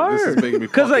 It's fucking, This hard. is making me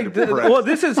 'Cause, fucking like, depressed. well,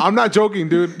 this is- I'm not joking,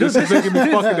 dude. This is making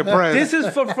me fucking depressed. This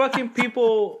is for fucking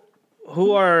people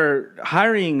who are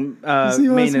hiring see my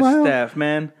maintenance smile? staff,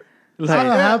 man. I don't know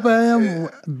Like, how happy I am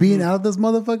being out of this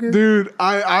motherfucker. Dude,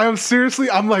 I am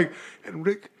seriously. I'm like, and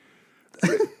Rick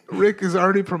is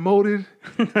already promoted.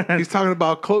 He's talking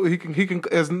about he can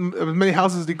as many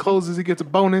houses as he closes, he gets a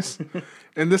bonus.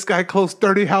 And this guy closed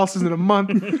 30 houses in a month,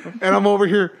 and I'm over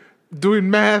here doing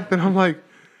math, and I'm like,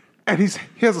 and he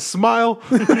has a smile,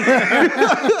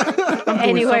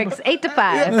 And he works 8 to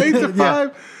 5. 8 to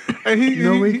 5, and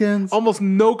No he weekends. almost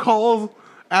no calls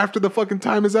after the fucking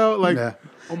time is out. Like, Yeah.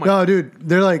 oh my, No, dude.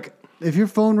 They're like, if your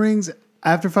phone rings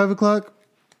after 5 o'clock,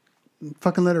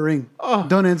 fucking let it ring.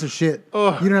 Don't answer shit.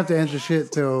 You don't have to answer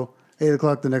shit till 8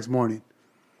 o'clock the next morning.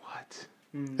 what?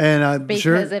 And I'm Because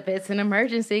sure, if it's an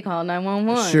emergency, call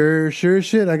 911. sure as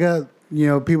shit. I got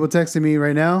people texting me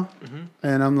right now,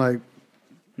 and I'm like,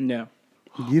 yeah.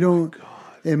 you don't.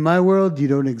 In my world, you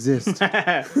don't exist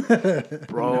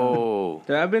Bro.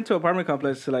 I've been to apartment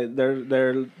complexes, like,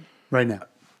 they're right now.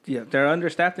 yeah, they're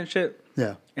understaffed and shit.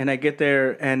 Yeah. And I get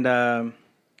there and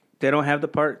they don't have the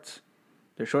parts.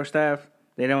 They're short staffed.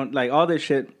 They don't like all this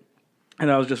shit.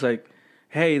 And I was just like,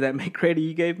 hey, that make ready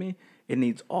you gave me, it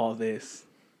needs all this.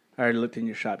 I already looked in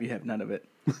your shop. You have none of it.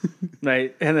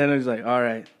 Right. And then I was like, all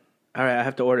right, I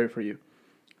have to order it for you.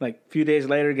 Like a few days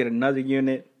later, get another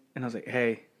unit. And I was like,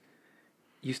 hey,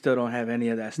 you still don't have any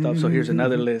of that stuff. So here's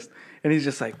another list. And he's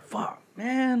just like, fuck,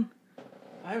 man.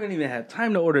 I haven't even had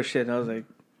time to order shit. And I was like,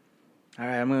 all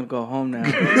right, I'm going to go home now.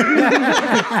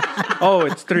 Oh,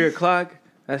 it's 3 o'clock.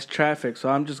 That's traffic. So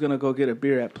I'm just going to go get a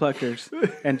beer at Pluckers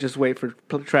and just wait for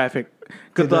traffic.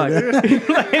 Good luck.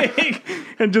 Like,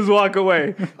 and just walk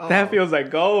away. That feels like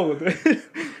gold.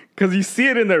 Because you see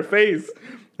it in their face.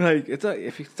 Like,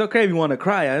 if it's okay if you want to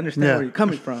cry. I understand Yeah. where you're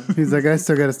coming from. He's like, I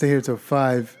still got to stay here till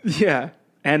 5, Yeah.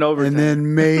 And overtime. and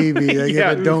then maybe like,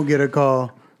 Yeah. if I don't get a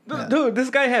call. Dude, this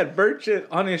guy had bird shit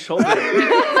on his shoulder. And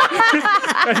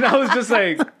I was just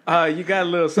like, you got a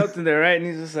little something there, right? And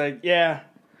he's just like, yeah.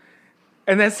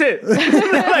 And that's it.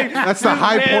 Like, That's the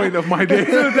high point of my day.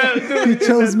 He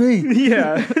chose me.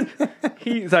 Yeah.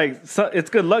 He's like, so, it's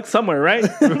good luck somewhere, right?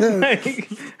 Like,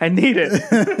 I need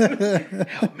it.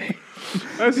 Help me.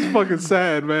 That's fucking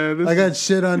sad, man. I got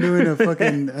shit on doing a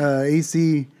fucking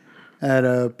AC at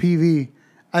PV.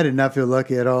 I did not feel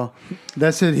lucky at all.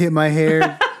 That shit hit my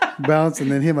hair, bounce, and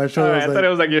then hit my shoulder. I thought it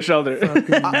was like your shoulder.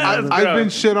 I've been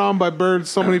shit on by birds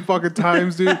so many fucking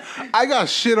times, dude. I got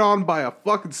shit on by a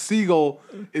fucking seagull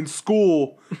in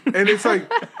school. And it's like,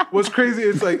 what's crazy,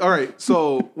 it's like, all right,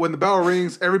 so when the bell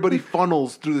rings, everybody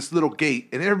funnels through this little gate,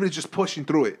 and everybody's just pushing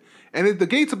through it. And the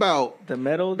gate's about... The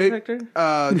metal detector?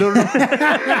 No.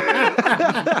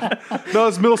 No,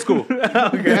 it's middle school.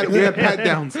 Okay. We had pat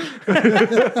downs.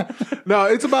 No,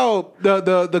 it's about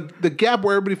the gap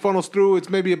where everybody funnels through. It's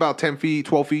maybe about 10 feet,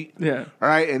 12 feet. Yeah. All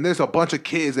right. And there's a bunch of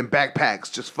kids in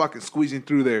backpacks just fucking squeezing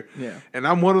through there. Yeah. And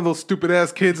I'm one of those stupid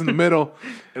ass kids in the middle.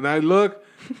 And I look,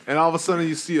 and all of a sudden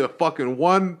you see a fucking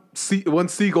one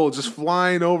seagull just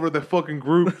flying over the fucking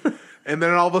group. And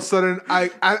then all of a sudden, I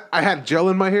had gel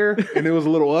in my hair, and it was a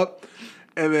little up.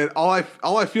 And then all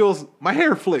I feel is my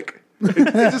hair flick.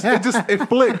 It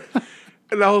flicked.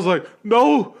 And I was like,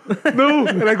 no.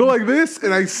 And I go like this,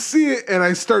 and I see it, and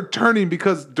I start turning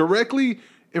because directly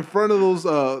in front of those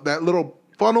that little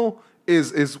funnel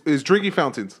is drinking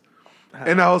fountains.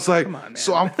 And I was like,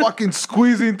 so I'm fucking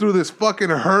squeezing through this fucking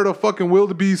herd of fucking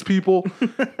wildebeest people.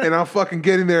 And I'm fucking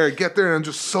getting there. I get there and I'm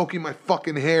just soaking my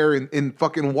fucking hair in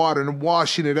fucking water and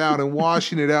washing it out. And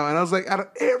I was like, out of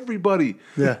everybody,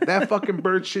 that fucking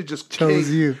bird shit just chose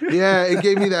you. Yeah, it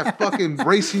gave me that fucking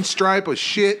racing stripe of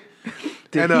shit.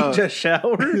 Did he just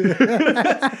shower?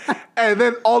 And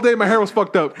then all day my hair was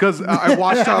fucked up because I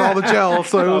washed out all the gel.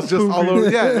 So it was just all over.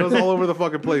 Yeah, it was all over the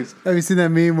fucking place. Have you seen that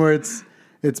meme where it's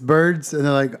birds, and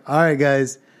they're like, all right,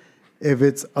 guys, if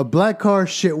it's a black car,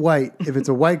 shit white. If it's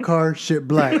a white car, shit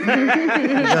black.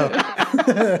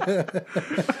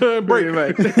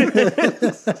 Break.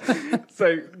 It's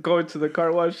like going to the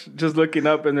car wash, just looking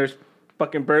up, and there's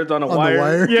fucking birds on a the wire.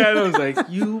 wire? Yeah, and I was like,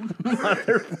 you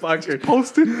motherfucker.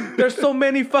 Posted. There's so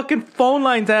many fucking phone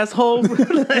lines, assholes.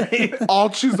 Like, I'll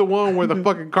choose the one where the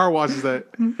fucking car wash is at.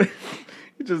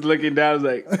 just looking down, I was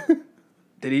like,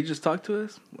 did he just talk to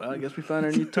us? Well, I guess we found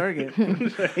our new target.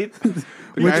 Right?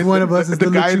 Which one of us is the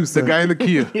guy? Lechusa? The guy in the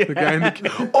Kia. The guy in the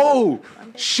Kia. Oh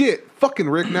shit! Fucking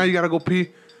Rick, now you gotta go pee.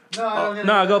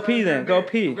 No, go pee then. Go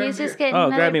pee. He's just getting Oh,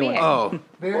 another grab me beer. one.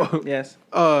 Oh, Yes.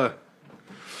 the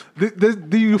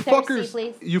you fuckers,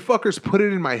 please. you fuckers put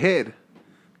it in my head.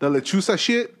 The lechusa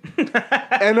shit.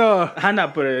 And I'm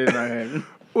not putting it in our head.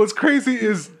 what's crazy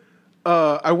is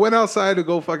I went outside to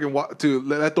go fucking to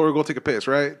let Thor go take a piss,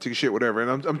 right? Take a shit, whatever.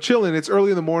 And I'm chilling. It's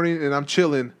early in the morning, and I'm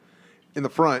chilling in the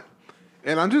front,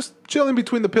 and I'm just chilling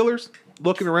between the pillars,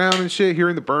 looking around and shit,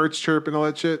 hearing the birds chirp and all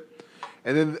that shit.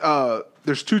 And then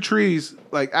there's two trees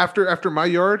like after my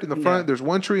yard in the front. There's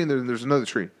one tree, and then there's another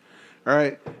tree. All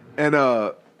right, and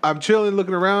I'm chilling,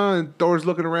 looking around, and Thor's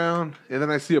looking around, and then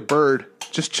I see a bird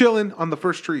just chilling on the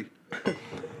first tree,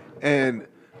 and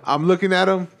I'm looking at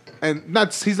him, and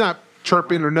he's not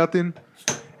chirping or nothing,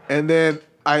 and then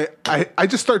I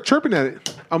just start chirping at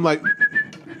it. I'm like,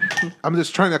 I'm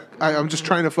just trying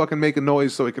to fucking make a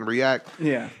noise so it can react.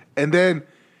 Yeah. And then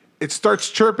it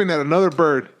starts chirping at another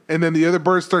bird, and then the other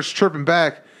bird starts chirping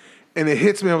back, and it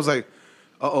hits me. I was like,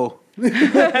 uh-oh. These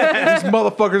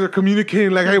motherfuckers are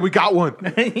communicating like, hey, we got one.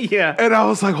 Yeah. And I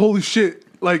was like, holy shit.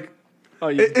 Like,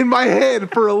 in my head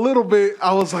for a little bit,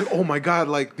 I was like, oh my God,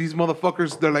 like these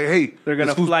motherfuckers, they're like, hey. They're going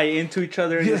to fly into each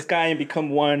other in the sky and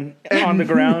become one on the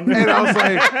ground. And I was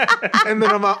like, and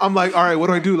then I'm like, all right, what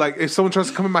do I do? Like, if someone tries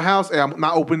to come in my house, I'm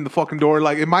not opening the fucking door.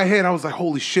 Like, in my head, I was like,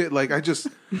 holy shit. Like, I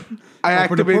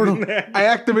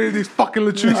activated these fucking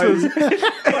lechusas.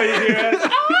 Oh, you hear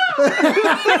that?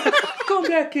 Come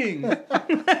back, King.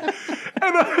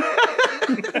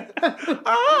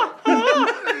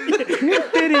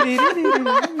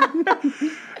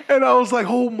 And I was like,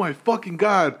 oh my fucking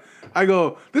God. I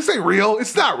go, this ain't real.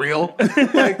 It's not real.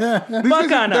 Like,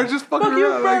 they're just fucking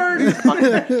around.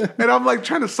 Like, and I'm like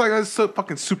trying to suck. That's so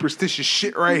fucking superstitious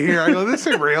shit right here. I go, this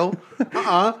ain't real.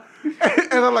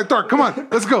 And I'm like, Dark, come on,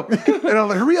 let's go. And I'm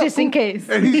like, hurry up. Just in case.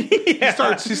 And he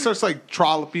starts like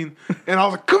trolloping. And I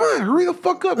was like, come on, hurry the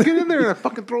fuck up. Get in there. And I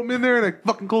fucking throw him in there and I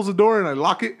fucking close the door and I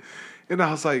lock it. And I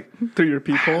was like, Through your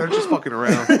peephole. they're just fucking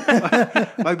around.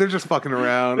 Like they're just fucking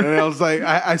around. And I was like,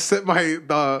 I set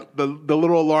the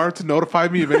little alarm to notify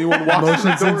me if anyone walks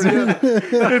in the door.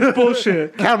 It's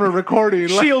bullshit. Camera recording.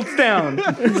 Like, Shields down.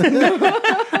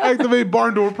 activate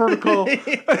barn door protocol.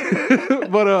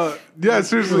 But yeah,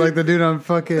 seriously. Like the dude on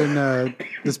fucking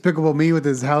Despicable Me with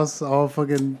his house all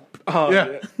fucking. Oh,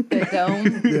 yeah. The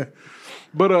dome. Yeah.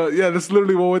 But yeah, that's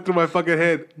literally what went through my fucking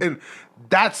head. And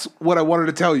that's what I wanted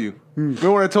to tell you.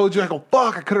 Remember when I told you, I go,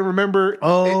 fuck, I couldn't remember.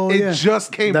 Oh, it yeah.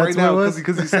 just came That's right now what it was?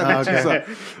 because he said that Okay. you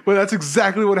saw. But that's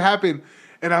exactly what happened.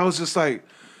 And I was just like,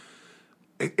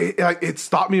 it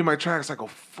stopped me in my tracks. I go,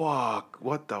 fuck,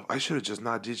 what the? I should have just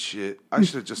not did shit. I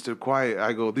should have just stood quiet.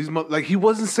 I go, like he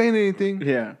wasn't saying anything.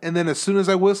 Yeah. And then as soon as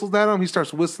I whistled at him, he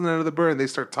starts whistling under the bird and they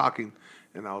start talking.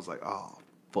 And I was like, oh,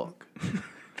 fuck.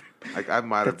 Like I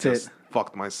might have That's just it.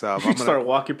 fucked myself. You start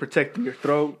walking, protecting your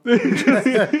throat.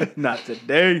 Not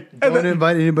today. Don't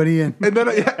invite anybody in. And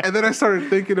then I started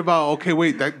thinking about, okay,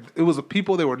 wait, that it was the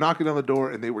people, they were knocking on the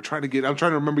door and they were trying to get, I'm trying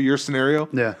to remember your scenario.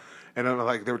 Yeah. And I'm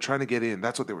like, they were trying to get in.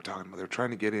 That's what they were talking about. They were trying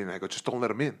to get in. I go, just don't let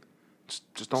them in.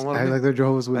 Just don't let them Act in. like they're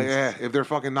Jehovah's Like, Witnesses. yeah, if they're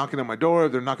fucking knocking on my door,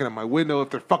 if they're knocking on my window, if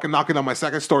they're fucking knocking on my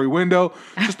second story window,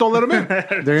 just don't let them in.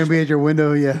 They're gonna be at your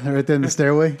window, yeah, right there in the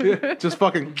stairway. Just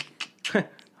fucking.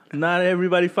 Not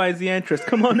everybody finds the entrance.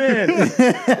 Come on in.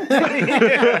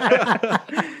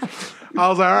 I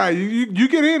was like, all right, you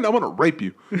get in. I'm gonna rape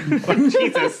you.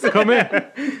 Jesus. Come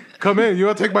in. You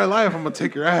want to take my life? I'm gonna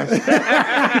take your ass.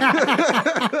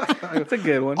 That's a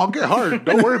good one. I'll get hard.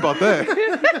 Don't worry about that.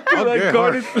 I'll Like get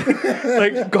going,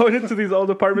 hard. like going into these old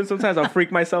apartments, sometimes I'll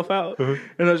freak myself out, and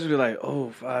I'll just be like, "Oh,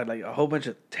 fuck!" Like a whole bunch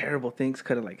of terrible things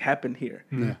could have like happened here.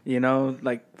 You know,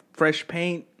 like fresh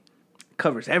paint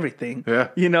covers everything. Yeah.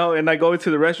 You know, and I go into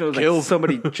the restaurant, like Kills.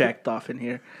 somebody jacked off in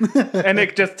here, and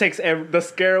it just takes the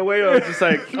scare away. I was just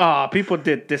like, "Oh, people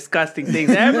did disgusting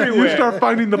things everywhere." You start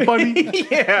finding the bunny.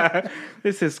 Yeah,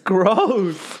 this is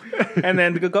gross. And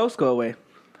then the ghosts go away.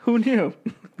 Who knew?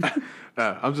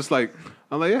 I'm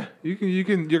like, yeah, you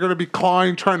can. You're gonna be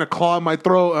trying to claw my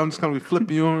throat. I'm just gonna be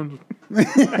flipping you on.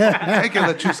 Take it,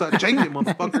 let you suck. Take it,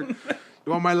 motherfucker.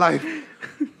 You want my life?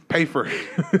 Pay for it.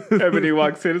 Everybody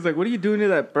walks in. It's like, what are you doing to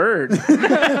that bird?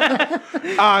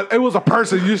 It was a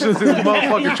person. You should see this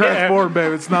motherfucking transform,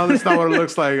 babe. That's not what it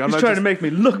looks like. I'm He's not trying to make me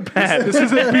look bad. This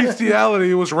isn't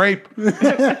bestiality. It was rape.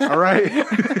 All right,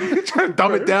 trying to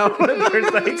dumb it down.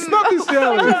 It's not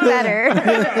bestiality.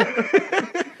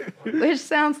 Better. Which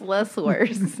sounds less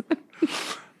worse.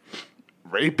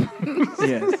 Rape.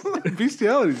 Yes.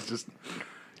 Bestiality is just.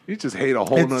 You just hate a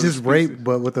whole. It's nother just species. rape,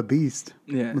 but with a beast.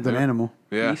 Yeah. With an animal.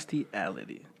 Yeah.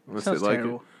 Bestiality. Unless Sounds they like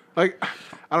terrible. it. Like,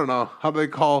 I don't know how they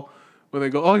call when they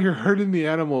go, oh, you're hurting the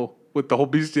animal with the whole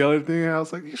bestiality thing. And I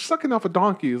was like, you're sucking off a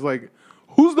donkey. It's like,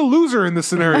 who's the loser in this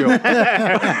scenario?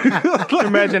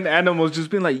 Imagine animals just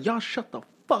being like, y'all shut the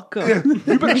fuck up.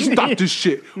 You better stop this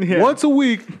shit. Yeah. Once a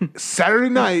week, Saturday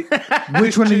night,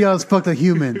 Which one of y'all's fucked a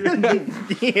human?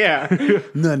 Yeah.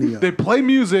 None of y'all. they play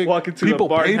music. Walk into the people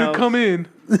barn pay house. to come in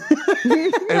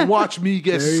and watch me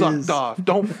get There he sucked is. off.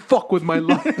 Don't fuck with my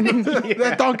life.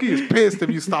 That donkey is pissed if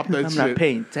you stop that I'm shit. not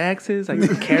paying taxes. I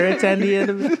get carrots at the end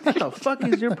of it. What the fuck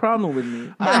is your problem with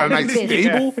me? I got a nice Business.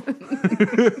 stable.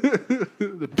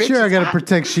 The bitch Sure, I is got to hot.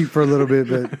 protect sheep for a little bit,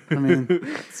 but I mean,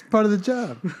 it's part of the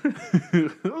job.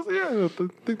 I was like, yeah, I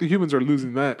think the humans are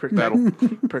losing that battle.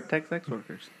 Protect sex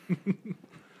workers.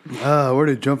 Where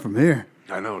did it jump from here?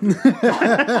 I know. Dude.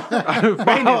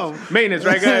 Maintenance,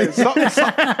 right, guys?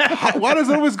 Why does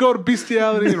it always go to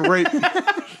bestiality and rape?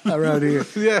 Around here.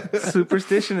 Yeah,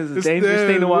 Superstition is a It's dangerous there.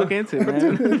 thing to walk into,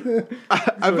 man.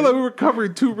 I feel like we were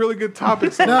covering two really good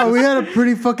topics. No, we had a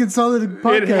pretty fucking solid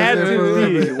podcast. It had there for a to little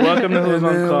be. bit. Welcome to Who's And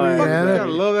on then Call. we had I it.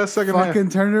 gotta love that second half. Fucking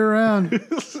turned it around.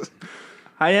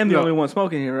 I am the Yo. only one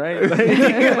smoking here, right? Like,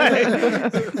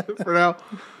 For now.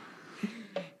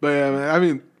 But yeah, man. I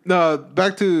mean, no.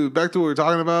 Back to what we were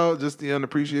talking about. Just the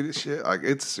unappreciated shit. Like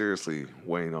it's seriously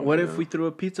weighing on. what me, if man. we threw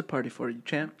a pizza party for you,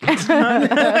 champ?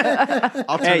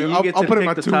 I'll, Hey, you I'll get put to in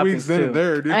my pick the 2 weeks toppings, then too. and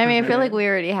there, dude. I mean, I feel like we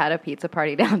already had a pizza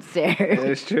party downstairs.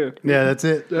 That's true. Yeah, that's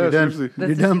it. Yeah, You're done. seriously.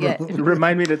 You're That's done, just bro. it.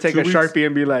 Remind me to take 2 a weeks. Sharpie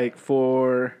and be like,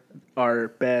 for our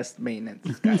best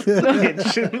maintenance guys.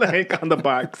 Like on the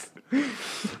box.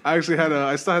 I actually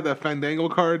I still had that Fandango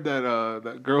card that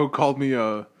that girl called me.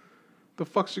 The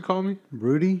fuck she called me?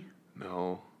 Rudy?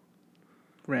 No,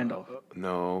 Randolph.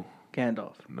 no,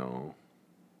 Gandalf. no.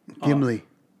 Gimli.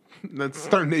 Let's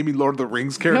start naming Lord of the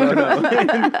Rings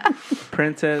characters.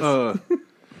 Princess.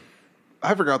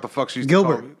 I forgot what the fuck she's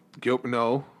Gilbert.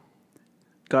 No.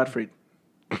 Gottfried.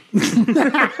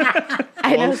 I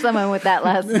I know someone with that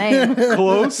last name.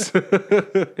 Close.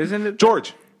 Isn't it?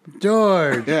 George.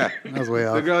 George. Yeah. That was way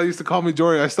The off. girl used to call me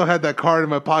George. I still had that card in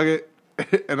my pocket.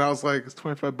 And I was like, it's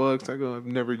 $25. I go, I've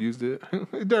never used it.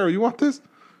 Hey, Daryl, you want this?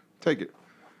 Take it.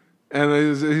 And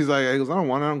he's like, I don't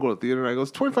want it. I don't go to the theater. And I go,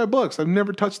 it's $25. I've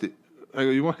never touched it. I go,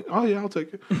 you want it? Oh, yeah, I'll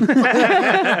take it.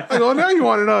 I go, now you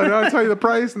want it. Now I tell you the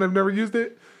price and I've never used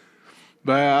it.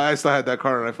 But I still had that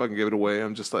card and I fucking gave it away.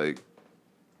 I'm just like,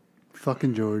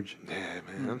 Fucking George. yeah,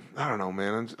 man. I don't know,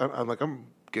 man. I'm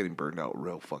getting burned out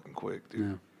real fucking quick, dude.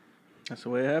 Yeah. That's the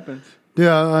way it happens.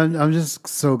 Yeah, I'm just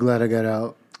so glad I got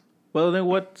out. Well, then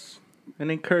what's an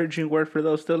encouraging word for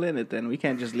those still in it? Then we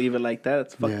can't just leave it like that.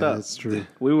 It's fucked Yeah, up. that's true.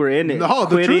 We were in it. No,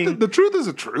 quitting. the truth is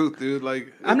the truth, dude.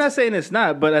 Like, I'm not saying it's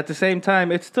not, but at the same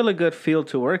time, it's still a good field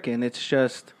to work in. It's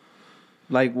just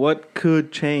like what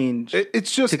could change.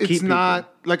 It's just to keep it's people.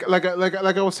 not like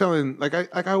I was telling like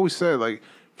I always said, like,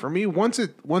 for me, once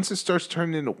it starts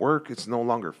turning into work, it's no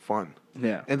longer fun.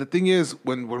 Yeah. And the thing is,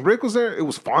 when Rick was there, it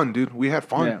was fun, dude. We had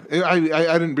fun. Yeah. I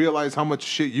didn't realize how much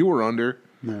shit you were under.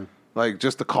 No. Like,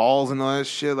 just the calls and all that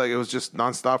shit. Like, it was just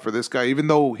nonstop for this guy. Even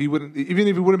if he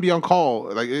wouldn't be on call,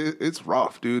 like, it's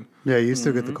rough, dude. Yeah, you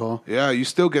still get the call. Yeah, you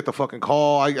still get the fucking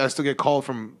call. I still get called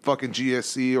from fucking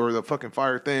GSC or the fucking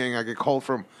fire thing. I get called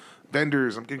from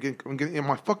vendors. I'm getting in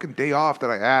my fucking day off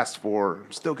that I asked for.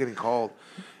 I'm still getting called.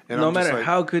 And No I'm just matter like,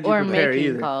 how good you Or prepare making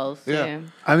either. calls. Yeah. Yeah.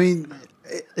 I mean,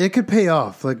 it could pay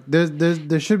off. Like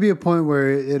there should be a point where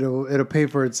it'll pay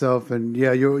for itself, and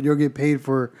yeah, you'll get paid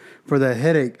for that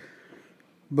headache.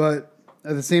 But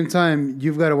at the same time,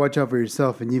 you've got to watch out for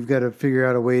yourself, and you've got to figure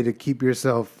out a way to keep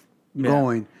yourself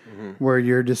going, where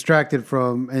you're distracted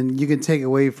from, and you can take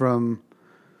away from,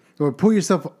 or pull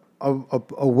yourself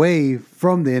away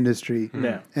from the industry.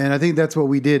 Yeah. And I think that's what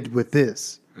we did with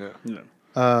this. Yeah.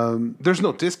 there's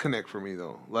no disconnect for me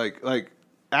though. Like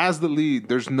as the lead,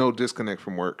 there's no disconnect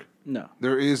from work. No.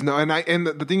 There is no, and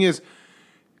the thing is,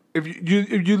 if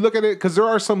you look at it, because there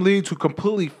are some leads who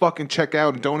completely fucking check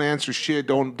out and don't answer shit,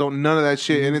 don't none of that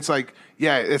shit, and it's like,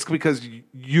 yeah, it's because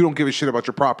you don't give a shit about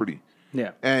your property.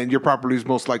 Yeah. And your property is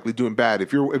most likely doing bad.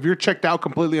 If you're checked out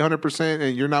completely 100%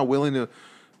 and you're not willing to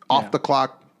off the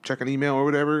clock check an email or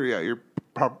whatever, yeah, your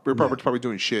property's probably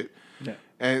doing shit. Yeah.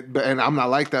 And I'm not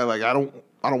like that. Like, I don't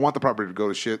want the property to go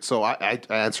to shit, so I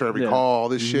answer every Yeah. call, all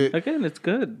this shit. Again, it's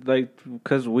good, like,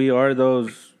 because we are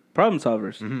those problem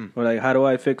solvers. We're like, how do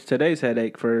I fix today's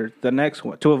headache for the next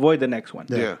one to avoid the next one?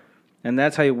 Yeah. And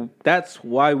that's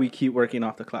why we keep working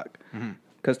off the clock.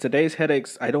 Because today's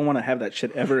headaches, I don't want to have that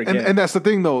shit ever again. And that's the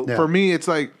thing, though. Yeah. For me, it's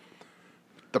like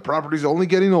the property's only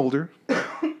getting older.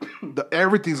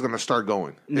 Everything's going to start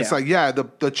going. It's Yeah.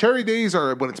 like, the cherry days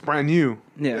are when it's brand new.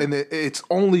 Yeah. And it's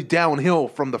only downhill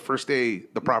from the first day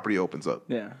the property opens up.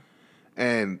 Yeah.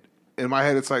 And in my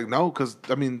head, it's like, no, because,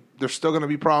 I mean, there's still going to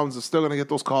be problems. There's still going to get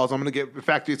those calls. In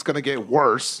fact, it's going to get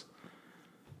worse.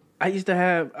 I used to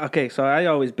have, so I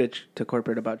always bitch to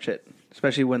corporate about shit,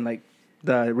 especially when, like,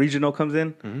 the regional comes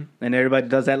in and everybody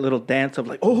does that little dance of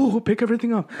like, oh, pick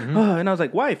everything up. And I was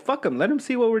like, why? Fuck them. Let them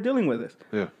see what we're dealing with this.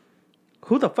 Yeah.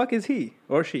 Who the fuck is he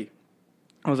or she?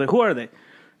 I was like, who are they?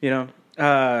 You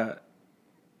know?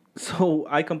 So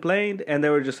I complained and they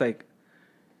were just like,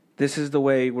 this is the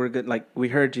way we're good. Like, we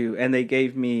heard you. And they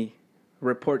gave me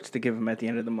reports to give them at the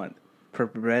end of the month for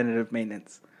preventative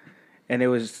maintenance. And it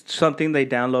was something they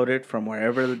downloaded from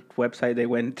wherever website they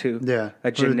went to. Yeah. A Or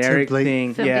a generic template. thing.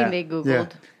 Something yeah. they Googled. Yeah.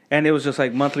 And it was just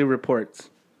like monthly reports.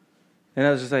 And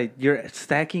I was just like, you're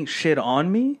stacking shit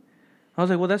on me? I was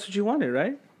like, well, that's what you wanted,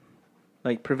 right?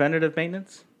 Like preventative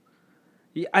maintenance?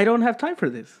 I don't have time for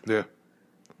this. Yeah.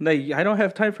 Like, I don't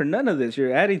have time for none of this.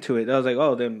 You're adding to it. I was like,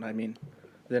 oh,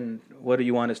 then what do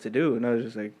you want us to do? And I was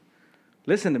just like,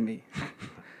 listen to me.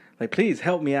 Like, please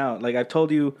help me out. Like, I've told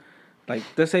you, like,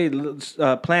 let's say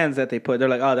plans that they put. They're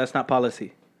like, oh, that's not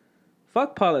policy.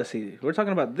 Fuck policy. We're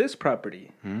talking about this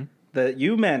property that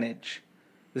you manage.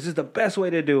 This is the best way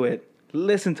to do it.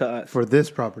 Listen to us. For this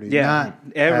property. Yeah,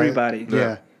 Not everybody.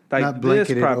 Yeah. Like Not this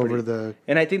blanketed property. over the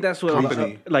And I think that's what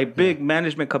Company. like big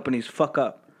management companies fuck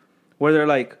up, where they're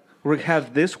like, we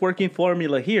have this working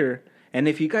formula here, and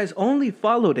if you guys only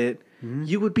followed it,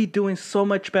 you would be doing so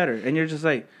much better. And you're just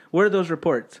like, where are those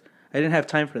reports? I didn't have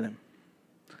time for them.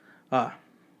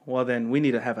 Well then we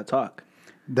need to have a talk.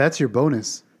 That's your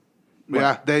bonus.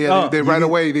 Yeah. They Oh. right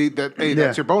away,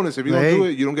 that's your bonus. If you don't Hey. do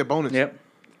it, you don't get bonus. Yep.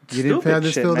 You didn't Stupid have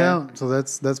this shit, filled man. out, so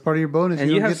that's part of your bonus. And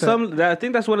you don't have get that. some. I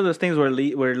think that's one of those things where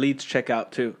leads check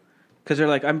out too, because they're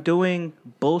like, I'm doing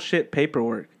bullshit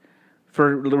paperwork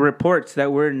for reports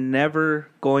that we're never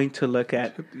going to look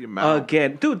at The amount.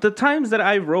 again, dude. The times that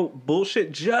I wrote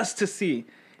bullshit just to see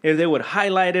if they would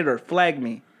highlight it or flag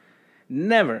me.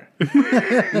 Never.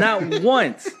 Not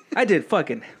once. I did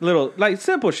fucking little, like,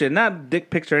 simple shit, not dick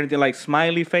pics or anything, like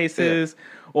smiley faces,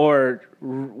 or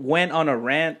went on a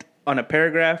rant on a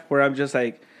paragraph where I'm just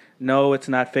like, no, it's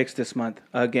not fixed this month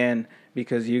again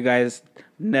because you guys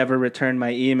never returned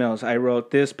my emails. I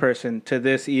wrote this person to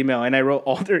this email, and I wrote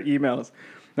all their emails.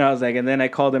 And I was like, and then I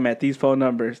called them at these phone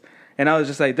numbers. And I was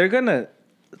just like, they're going to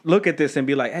look at this and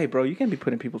be like, hey, bro, you can't be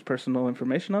putting people's personal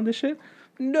information on this shit.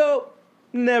 No.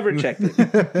 Never checked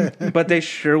it. But they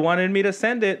sure wanted me to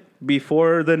send it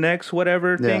before the next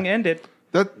whatever thing ended.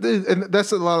 And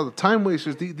that's a lot of the time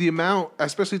wasters. The amount,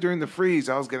 especially during the freeze,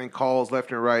 I was getting calls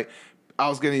left and right. I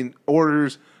was getting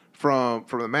orders from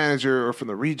the manager or from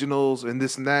the regionals and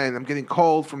this and that, and I'm getting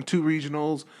called from 2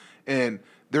 regionals, and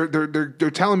they're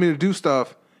telling me to do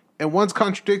stuff, and one's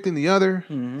contradicting the other,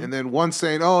 and then one's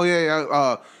saying, "Oh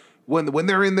yeah, when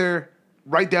they're in there,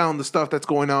 write down the stuff that's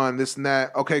going on, this and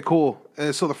that." Okay, cool.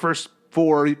 And so the first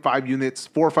 4 or 5 units,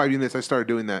 I started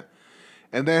doing that.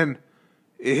 And then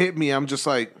it hit me. I'm just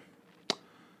like,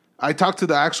 I talked to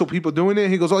the actual people doing it.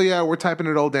 He goes, "Oh yeah, we're typing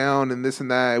it all down and this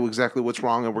and that, exactly what's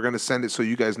wrong. And we're going to send it so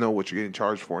you guys know what you're getting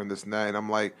charged for and this and that." And I'm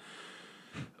like,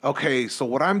 okay, so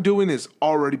what I'm doing is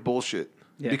already bullshit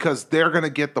because they're going to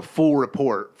get the full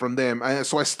report from them.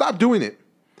 So I stopped doing it.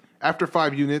 After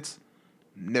 5 units,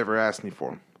 never asked me for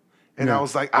them. And I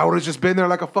was like, I would have just been there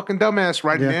like a fucking dumbass,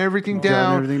 writing everything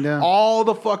down. All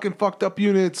the fucking fucked up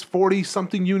units,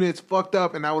 40-something units fucked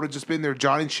up, and I would have just been there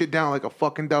jotting shit down like a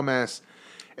fucking dumbass.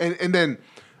 And then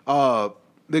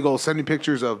they go, send me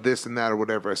pictures of this and that or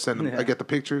whatever. I send them. I get the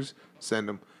pictures, send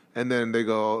them. And then they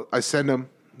go, I send them.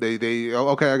 They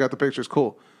okay, I got the pictures,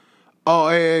 cool. Oh,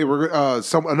 hey, we're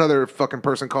another fucking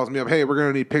person calls me up. Hey, we're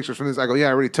gonna need pictures from this. I go, yeah,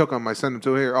 I already took them. I sent them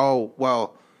to here. Oh,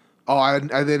 well. Oh, I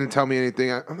didn't tell me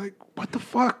anything. I'm like, what the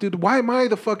fuck, dude? Why am I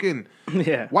the fucking...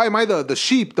 Why am I the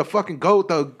sheep, the fucking goat,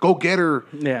 the go-getter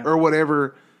or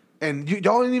whatever? And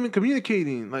y'all ain't even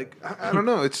communicating. Like, I don't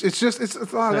know. It's just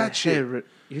a lot of that shit. Hey,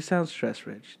 you sound stressed,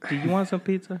 Rich. Do you want some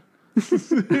pizza?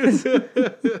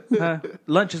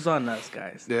 Lunch is on us,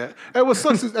 guys. Yeah. And what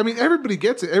sucks is, I mean, everybody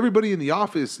gets it. Everybody in the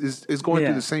office is going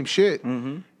through the same shit.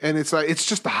 Mm-hmm. And it's like, it's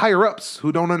just the higher-ups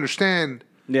who don't understand.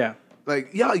 Yeah.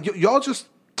 Like, y'all just...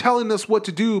 telling us what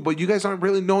to do, but you guys aren't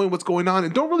really knowing what's going on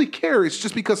and don't really care. It's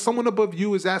just because someone above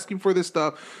you is asking for this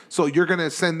stuff, so you're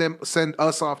gonna send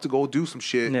us off to go do some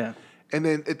shit. Yeah. And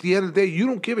then at the end of the day, you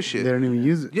don't give a shit. They don't even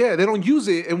use it. Yeah, they don't use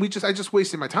it, and I just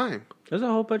wasted my time. There's a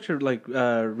whole bunch of like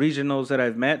regionals that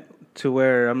I've met to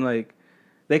where I'm like,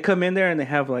 they come in there and they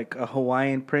have like a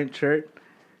Hawaiian print shirt,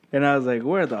 and I was like,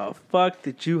 where the fuck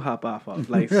did you hop off of?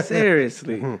 Like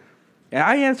seriously. And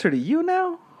I answer to you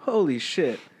now? Holy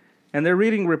shit. And they're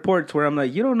reading reports where I'm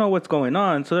like, you don't know what's going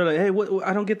on. So they're like, hey,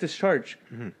 I don't get this charge.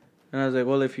 Mm-hmm. And I was like,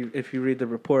 well, if you read the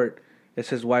report, it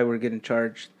says why we're getting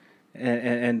charged,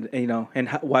 and you know, and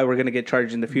why we're gonna get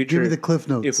charged in the future. Give me the cliff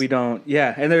notes if we don't.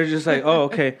 Yeah, and they're just like, oh,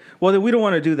 okay. Well, then we don't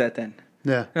want to do that then.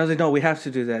 Yeah. And I was like, no, we have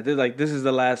to do that. They're like, this is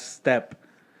the last step,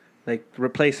 like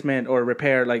replacement or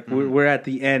repair. Like we're at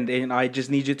the end, and I just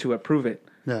need you to approve it.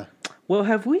 Yeah. Well,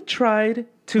 have we tried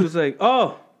to? It's like,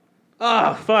 oh,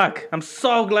 fuck. I'm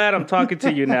so glad I'm talking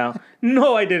to you now.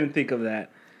 No, I didn't think of that.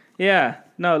 Yeah.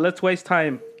 No, let's waste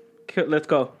time. Let's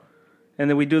go. And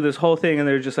then we do this whole thing, and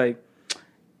they're just like,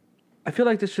 I feel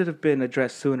like this should have been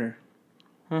addressed sooner.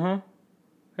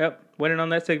 Yep. Waiting on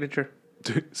that signature.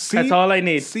 Dude, that's all I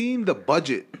need. Seeing the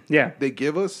budget they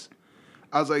give us,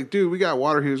 I was like, dude, we got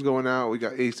water heaters going out. We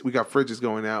got fridges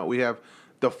going out. We have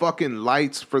the fucking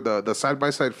lights for the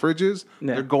side-by-side fridges.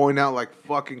 Yeah. They're going out like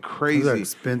fucking crazy. Those are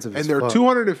expensive and they're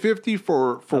 $250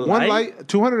 for one light.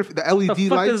 $200 the LED lights. What the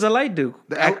fuck does the light do?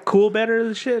 Act cool better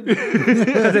than shit?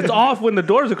 Because it's off when the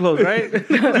doors are closed, right?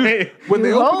 When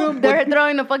they open them, they're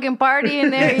throwing a fucking party in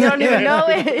there. You don't even know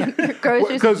it. Your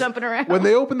groceries are jumping around. When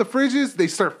they open the fridges, they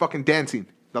start fucking dancing.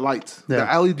 The lights, the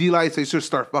LED lights, they just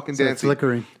start fucking dancing, like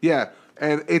flickering. Yeah,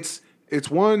 and it's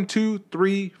 1, 2,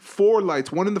 3, 4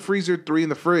 lights. 1 in the freezer, 3 in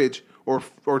the fridge, or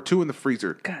 2 in the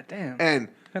freezer. God damn. And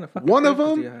one of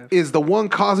them is the one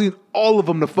causing all of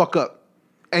them to fuck up,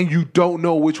 and you don't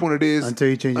know which one it is until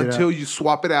you change it out. Until you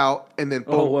swap it out, and then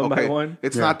boom, one by one.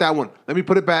 It's not that one. Let me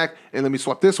put it back, and let me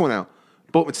swap this one out.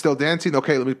 Boom, it's still dancing.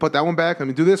 Okay, let me put that one back. Let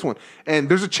me do this one. And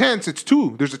there's a chance it's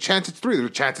 2. There's a chance it's 3. There's a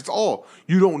chance it's all.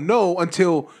 You don't know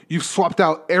until you've swapped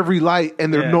out every light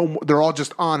and they're all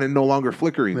just on and no longer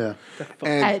flickering. Yeah.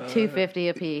 And, at $250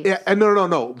 a piece. Yeah, and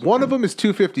no. One of them is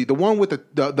 $250. The one with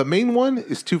the main one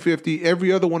is $250.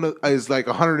 Every other one is like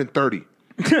 $130.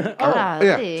 Yeah,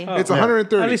 it's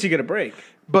 $130. At least you get a break.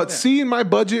 But seeing my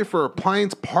budget for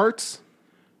appliance parts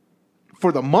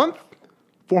for the month,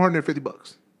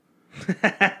 $450.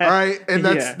 All right, and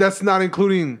that's not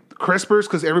including crispers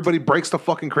because everybody breaks the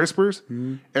fucking crispers.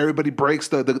 Everybody breaks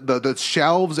the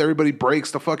shelves. Everybody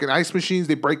breaks the fucking ice machines.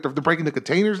 They're breaking the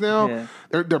containers now. Yeah.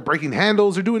 They're breaking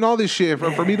handles. They're doing all this shit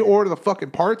for me to order the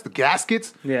fucking parts, the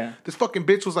gaskets. Yeah. This fucking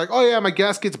bitch was like, "Oh yeah, my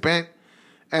gasket's bent,"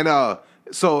 and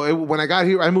when I got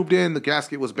here, I moved in. The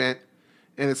gasket was bent,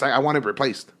 and it's like I want it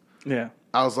replaced. Yeah.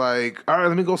 I was like, all right,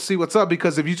 let me go see what's up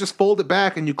because if you just fold it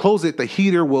back and you close it, the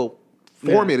heater will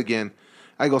form it again.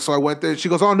 I go, so I went there. She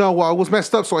goes, oh no, well, it was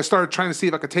messed up. So I started trying to see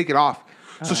if I could take it off.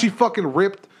 So she fucking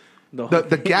ripped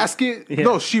the gasket. Yeah.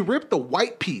 No, she ripped the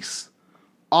white piece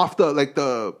off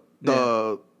the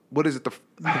what is it? The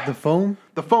foam?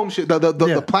 The foam shit.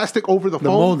 The plastic over the foam.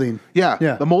 molding. Yeah.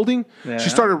 Yeah. The molding. Yeah. She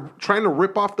started trying to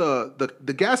rip off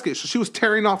the gasket. So she was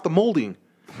tearing off the molding.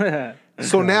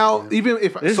 So now, even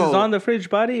if This is on the fridge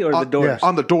body or the doors? yeah.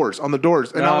 on the doors,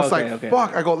 and I was like,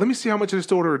 "Fuck!" I go, "Let me see how much it is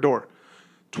to order a door.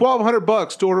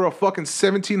 $1,200 to order a fucking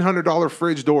 $1,700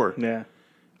 fridge door." Yeah.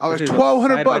 I was Which like, is $1,200.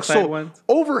 side-by-side So ones?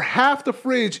 over half the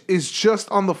fridge is just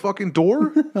on the fucking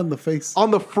door, On the face. on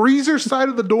the freezer side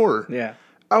of the door. Yeah.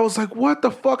 I was like, "What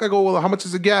the fuck?" I go, "Well, how much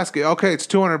is a gasket?" Okay, it's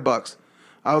 $200.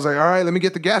 I was like, all right, let me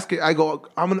get the gasket. I go,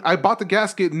 I bought the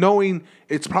gasket knowing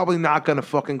it's probably not gonna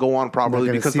fucking go on properly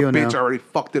gonna because the seal bitch now. already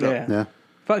fucked it up. Yeah.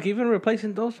 Fuck, even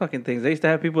replacing those fucking things. They used to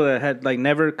have people that had like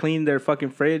never cleaned their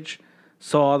fucking fridge,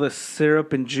 so all the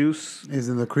syrup and juice. Is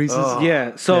in the creases.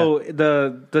 Yeah, so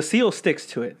the seal sticks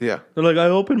to it. Yeah. They're like, I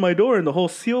opened my door and the whole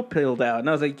seal peeled out, and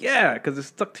I was like, yeah, because it's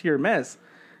stuck to your mess.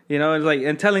 You know, it's like,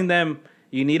 and telling them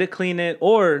you need to clean it,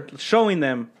 or showing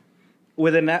them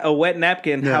with a wet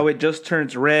napkin how it just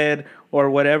turns red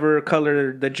or whatever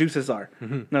color the juices are.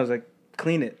 And I was like,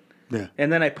 clean it. Yeah.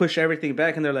 And then I push everything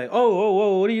back, and they're like,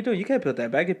 oh, what are you doing? You can't peel that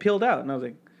back. It peeled out. And I was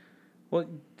like, well,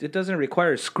 it doesn't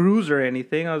require screws or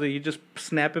anything. I was like, you just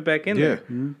snap it back in there.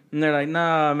 And they're like,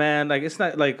 nah, man. Like, it's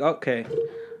not like, okay.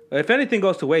 If anything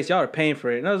goes to waste, y'all are paying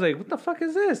for it. And I was like, what the fuck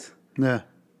is this? Yeah.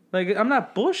 Like, I'm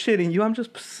not bullshitting you. I'm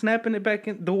just snapping it back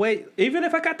in the way. Even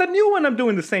if I got the new one, I'm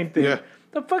doing the same thing. Yeah.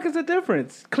 The fuck is the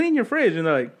difference? Clean your fridge. And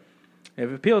they're like, if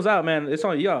it peels out, man, it's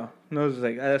on y'all. And I was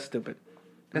like, that's stupid.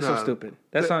 That's so stupid.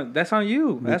 That's on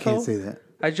you. You can't say that.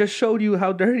 I just showed you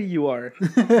how dirty you are.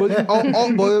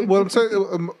 But what I'm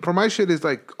saying for my shit is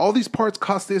like all these parts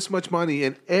cost this much money,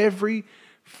 and every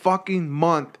fucking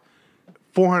month,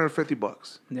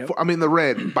 $450. Yep. I'm in the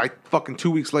red by fucking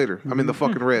 2 weeks later. I'm in the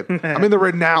fucking red. I'm in the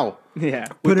red now. Yeah.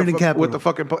 Put it in capital. With the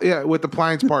fucking with the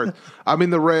appliance parts. I'm in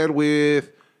the red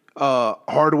with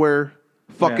hardware,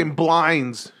 fucking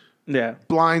blinds. Yeah.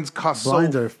 Blinds cost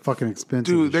Blinds so are fucking expensive.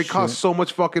 dude, as they shit. cost so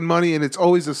much fucking money, and it's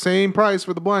always the same price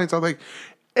for the blinds. I'm like,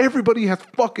 everybody has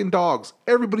fucking dogs.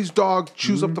 Everybody's dog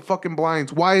chews up the fucking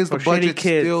blinds. Why is the Or shitty budget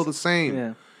kids. still the same?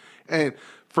 Yeah. And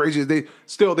fridges,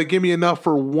 they give me enough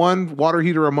for one water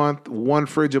heater a month, one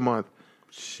fridge a month.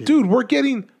 Shit. Dude, we're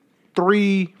getting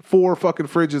 3-4 fucking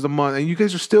fridges a month, and you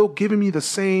guys are still giving me the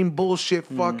same bullshit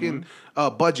fucking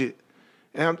budget.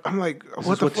 And I'm like, This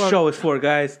what is the what the fuck? show is for,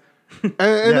 guys.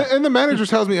 And the manager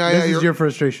tells me, This is your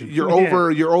frustration. You're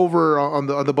over on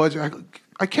the budget.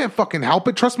 I can't fucking help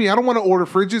it. Trust me, I don't want to order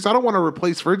fridges. I don't want to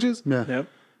replace fridges. Yeah. Yep.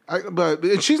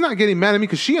 But she's not getting mad at me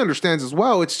because she understands as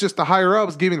well. It's just the higher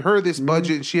ups giving her this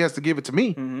budget, and she has to give it to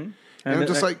me. And I'm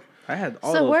just like, I had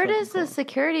all So those where fucking does the calls.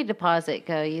 security deposit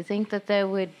go? You think that they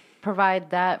would provide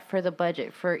that for the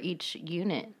budget for each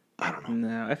unit?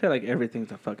 No, I feel like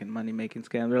everything's a fucking money making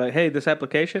scam. They're like, hey, this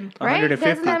application, Right? 150.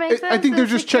 Doesn't that make sense? I think The they're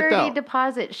just checked security out.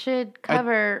 deposit should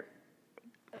cover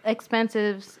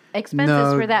expenses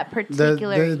for that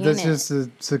particular unit. That's just to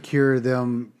secure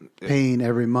them paying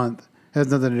every month. It has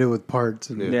nothing to do with parts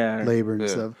and Yeah. labor and Yeah.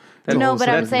 stuff. That's no, also- but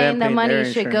I'm that's them saying the paying money their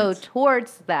should go insurance.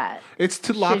 towards that. it's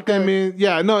to lock Should them go- in.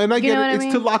 Yeah, no, and I You get know it. what I It's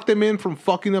mean? to lock them in from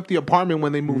fucking up the apartment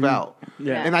when they move out.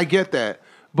 Yeah. And I get that.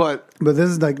 But But this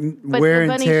is like But wear the and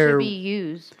money tear. should be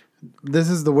used. This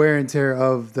is the wear and tear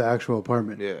of the actual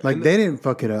apartment. Yeah. Like And they didn't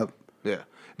fuck it up. yeah,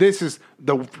 this is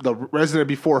the resident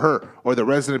before her or the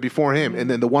resident before him, and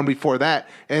then the one before that,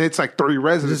 and it's like 3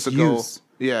 residents Just ago. use.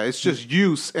 Yeah, it's just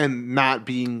use and not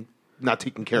taken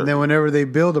care And of. then whenever they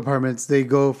build apartments, they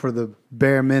go for the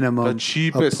bare minimum, The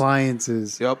cheapest.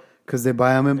 appliances. Yep. Because they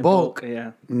buy them in bulk,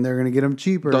 Yeah. and they're gonna get them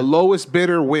cheaper. The lowest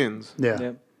bidder wins. yeah.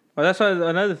 Yep. Well, that's why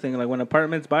another thing. Like when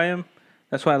apartments buy them,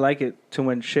 that's why I like it to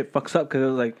when shit fucks up because it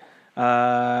was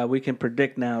like, we can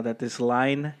predict now that this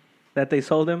line that they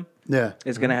sold him Yeah.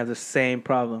 is gonna have the same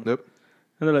problem. Yep.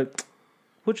 And they're like,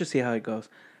 we'll just see how it goes.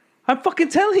 I'm fucking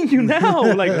telling you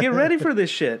now. Like, get ready for this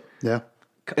shit. Yeah.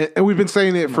 And we've been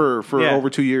saying it for Yeah. over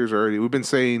 2 years already. We've been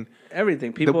saying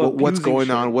everything. People what's abusing going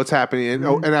shit. on, what's happening, and,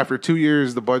 and after 2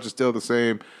 years, the budget's still the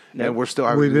same, and we're still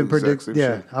having We've to do been the exact same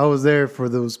predicting. Yeah, shit. I was there for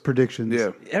those predictions.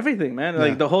 Yeah. Everything, man.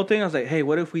 Like the whole thing, I was like, hey,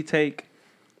 what if we take,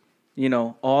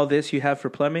 all this you have for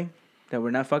plumbing that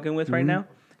we're not fucking with right now,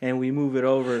 and we move it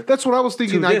over That's what I was to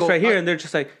thinking. this right here, and they're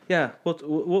just like, yeah,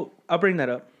 I'll bring that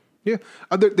up. Yeah,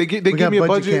 they give We got me a budget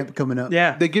budget. camp coming up.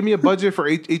 Yeah, They give me a budget for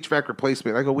HVAC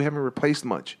replacement. I go, we haven't replaced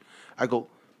much. I go,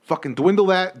 fucking dwindle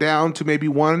that down to maybe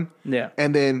one. Yeah.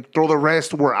 And then throw the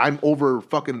rest where I'm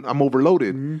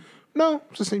overloaded. No,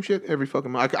 it's the same shit every fucking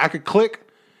month. I could click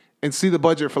and see the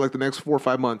budget for like the next 4 or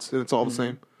 5 months, and it's all the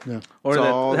same. Yeah. or It's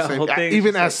that, all the that same. whole thing. Even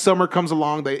is as like, summer comes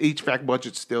along, the HVAC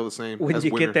budget's still the same. when as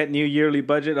you winter. get that new yearly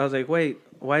budget, I was like, wait,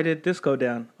 why did this go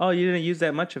down? Oh, you didn't use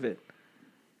that much of it.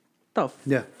 The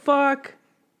Yeah. fuck?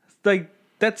 Like,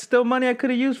 that's still money I could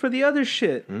have used for the other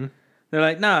shit. They're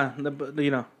like, nah,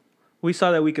 we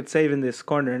saw that we could save in this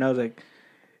corner, and I was like,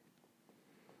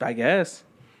 I guess,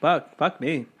 fuck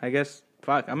me, I guess,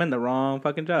 fuck, I'm in the wrong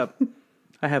fucking job.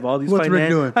 I have all these What's Rick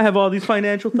doing? I have all these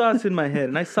financial thoughts in my head,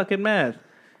 and I suck at math.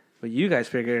 But you guys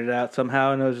figured it out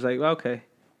somehow, and I was just like, well, okay.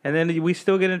 And then we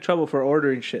still get in trouble for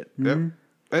ordering shit. Yep.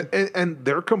 And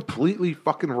they're completely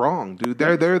fucking wrong, dude.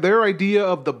 Their idea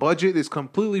of the budget is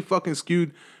completely fucking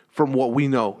skewed from what we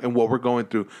know and what we're going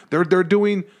through. They're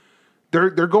going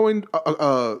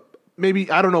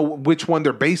maybe I don't know which one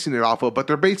they're basing it off of, but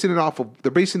they're basing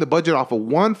the budget off of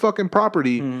one fucking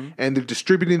property, and they're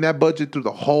distributing that budget through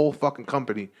the whole fucking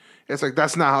company. It's like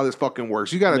that's not how this fucking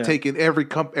works. You got to take in every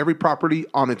property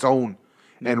on its own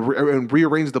and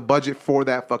rearrange the budget for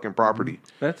that fucking property.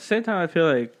 But at the same time, I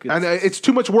feel like It's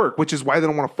too much work, which is why they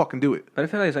don't want to fucking do it. But I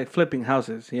feel like it's like flipping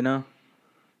houses,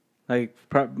 like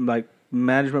like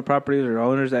management properties or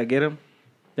owners that get them.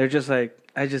 They're just like,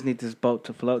 I just need this boat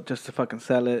to float just to fucking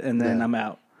sell it, and then I'm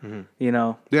out.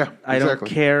 Yeah, I don't exactly.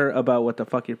 care about what the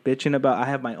fuck you're bitching about. I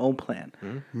have my own plan.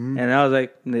 And I was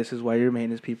like, this is why your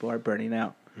maintenance people are burning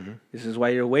out. This is why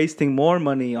you're wasting more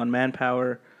money on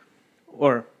manpower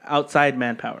or outside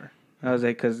manpower. I was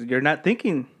like, because you're not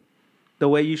thinking the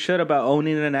way you should about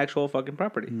owning an actual fucking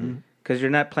property. Because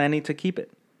you're not planning to keep it.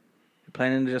 You're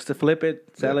planning just to flip it,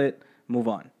 sell it, move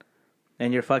on.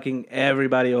 And you're fucking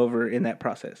everybody over in that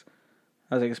process.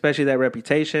 I was like, especially that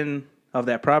reputation of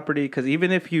that property, because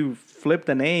even if you flip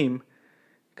the name,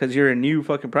 because you're a new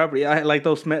fucking property, I like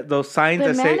those signs The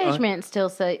that say management still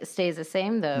stays the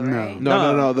same, though, right?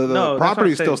 No. The No, that's what property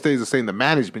I'm saying. still stays the same. The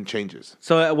management changes.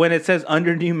 So when it says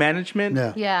under new management,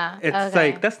 Yeah. Yeah. it's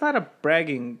okay. like that's not a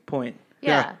bragging point.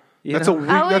 Yeah. You That's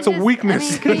know? a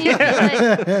weakness. I mean, can you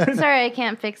just be like, sorry, I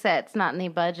can't fix that. It's not in the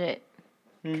budget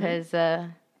because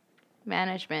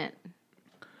management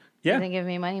doesn't give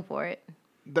me money for it.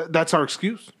 That's our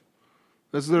excuse.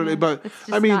 That's literally, but It's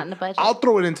just I mean, not in the budget. I'll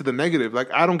throw it into the negative. Like,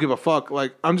 I don't give a fuck.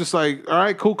 Like, I'm just like, all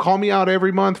right, cool. Call me out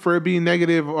every month for it being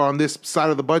negative on this side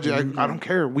of the budget. I don't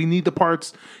care. We need the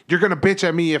parts. You're gonna bitch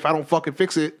at me if I don't fucking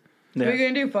fix it. Yeah. What are you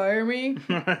gonna do? Fire me?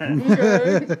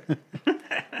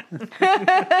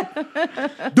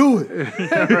 Do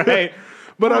it. Right.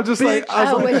 But I'm just like,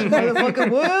 I wish you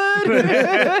motherfucker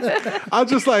would. I'm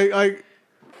just like,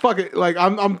 fuck it. Like,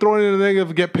 I'm throwing it in the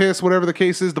negative, get pissed, whatever the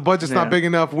case is. The budget's not big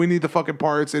enough. We need the fucking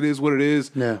parts. It is what it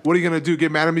is. Yeah. What are you gonna do?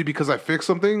 Get mad at me because I fixed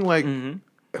something? Like,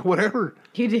 whatever.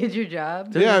 You did your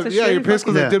job. Dude, it's a Yeah. You're shitty pissed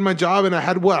because fucking- I did my job and I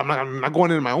had what? I'm not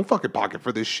going into my own fucking pocket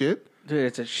for this shit. Dude,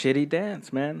 it's a shitty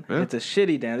dance, man. Yeah. It's a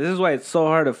shitty dance. This is why it's so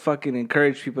hard to fucking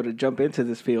encourage people to jump into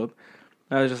this field.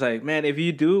 I was just like, man, if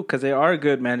you do, because there are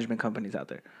good management companies out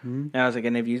there. And I was like,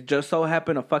 and if you just so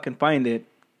happen to fucking find it,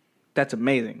 that's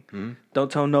amazing.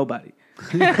 Don't tell nobody.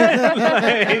 like,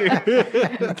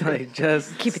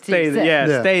 just Keep it to stay yourself. there.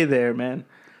 Yeah. Stay there, man.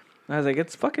 I was like,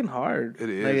 it's fucking hard. It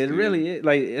is, Like, it dude. really is.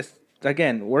 Like, it's,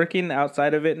 again, working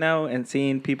outside of it now and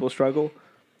seeing people struggle,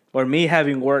 or me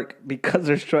having work because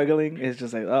they're struggling, is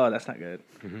just like, oh, that's not good.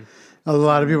 A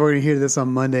lot of people are gonna hear this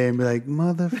on Monday and be like, I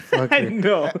 "Motherfucker!"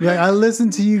 know. Like, I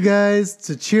listen to you guys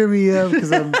to cheer me up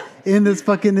because I'm in this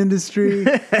fucking industry,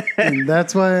 and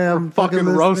that's why I'm Fucking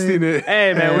roasting it.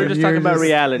 Hey, man, we're And just you're talking about just-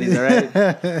 realities, all right?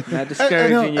 Not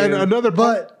discouraging you. And another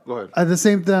But go ahead. at the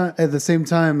same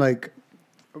time, like,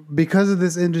 because of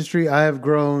this industry, I have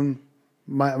grown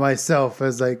myself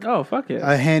as like Oh, fuck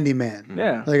yeah. a handyman.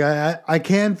 Yeah. Like I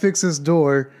can fix this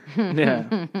door Yeah.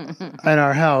 in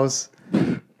our house.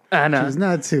 I know. It's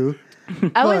not to.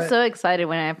 I was But- so excited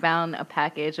when I found a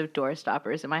package of door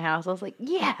stoppers in my house. I was like,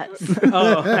 yes.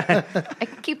 Oh, I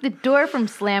can keep the door from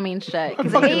slamming shut.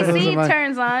 Because the Those are AC my-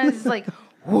 turns on. It's just like,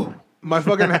 My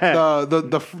fucking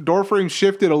the door frame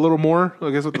shifted a little more, I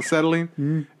guess, with the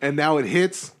settling, and now it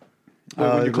hits when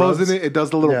it you're closing rubs. it. It does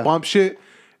the little Yeah. bump shit,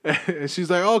 And she's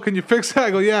like, "Oh, can you fix that?"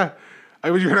 I go, "Yeah." I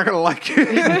go, "You're not gonna like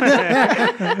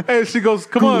it." And she goes,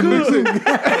 "Come on, fix it."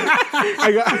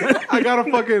 I got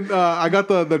a fucking I got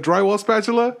the drywall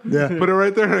spatula. Yeah. Put it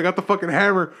right there, and I got the fucking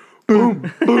hammer.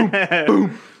 Boom, boom,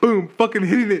 boom, boom, fucking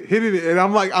hitting it. And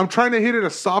I'm trying to hit it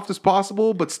as soft as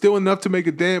possible, but still enough to make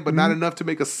a dent, but not enough to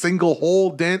make a single whole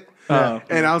dent.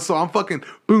 And I'm fucking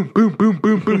boom, boom, boom,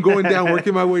 boom, boom, going down,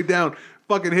 working my way down,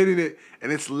 fucking hitting it.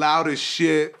 And it's loud as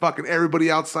shit. Fucking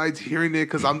everybody outside's hearing it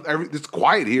because it's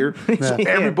quiet here. So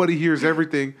everybody hears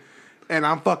everything. And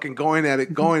I'm fucking going at it.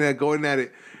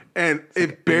 And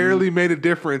it barely made a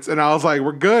difference. And I was like,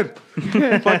 we're good.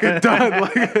 Fucking done.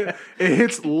 Like, it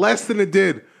hits less than it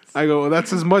did. I go, well,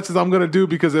 that's as much as I'm going to do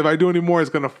because if I do any more, it's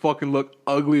going to fucking look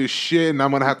ugly as shit. And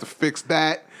I'm going to have to fix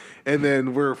that. And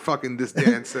then we're fucking this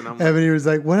dance. And I'm Ebony was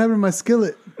like, what happened to my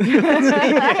skillet? her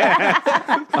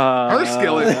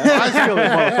skillet. My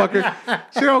skillet, motherfucker.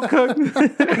 She don't cook.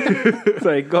 It's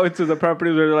like going to the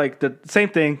properties where like the same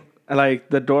thing. Like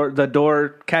the door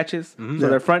catches. So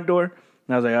their front door.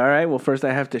 And I was like, all right, well, first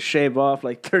I have to shave off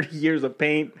like 30 years of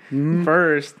paint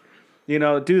first,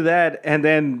 do that. And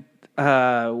then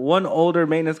one older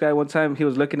maintenance guy one time, he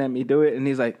was looking at me do it, and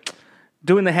he's like,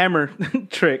 doing the hammer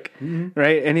trick,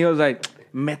 right? And he was like,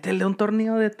 métele un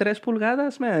tornillo de 3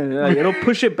 pulgadas, man. Like, it'll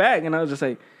push it back. And I was just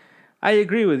like, I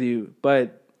agree with you,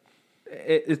 but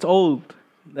it's old.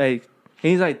 Like,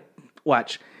 and he's like,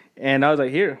 watch. And I was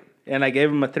like, here. And I gave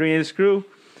him a 3-inch screw.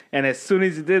 And as soon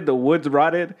as he did, the wood's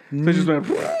rotted. So it just went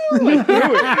like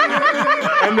through it.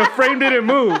 And the frame didn't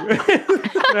move.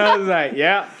 And I was like,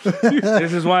 yeah,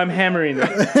 this is why I'm hammering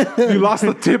it. You lost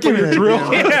the tip of your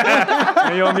drill. Yeah.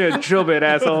 And you owe me a drill bit,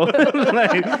 asshole.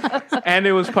 And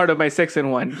it was part of my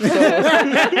 6-in-1.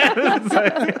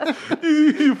 So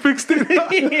You fixed it.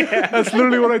 yeah. That's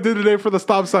literally what I did today for the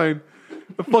stop sign.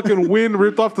 The fucking wind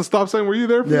ripped off the stop sign. Were you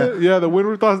there for that? Yeah, the wind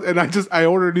ripped off. And I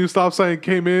ordered a new stop sign,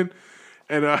 came in.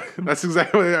 And that's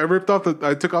exactly what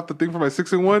I took off the thing for my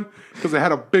 6-in-1 because it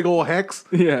had a big old hex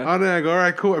on it. I go, all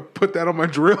right, cool. I put that on my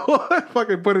drill. I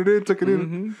fucking put it in, took it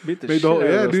in. Beat the shit out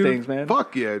of those dude. things, man.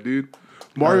 Fuck yeah, dude.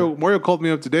 Mario called me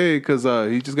up today because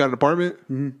he just got an apartment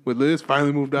with Liz.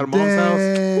 Finally moved out of mom's house.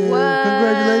 What?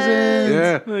 Congratulations.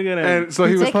 Yeah. Look at that. And so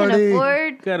he was They can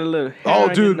afford. Got a little hair oh, on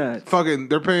your dude, nuts. fucking,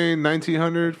 they're paying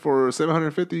 $1,900 for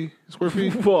 750 square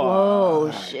feet. Whoa.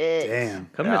 Oh shit! Damn.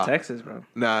 Come to Texas, bro.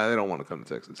 Nah, they don't want to come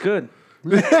to Texas. Good.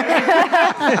 Leave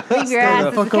your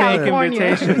ass to California.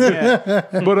 Invitation. Yeah.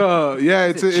 But yeah,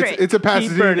 it's a burning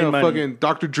Pasadena, money. fucking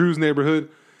Dr. Drew's neighborhood,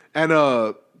 and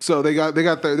so they got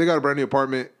a brand new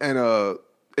apartment, and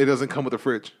it doesn't come with a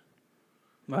fridge.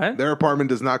 What? Their apartment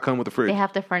does not come with a fridge. They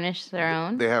have to furnish their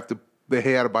own. They had to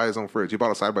buy his own fridge. He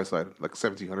bought a side by side, like a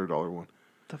 $1,700 one.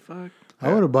 The fuck?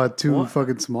 I would have bought 2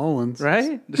 fucking small ones.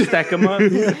 Right? Just stack them up.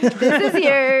 This is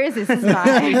yours. This is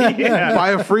mine. Yeah.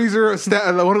 Buy a freezer,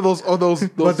 one of those.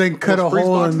 But then cut a those freeze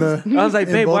hole in boxes. the. I was like,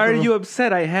 in babe, both why of are them. you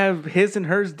upset? I have his and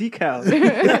hers decals.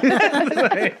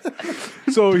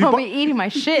 So Don't be eating my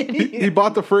shit. he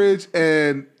bought the fridge,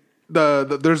 and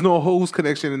there's no hose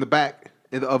connection in the back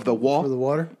of the wall For the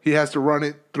water? He has to run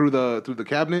it through the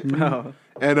cabinet. Oh.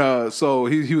 And so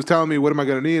he was telling me, what am I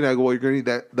going to need? And I go, well, you're going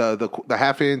to need the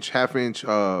half inch.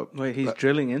 Wait, he's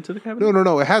drilling into the cabinet?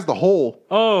 No. It has the hole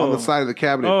on the side of the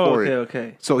cabinet for it.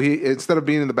 Okay. So he, instead of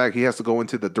being in the back, he has to go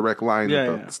into the direct line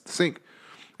of the sink.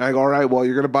 And I go, all right, well,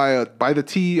 you're going to buy the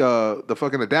T, the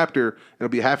fucking adapter. It'll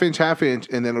be half inch, and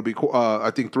then it'll be,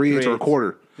 I think 3/8 or a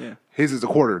quarter. Yeah. His is a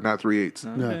quarter, not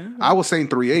 3/8. Yeah. I was saying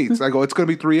 3/8. I go, it's going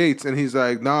to be 3/8. And he's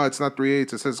like, no, it's not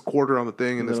 3/8. It says quarter on the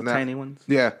thing. And Little it's not. tiny ones?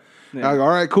 Yeah. I go, all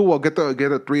right, cool. Well, get a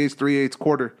 3/8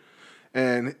 quarter.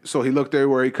 And so he looked there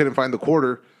where he couldn't find the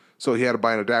quarter. So he had to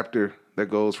buy an adapter that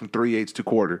goes from 3/8 to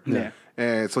quarter. Yeah.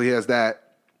 And so he has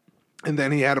that. And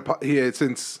then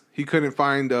since he couldn't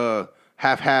find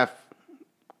half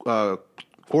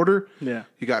quarter. Yeah.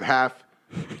 He got half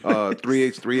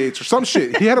 3/8 or some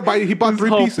shit. He bought 3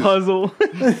 Whole pieces. puzzle.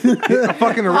 A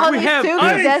fucking All these have soups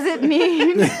ice. doesn't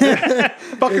mean.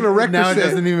 fucking erector Now it set.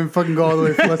 doesn't even fucking go all the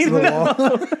way flush to the wall.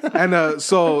 And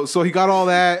so he got all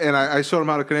that, and I showed him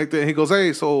how to connect it. And he goes,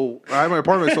 "Hey, so I have my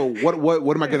apartment. So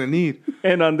what am I gonna need?"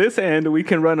 And on this end, we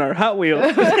can run our Hot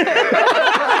Wheels.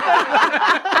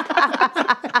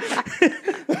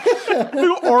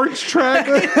 New orange track.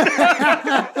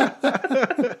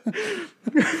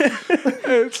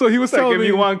 And so he was Like telling if me,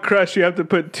 you want Crush, you have to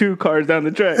put 2 cars down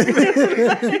the track.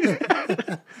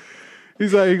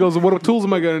 he goes, "What tools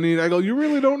am I gonna need?" I go, "You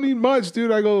really don't need much,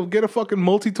 dude." I go, "Get a fucking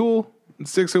multi-tool,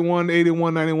 6-in-1,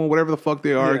 8-in-1, 9-in-1, whatever the fuck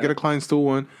they are. Yeah. Get a Klein's tool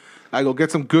one." I go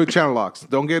get some good channel locks.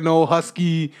 Don't get no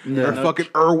Husky or fucking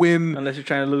Irwin. Unless you're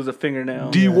trying to lose a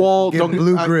fingernail. D-Wall. Get Don't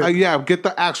Blue Grip. get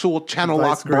the actual channel Vice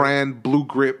lock grip. brand Blue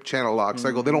Grip channel locks.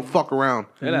 I go, they don't fuck around.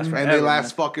 They last And forever, they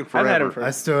last man. fucking I've had forever. them for.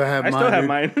 I still have I mine. still have dude.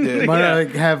 mine. Yeah. Mine Yeah.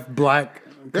 like have black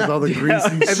because all the greasy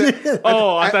And shit. then,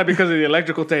 Oh, I thought because of the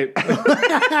electrical tape.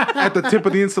 at the tip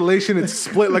of the installation, it's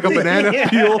split like a banana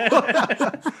peel.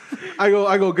 I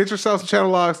go, get yourself some channel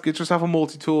locks, get yourself a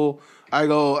multi-tool. I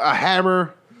go, a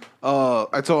hammer.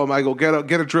 I told him, I go, get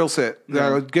a drill set.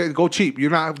 Go cheap.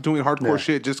 You're not doing hardcore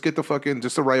shit. Just get the fucking,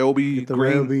 just a Ryobi The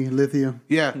green. Ryobi lithium.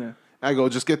 Yeah. I go,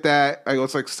 just get that. I go,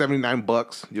 it's like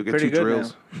 $79. You'll get Pretty 2 good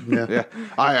drills. Yeah. Yeah.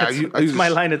 I use My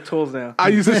the line of tools now. I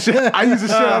use the shit. I use the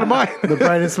shit out of mine. The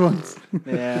brightest ones.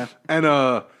 Yeah. And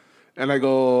I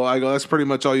go, that's pretty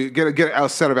much all you get a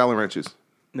set of Allen wrenches.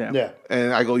 Yeah.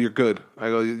 And I go, you're good. I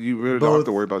go, you really don't have Both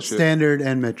to worry about shit. standard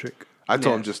and metric. I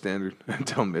told him just standard. I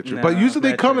tell him metric. No, But usually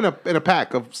they metric. come in a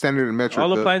pack of standard and metric. All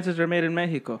The- appliances are made in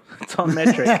Mexico. It's all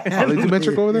metric. Oh, they do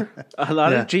metric over there? A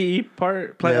lot Yeah. of GE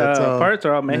Yeah, it's all parts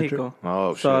are all metric. Mexico.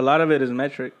 Oh, shit. So a lot of it is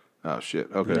metric. Oh, shit.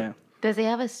 Okay. Yeah. Does he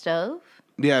have a stove?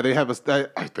 Yeah, they have I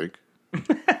think.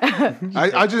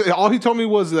 I just all he told me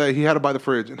was that he had to buy the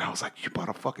fridge, and I was like, you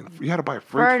had to buy a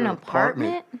fridge For an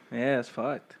apartment? Yeah, it's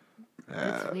fucked.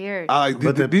 That's weird. I like,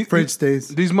 But the fridge stays.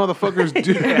 These motherfuckers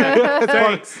do.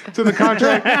 It's in the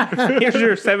contract. Here's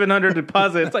your $700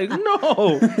 deposit. It's like,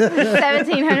 no.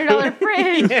 $1,700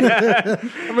 fridge.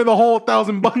 I mean, the whole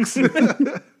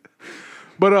 $1,000.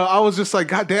 But I was just like,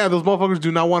 God damn, those motherfuckers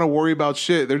do not want to worry about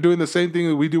shit. They're doing the same thing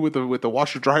that we do with the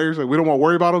washer dryers. Like, we don't want to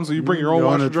worry about them, so you bring your own You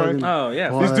wanna washer dryer. fucking- Oh,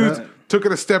 yeah. Well, These dudes that- took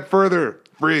it a step further.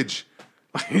 Fridge.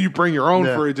 You bring your own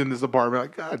Yeah. fridge in this apartment.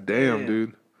 Like, God damn, Yeah.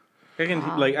 dude.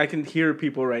 I can hear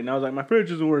people right now. Like, my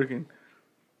fridge isn't working.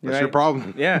 That's Right? your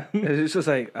problem. Yeah. It's just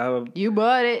like, You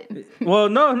bought it. well,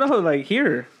 no, like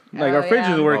here. Like, Oh, our fridge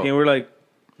yeah. is working. Oh. We're like,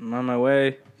 I'm on my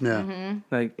way. Yeah.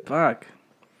 Like, fuck.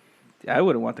 I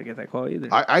wouldn't want to get that call either.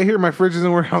 I hear my fridge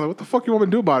isn't working. I'm like, what the fuck you want me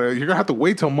to do about it? You're gonna have to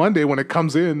wait till Monday when it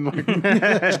comes in. Like,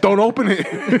 just don't open it.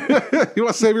 You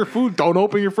want to save your food? Don't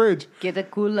open your fridge. Get a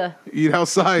cooler. Eat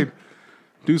outside.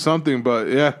 Do something. But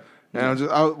yeah, and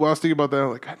I was thinking about that. I'm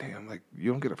like, God damn, like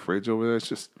you don't get a fridge over there. It's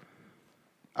just,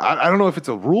 I don't know if it's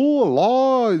a rule, a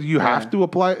law. You have to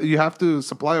apply. You have to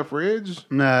supply a fridge.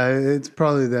 Nah, it's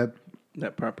probably that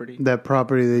property.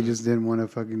 property they just didn't want to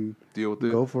fucking Deal with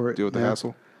it. Go for it. Deal with the Yeah.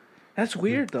 hassle. That's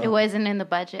weird, though. It wasn't in the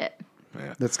budget.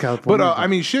 That's But California. I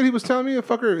mean, shit. He was telling me a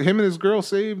fucker. Him and his girl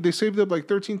saved. They saved up like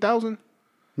 $13,000.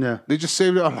 yeah. They just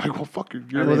saved it. I'm like, well, fuck you.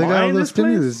 Well, they got all buying those this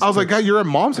place? stimulus. I was like, God, you're at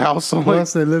mom's house. So like,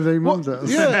 Plus, they live at your mom's house.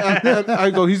 yeah. and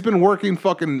I go, he's been working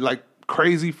fucking like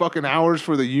crazy fucking hours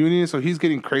for the union, so he's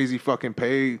getting crazy fucking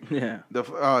pay. Yeah.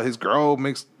 His girl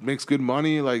makes good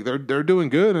money. Like they're doing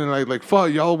good, and like fuck,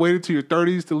 y'all waited to your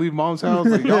 30s to leave mom's house.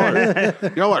 Like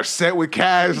y'all are set with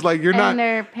cash. Like you're And not.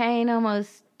 they're paying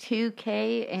almost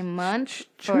 $2,000 a month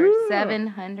for True.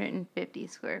 750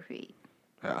 square feet.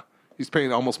 Yeah, he's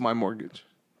paying almost my mortgage.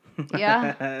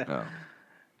 Yeah.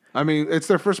 I mean, it's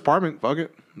their first apartment. Fuck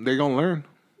it, they gonna learn.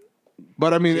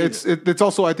 But I mean, it's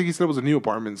also. I think he said it was a new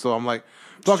apartment, so I'm like,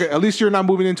 fuck it. At least you're not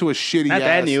moving into a shitty. Not ass.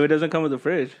 that new. It doesn't come with a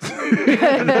fridge.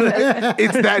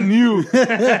 It's that new. It's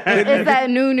that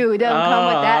new. It doesn't come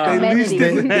with that At least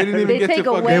amenity. they didn't even They get take to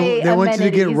fucking. away They want you to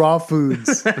get amenities. raw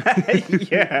foods.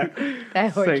 Yeah.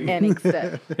 That like- organic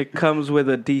stuff. It comes with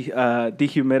a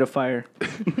dehumidifier.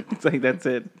 It's like, that's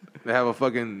it. They have a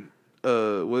fucking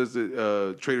what is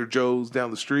it? Trader Joe's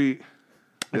down the street.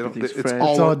 They don't, these it's friends.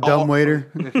 all It's all dumb waiter.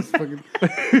 Just fucking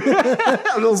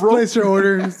place your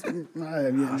order. That's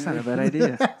not a bad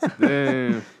idea.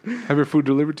 Damn. Have your food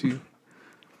delivered to you.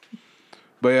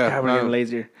 But yeah, God, we're getting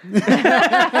lazier.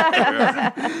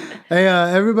 Hey,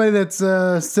 everybody that's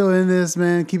still in this,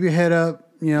 man, keep your head up.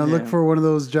 You know, look Yeah. for one of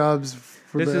those jobs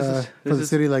for This the is-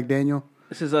 city, like Daniel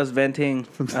This is us venting.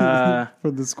 for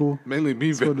the school. mainly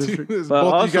me School venting. district. It's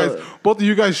But both of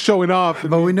you guys showing off.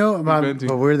 But we know about, venting.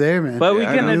 but we're there, man. But we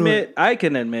Yeah, I can know. admit, I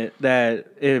can admit that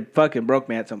it fucking broke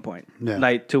me at some point. Yeah.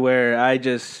 Like to where I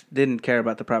just didn't care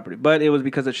about the property. But it was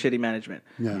because of shitty management.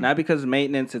 Yeah. Not because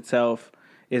maintenance itself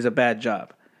is a bad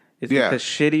job. It's Yeah. because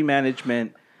shitty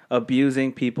management,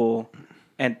 abusing people,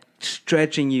 and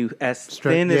stretching you as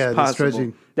thin yeah, as the possible.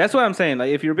 stretching. That's what I'm saying.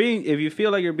 Like if you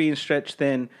feel like you're being stretched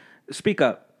thin, speak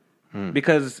up.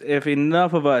 Because if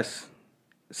enough of us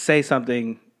say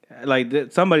something,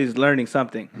 like somebody's learning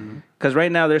something. Because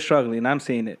right now they're struggling. I'm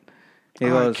seeing it. It I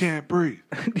goes, can't breathe.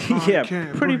 yeah,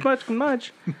 can't pretty breathe.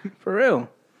 much, for real.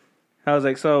 I was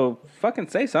like, so fucking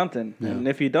say something. And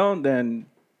if you don't, then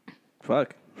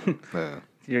fuck. Yeah.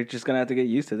 You're just gonna have to get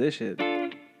used to this shit.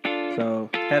 So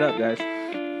head up, guys.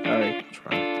 All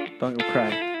right. Don't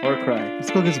cry or cry.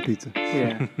 Let's go get some pizza.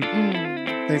 Yeah.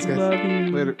 Thanks, guys. Love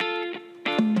you. Later.